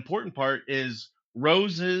an important part is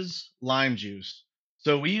Rose's lime juice.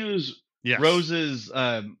 So we use Rose's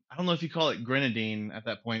I don't know if you call it grenadine at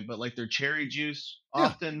that point, but like their cherry juice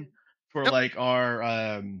often for like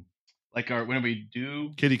our when we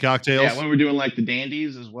do kitty cocktails. Yeah, when we're doing like the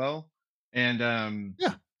dandies as well. And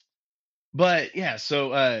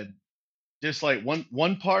so just like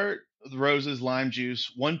one part of the Rose's lime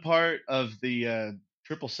juice, one part of the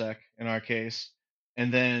triple sec in our case,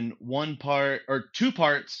 and then one part or two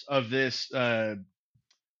parts of this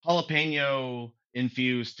jalapeno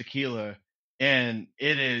infused tequila, and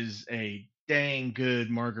it is a dang good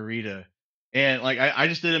margarita. And like I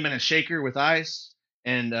just did them in a shaker with ice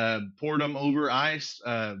and poured them over ice.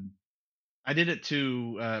 I did it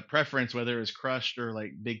to preference, whether it was crushed or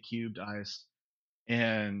like big cubed ice,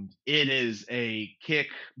 and it is a kick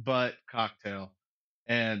butt cocktail,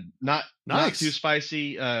 and not too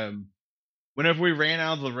spicy. Whenever we ran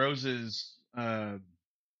out of the Rose's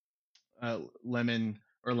lemon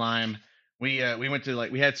or lime, we went to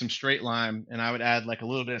we had some straight lime, and I would add like a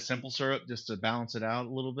little bit of simple syrup just to balance it out a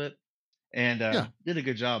little bit, and did a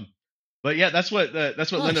good job. But yeah, that's what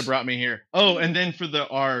Linda brought me here. Oh, and then for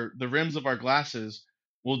the rims of our glasses,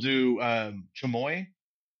 we'll do chamoy.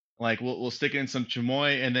 Like we'll stick in some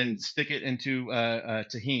chamoy and then stick it into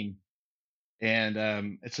tahini,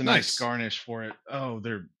 and it's a nice garnish for it. Oh,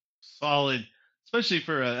 they're solid, especially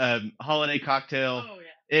for a holiday cocktail. Oh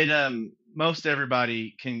yeah. It most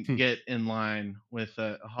everybody can get in line with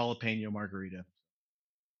a jalapeno margarita.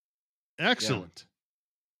 Excellent. Yeah.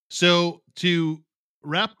 So to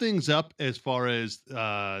wrap things up as far as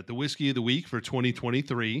the whiskey of the week for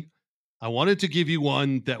 2023, I wanted to give you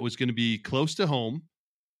one that was going to be close to home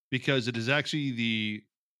because it is actually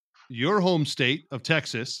your home state of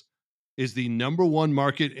Texas is the number one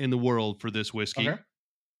market in the world for this whiskey. Okay.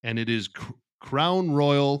 And it is Crown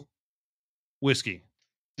Royal whiskey.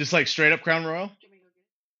 Just like straight up Crown Royal?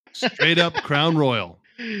 Straight up Crown Royal.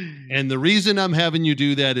 And the reason I'm having you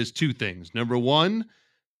do that is two things. Number one,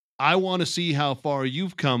 I want to see how far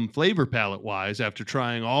you've come flavor palette wise after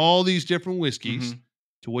trying all these different whiskeys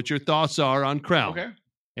to what your thoughts are on Crown. Okay.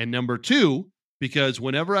 And number two, because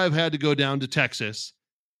whenever I've had to go down to Texas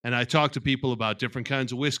and I talk to people about different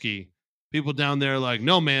kinds of whiskey, people down there are like,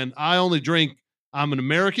 no, man, I'm an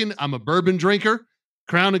American. I'm a bourbon drinker.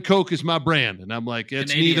 Crown and Coke is my brand. And I'm like,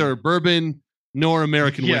 it's Canadian. Neither bourbon nor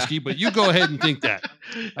American whiskey, but you go ahead and think that.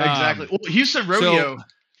 Exactly. Well, Houston Rodeo,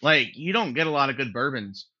 you don't get a lot of good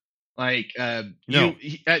bourbons. Like,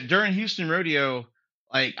 during Houston Rodeo,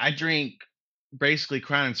 like I drink basically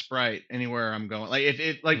Crown and Sprite anywhere I'm going. Like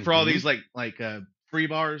if like for all these like free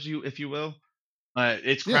bars, if you will,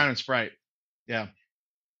 it's Crown and Sprite. Yeah.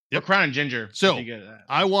 Yep. Or Crown and Ginger. So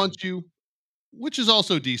I want you, which is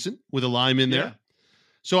also decent with a lime in there.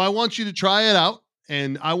 So I want you to try it out,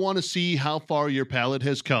 and I want to see how far your palate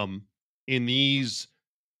has come in these,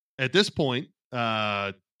 at this point,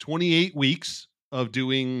 28 weeks of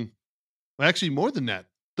doing, well, actually more than that,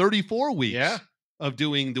 34 weeks of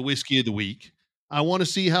doing the whiskey of the week. I want to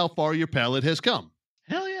see how far your palate has come.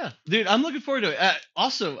 Hell yeah. Dude, I'm looking forward to it.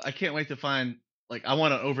 Also, I can't wait to find, like, I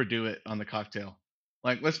want to overdo it on the cocktail.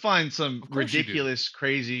 Like, let's find some ridiculous,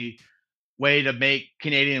 crazy way to make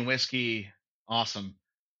Canadian whiskey awesome.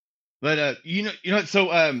 But you know,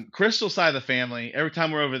 so Crystal's side of the family, every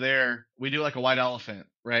time we're over there, we do like a white elephant,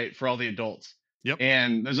 right, for all the adults. Yep.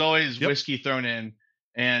 And there's always whiskey thrown in.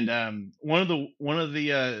 And one of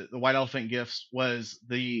the white elephant gifts was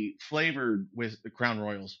the flavored with the Crown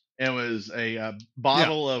Royals. It was a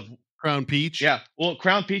bottle of Crown Peach. Yeah. Well,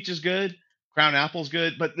 Crown Peach is good. Crown Apple's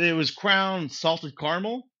good, but it was Crown Salted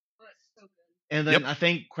Caramel. Oh, that's so good. And then I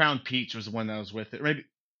think Crown Peach was the one that was with it. Maybe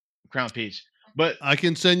Crown Peach. But I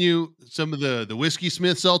can send you some of the Whiskey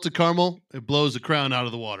Smith salted caramel. It blows the Crown out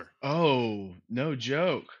of the water. Oh, no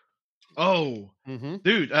joke. Oh,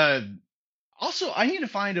 dude. Also, I need to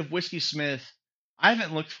find if Whiskey Smith. I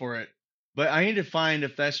haven't looked for it, but I need to find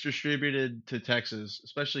if that's distributed to Texas,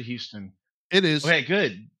 especially Houston. It is. Okay,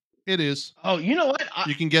 good. It is. Oh, you know what?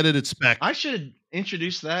 You can get it at spec. I should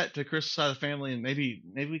introduce that to Chris' side of the family, and maybe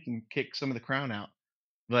we can kick some of the Crown out.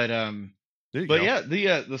 But yeah,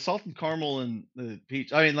 the salted caramel and the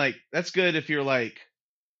peach. I mean, like that's good if you're like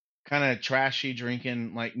kind of trashy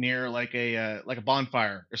drinking, like near like a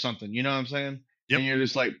bonfire or something. You know what I'm saying? Yep. And you're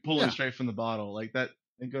just like pulling straight from the bottle, like that.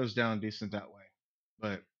 It goes down decent that way.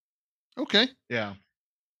 But okay, yeah.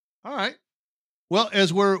 All right. Well,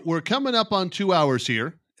 as we're coming up on 2 hours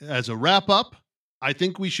here, as a wrap up, I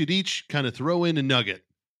think we should each kind of throw in a nugget.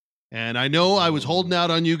 And I know I was holding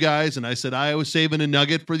out on you guys, and I said I was saving a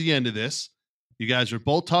nugget for the end of this. You guys are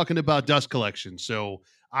both talking about dust collection, so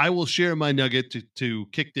I will share my nugget to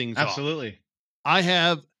kick things off. Absolutely. I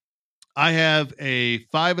have a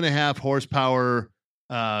 5.5 horsepower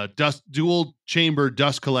dual chamber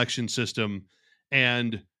dust collection system,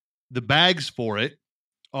 and the bags for it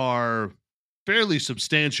are fairly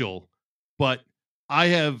substantial, but I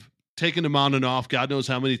have taken them on and off God knows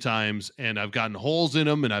how many times, and I've gotten holes in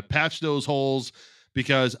them, and I patched those holes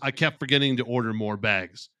because I kept forgetting to order more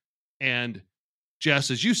bags. And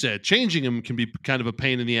Jess, as you said, changing them can be kind of a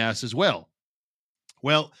pain in the ass as well.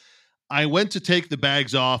 Well, I went to take the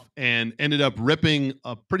bags off and ended up ripping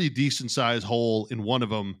a pretty decent sized hole in one of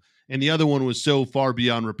them, and the other one was so far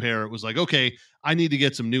beyond repair, it was like, okay, I need to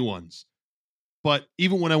get some new ones. But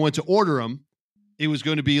even when I went to order them, it was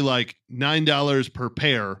going to be like $9 per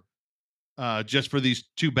pair just for these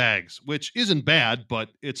 2 bags, which isn't bad, but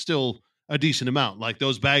it's still a decent amount. Like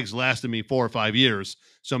those bags lasted me 4 or 5 years,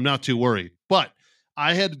 so I'm not too worried. But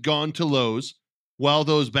I had gone to Lowe's while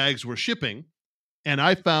those bags were shipping, and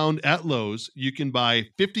I found at Lowe's you can buy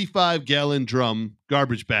 55-gallon drum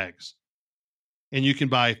garbage bags, and you can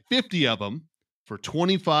buy 50 of them for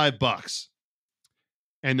 $25.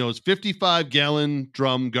 And those 55-gallon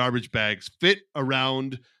drum garbage bags fit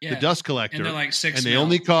around the dust collector. And they're like 6 and mil. they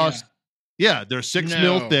only cost, they're 6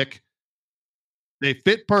 mil thick. They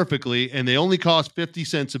fit perfectly, and they only cost 50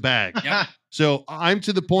 cents a bag. Yep. So I'm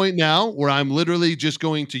to the point now where I'm literally just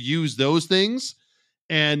going to use those things.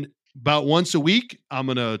 And about once a week, I'm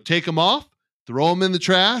going to take them off, throw them in the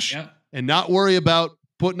trash, and not worry about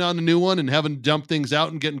putting on a new one and having to dump things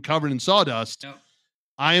out and getting covered in sawdust. Yep.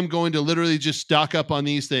 I am going to literally just stock up on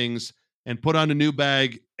these things and put on a new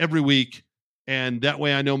bag every week. And that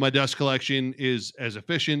way I know my dust collection is as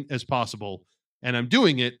efficient as possible. And I'm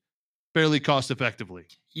doing it fairly cost effectively.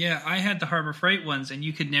 Yeah, I had the Harbor Freight ones, and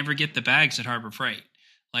you could never get the bags at Harbor Freight.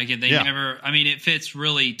 Like they never, I mean, it fits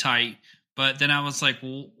really tight. But then I was like,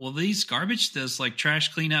 well, these garbage, those like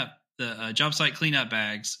trash cleanup, the job site cleanup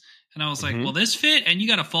bags. And I was like, well, this fit, and you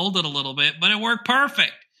got to fold it a little bit, but it worked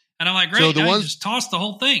perfect. And I'm like, great, so the ones, just toss the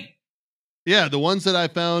whole thing. Yeah, the ones that I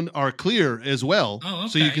found are clear as well. Oh, okay.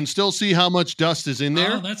 So you can still see how much dust is in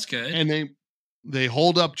there. Oh, that's good. And they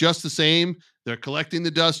hold up just the same. They're collecting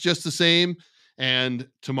the dust just the same. And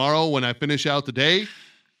tomorrow when I finish out the day,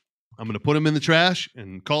 I'm going to put them in the trash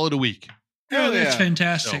and call it a week. Oh, that's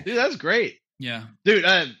fantastic. Dude, that's great. Yeah. Dude,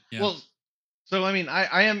 well, so, I mean,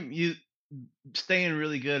 I am staying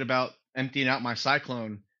really good about emptying out my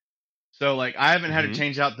Cyclone. So, like, I haven't had to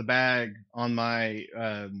change out the bag on my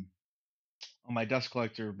dust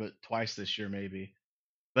collector, but twice this year, maybe.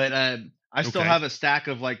 But I still have a stack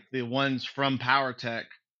of like the ones from PowerTech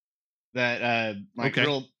that like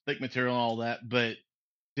real thick material and all that. But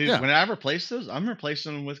dude, when I replace those, I'm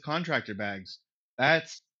replacing them with contractor bags.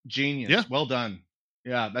 That's genius. Yeah. Well done.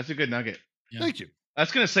 Yeah, that's a good nugget. Yeah. Thank you.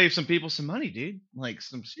 That's gonna save some people some money, dude. Like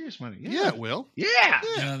some serious money. Yeah, it will.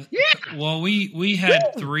 Yeah. Well, we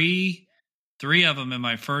had three of them in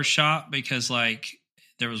my first shop because like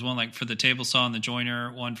there was one like for the table saw and the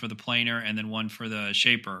joiner, one for the planer, and then one for the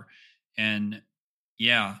shaper. And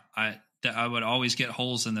yeah, I would always get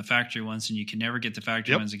holes in the factory ones, and you can never get the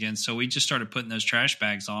factory ones again. So we just started putting those trash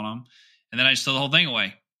bags on them, and then I just threw the whole thing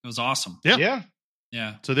away. It was awesome. Yeah.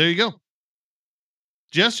 So there you go.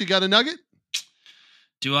 Jess, you got a nugget?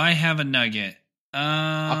 Do I have a nugget?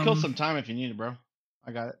 I'll kill some time if you need it, bro.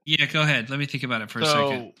 I got it. Yeah, go ahead. Let me think about it for a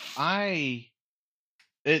second.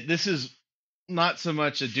 This is not so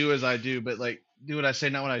much a do as I do, but like do what I say,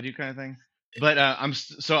 not what I do kind of thing. But I'm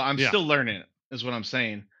still learning it, is what I'm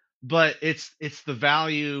saying. But it's the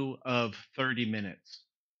value of 30 minutes,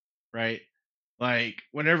 right? Like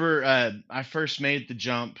whenever I first made the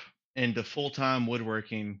jump into full-time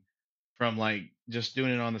woodworking from like just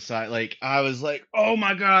doing it on the side, like I was like, oh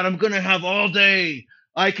my God, I'm going to have all day.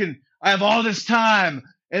 I have all this time.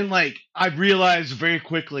 And like, I realized very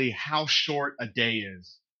quickly how short a day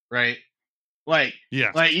is, right? Like,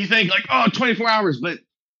 like you think like, oh, 24 hours, but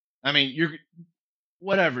I mean, you're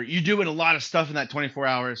doing a lot of stuff in that 24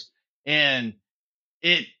 hours, and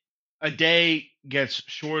a day gets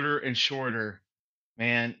shorter and shorter,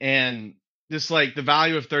 man. And just like the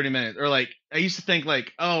value of 30 minutes, or like I used to think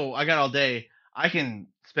like, oh, I got all day, I can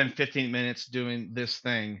spend 15 minutes doing this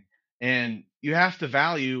thing. And you have to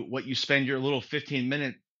value what you spend your little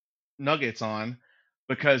 15-minute nuggets on,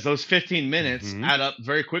 because those 15 minutes add up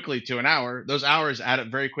very quickly to an hour. Those hours add up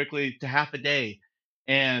very quickly to half a day.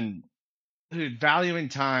 And dude, valuing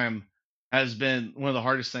time has been one of the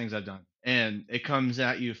hardest things I've done. And it comes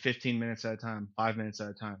at you 15 minutes at a time, 5 minutes at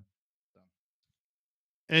a time.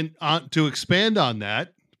 And to expand on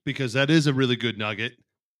that, because that is a really good nugget,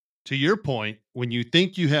 to your point, when you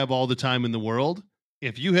think you have all the time in the world,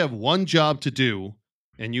 if you have one job to do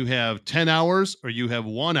and you have 10 hours or you have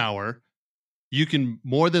 1 hour, you can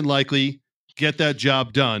more than likely get that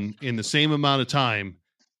job done in the same amount of time,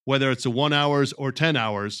 whether it's 1 hour or 10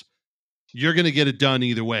 hours. You're going to get it done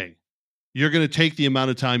either way. You're going to take the amount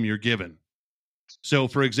of time you're given. So,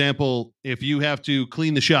 for example, if you have to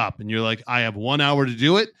clean the shop and you're like, I have 1 hour to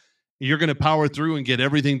do it, you're going to power through and get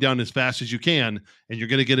everything done as fast as you can, and you're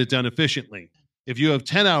going to get it done efficiently. If you have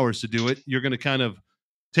 10 hours to do it, you're going to kind of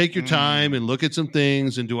take your time and look at some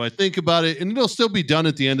things and do I think about it? And it'll still be done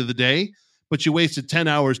at the end of the day, but you wasted 10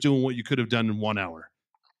 hours doing what you could have done in 1 hour.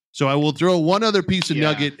 So I will throw one other piece of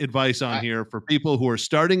nugget advice on here for people who are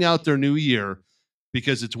starting out their new year,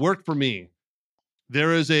 because it's worked for me.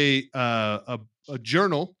 There is a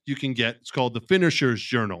journal you can get. It's called the Finisher's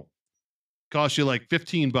Journal. It costs you like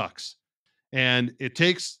 $15, and it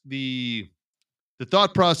takes the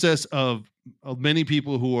thought process of many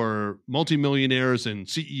people who are multimillionaires and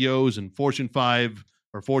CEOs and Fortune 5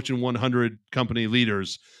 or Fortune 100 company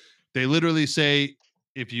leaders. They literally say,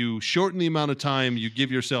 if you shorten the amount of time you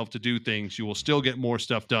give yourself to do things, you will still get more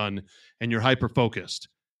stuff done, and you're hyper-focused.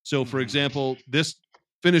 So, for example, this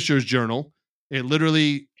Finisher's Journal, it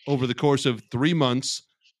literally, over the course of 3 months,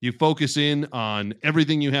 you focus in on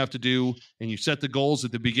everything you have to do, and you set the goals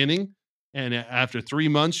at the beginning. And after 3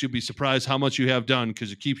 months, you'll be surprised how much you have done,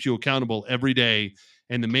 because it keeps you accountable every day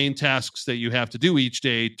and the main tasks that you have to do each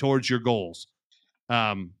day towards your goals.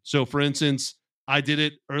 So, for instance, I did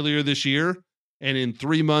it earlier this year. And in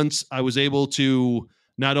 3 months, I was able to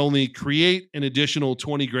not only create an additional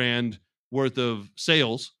 20 grand worth of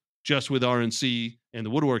sales just with RNC and the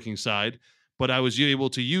woodworking side, but I was able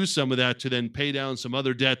to use some of that to then pay down some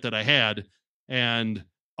other debt that I had. And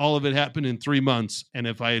all of it happened in 3 months. And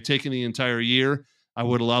if I had taken the entire year, I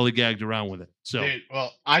would have lollygagged around with it. So, dude,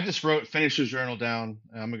 well, I just wrote Finisher's Journal down.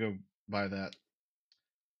 I'm going to go buy that.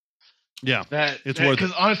 Yeah, it's worth it.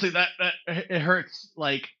 Because honestly, that it hurts.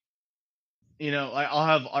 Like, you know, I'll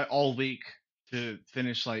have all week to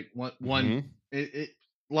finish like one. A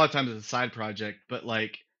lot of times it's a side project, but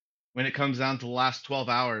like when it comes down to the last 12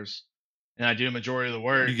 hours and I do a majority of the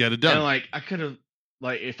work, you get it done. And like I could have,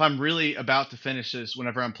 like, if I'm really about to finish this,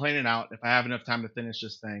 whenever I'm planning out, if I have enough time to finish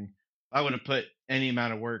this thing, I would have put any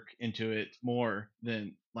amount of work into it more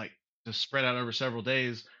than like just spread out over several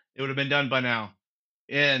days. It would have been done by now.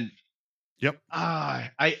 And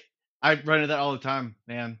I run into that all the time,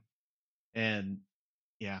 man. And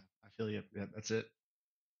yeah, I feel you. Yeah, that's it.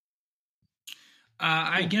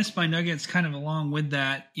 I guess my nugget's kind of along with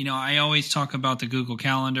that. I always talk about the Google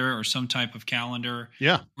Calendar or some type of calendar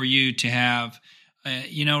for you to have.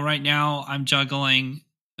 Right now I'm juggling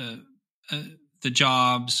the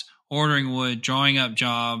jobs, ordering wood, drawing up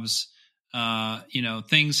jobs,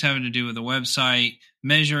 things having to do with the website,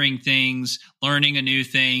 measuring things, learning a new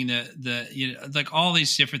thing, like all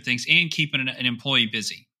these different things, and keeping an employee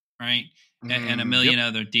busy, right? And a million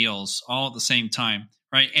other deals all at the same time.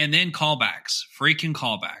 Right. And then freaking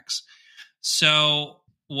callbacks. So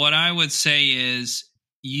what I would say is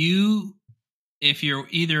if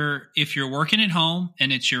you're working at home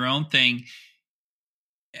and it's your own thing,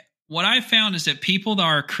 what I found is that people that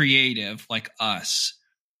are creative like us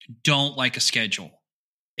don't like a schedule.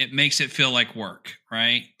 It makes it feel like work.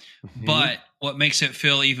 Right. Mm-hmm. But what makes it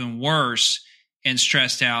feel even worse and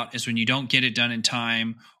stressed out is when you don't get it done in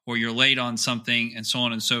time or you're late on something and so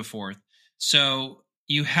on and so forth. So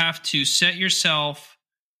you have to set yourself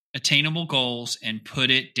attainable goals and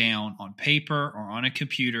put it down on paper or on a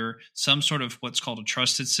computer, some sort of what's called a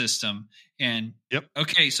trusted system. And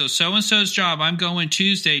okay, so-and-so's job, I'm going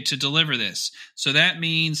Tuesday to deliver this. So that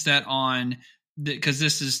means that because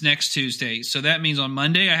this is next Tuesday. So that means on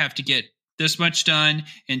Monday, I have to get this much done.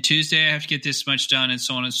 And Tuesday, I have to get this much done, and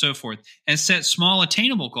so on and so forth. And set small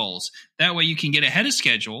attainable goals. That way you can get ahead of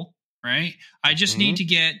schedule, right? I just need to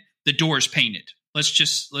get the doors painted.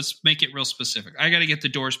 Let's make it real specific. I got to get the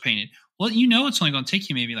doors painted. Well, it's only going to take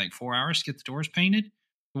you maybe like 4 hours to get the doors painted.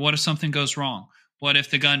 What if something goes wrong? What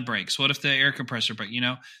if the gun breaks? What if the air compressor breaks?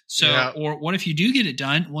 Or what if you do get it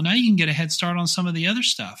done? Well, now you can get a head start on some of the other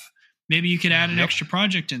stuff. Maybe you could add an extra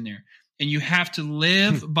project in there. And you have to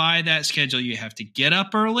live by that schedule. You have to get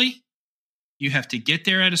up early. You have to get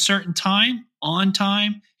there at a certain time, on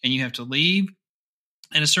time, and you have to leave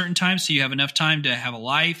at a certain time so you have enough time to have a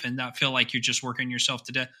life and not feel like you're just working yourself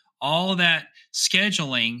to death. All of that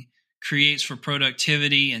scheduling creates for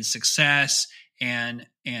productivity and success and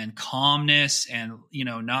calmness and,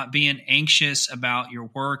 not being anxious about your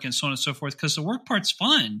work and so on and so forth, because the work part's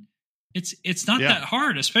fun. It's not that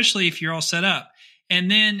hard, especially if you're all set up.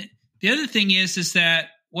 And then the other thing is that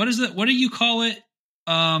what do you call it?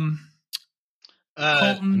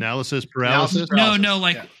 Analysis paralysis? No, No.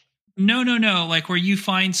 Like where you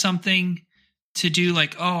find something to do,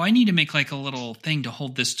 like, oh, I need to make like a little thing to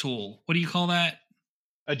hold this tool. What do you call that?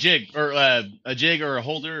 A jig or a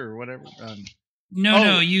holder or whatever.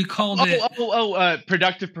 No, you called it.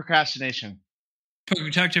 Productive procrastination.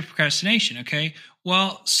 Productive procrastination. Okay.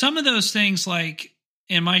 Well, some of those things, like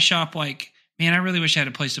in my shop, like, man, I really wish I had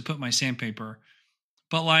a place to put my sandpaper,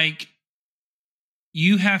 but like,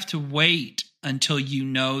 you have to wait until you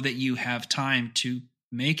know that you have time to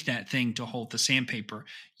make that thing to hold the sandpaper.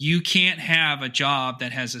 You can't have a job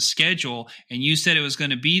that has a schedule and you said it was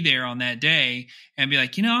going to be there on that day and be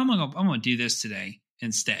like, I'm going to do this today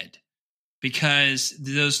instead, because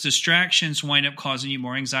those distractions wind up causing you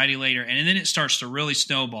more anxiety later. And then it starts to really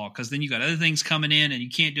snowball, because then you got other things coming in and you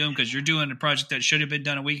can't do them because you're doing a project that should have been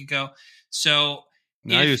done a week ago. So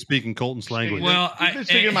now you're speaking Colton's language. Well,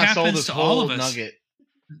 it happens to all of us. Nugget.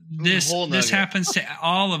 This happens to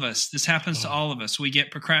all of us. To all of us. We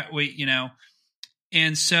get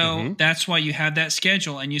and so that's why you have that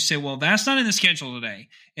schedule, and you say, well, that's not in the schedule today.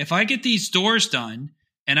 If I get these doors done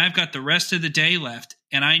and I've got the rest of the day left,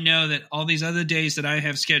 and I know that all these other days that I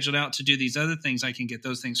have scheduled out to do these other things, I can get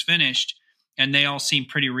those things finished, and they all seem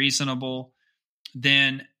pretty reasonable,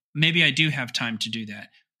 then maybe I do have time to do that.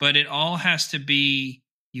 But it all has to be,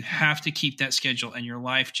 you have to keep that schedule, and your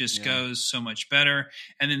life just goes so much better.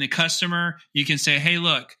 And then the customer, you can say, hey,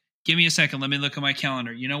 look, give me a second. Let me look at my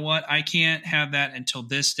calendar. You know what? I can't have that until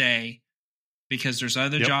this day because there's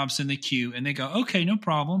other jobs in the queue. And they go, okay, no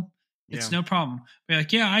problem. It's no problem. Be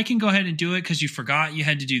like, yeah, I can go ahead and do it because you forgot you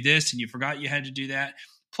had to do this and you forgot you had to do that.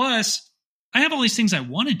 Plus, I have all these things I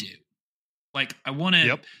want to do. Like, I want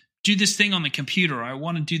to do this thing on the computer. I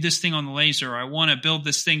want to do this thing on the laser. I want to build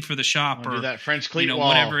this thing for the shop, or do that French cleat wall.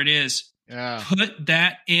 Whatever it is. Yeah. Put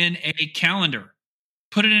that in a calendar.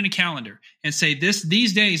 Put it in a calendar and say,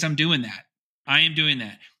 these days I'm doing that. I am doing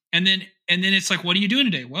that. And then it's like, what are you doing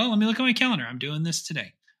today? Well, let me look at my calendar. I'm doing this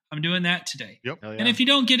today. I'm doing that today. Yep. And if you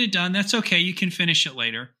don't get it done, that's okay. You can finish it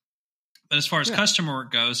later. But as far as customer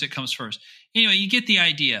work goes, it comes first. Anyway, you get the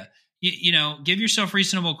idea. Give yourself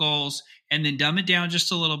reasonable goals and then dumb it down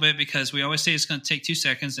just a little bit, because we always say it's going to take 2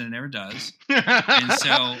 seconds and it never does. And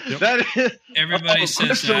so everybody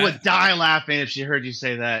says that. Would die laughing if she heard you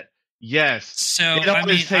say that. Yes. So it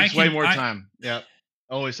always takes way more time. Yep.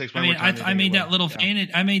 Always takes way more time. I made that little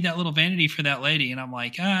vanity. I made that little vanity for that lady, and I'm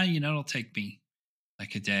like, it'll take me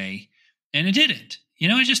like a day, and it didn't.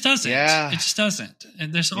 It just doesn't. Yeah. It just doesn't.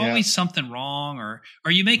 And there's always something wrong, or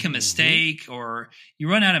you make a mistake, or you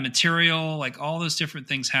run out of material. Like all those different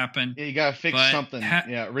things happen. Yeah, you gotta fix something.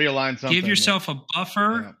 Realign something. Give yourself a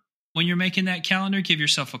buffer when you're making that calendar. Give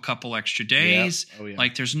yourself a couple extra days. Yeah. Oh, yeah.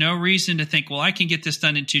 Like there's no reason to think, well, I can get this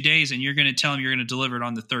done in 2 days, and you're going to tell them you're going to deliver it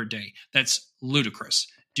on the third day. That's ludicrous.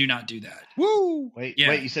 Do not do that. Woo! Wait,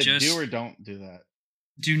 you said do or don't do that?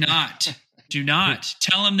 Do not. Do not.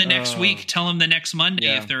 Tell them the next week. Tell them the next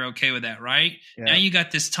Monday if they're okay with that, right? Yeah. Now you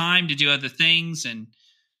got this time to do other things. And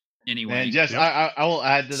anyway. And Jess, I will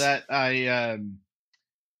add to that. I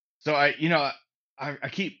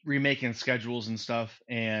keep remaking schedules and stuff,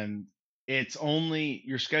 and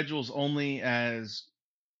your schedule's only as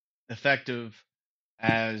effective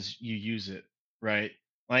as you use it, right?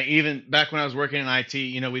 Like even back when I was working in IT,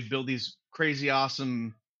 we'd build these crazy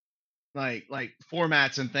awesome like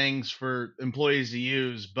formats and things for employees to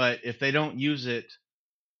use, but if they don't use it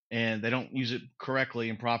and they don't use it correctly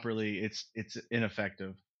and properly, it's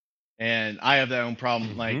ineffective. And I have that own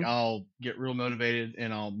problem. Like I'll get real motivated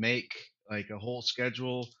and I'll make like a whole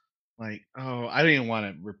schedule. Like, I don't even want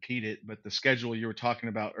to repeat it, but the schedule you were talking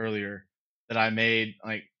about earlier that I made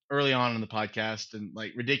like early on in the podcast, and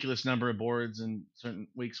like ridiculous number of boards and certain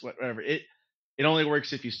weeks, whatever. It only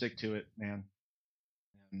works if you stick to it, man.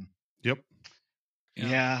 Yep.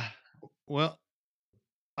 Yeah. Well,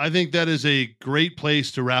 I think that is a great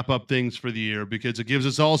place to wrap up things for the year, because it gives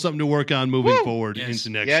us all something to work on moving forward into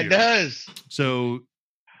next year. Yeah, it does. So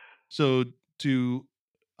to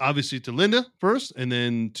obviously to Linda first, and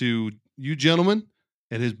then to you gentlemen,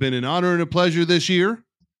 it has been an honor and a pleasure this year,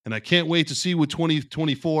 and I can't wait to see what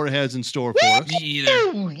 2024 has in store for us. Me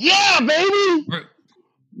either. Yeah, baby.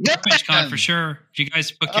 ReachCon for sure. Did you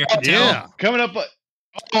guys book your hotel? Yeah. Coming up.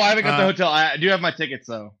 I haven't got the hotel. I do have my tickets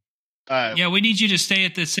though. Yeah, we need you to stay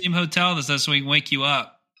at the same hotel as us so we can wake you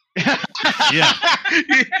up. Yeah.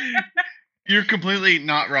 You're completely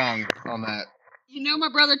not wrong on that. You know my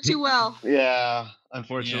brother too well. Yeah,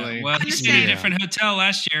 unfortunately. Yeah. Well, he stayed at a different hotel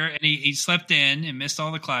last year, and he slept in and missed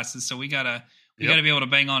all the classes. So we gotta be able to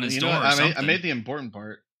bang on his door. I made the important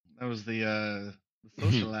part. That was the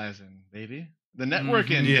socializing, baby. The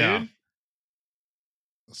networking, dude.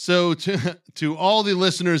 So to all the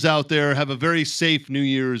listeners out there, have a very safe New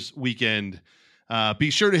Year's weekend. Be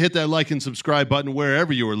sure to hit that like and subscribe button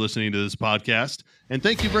wherever you are listening to this podcast. And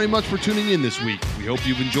thank you very much for tuning in this week. We hope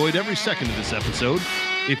you've enjoyed every second of this episode.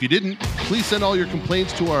 If you didn't, please send all your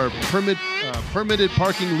complaints to our permitted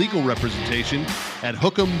parking legal representation at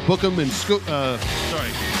Hook'em, Book'em, and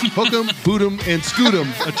Hook'em, Boot'em, and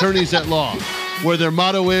Scoot'em Attorneys at Law, where their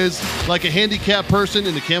motto is, like a handicapped person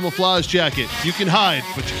in a camouflage jacket, you can hide,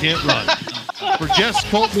 but you can't run. For Jess,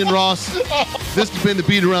 Colton, and Ross, this has been the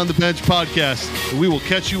Beat Around the Bench podcast, and we will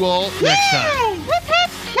catch you all next time.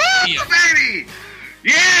 Baby!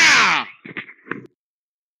 Yeah!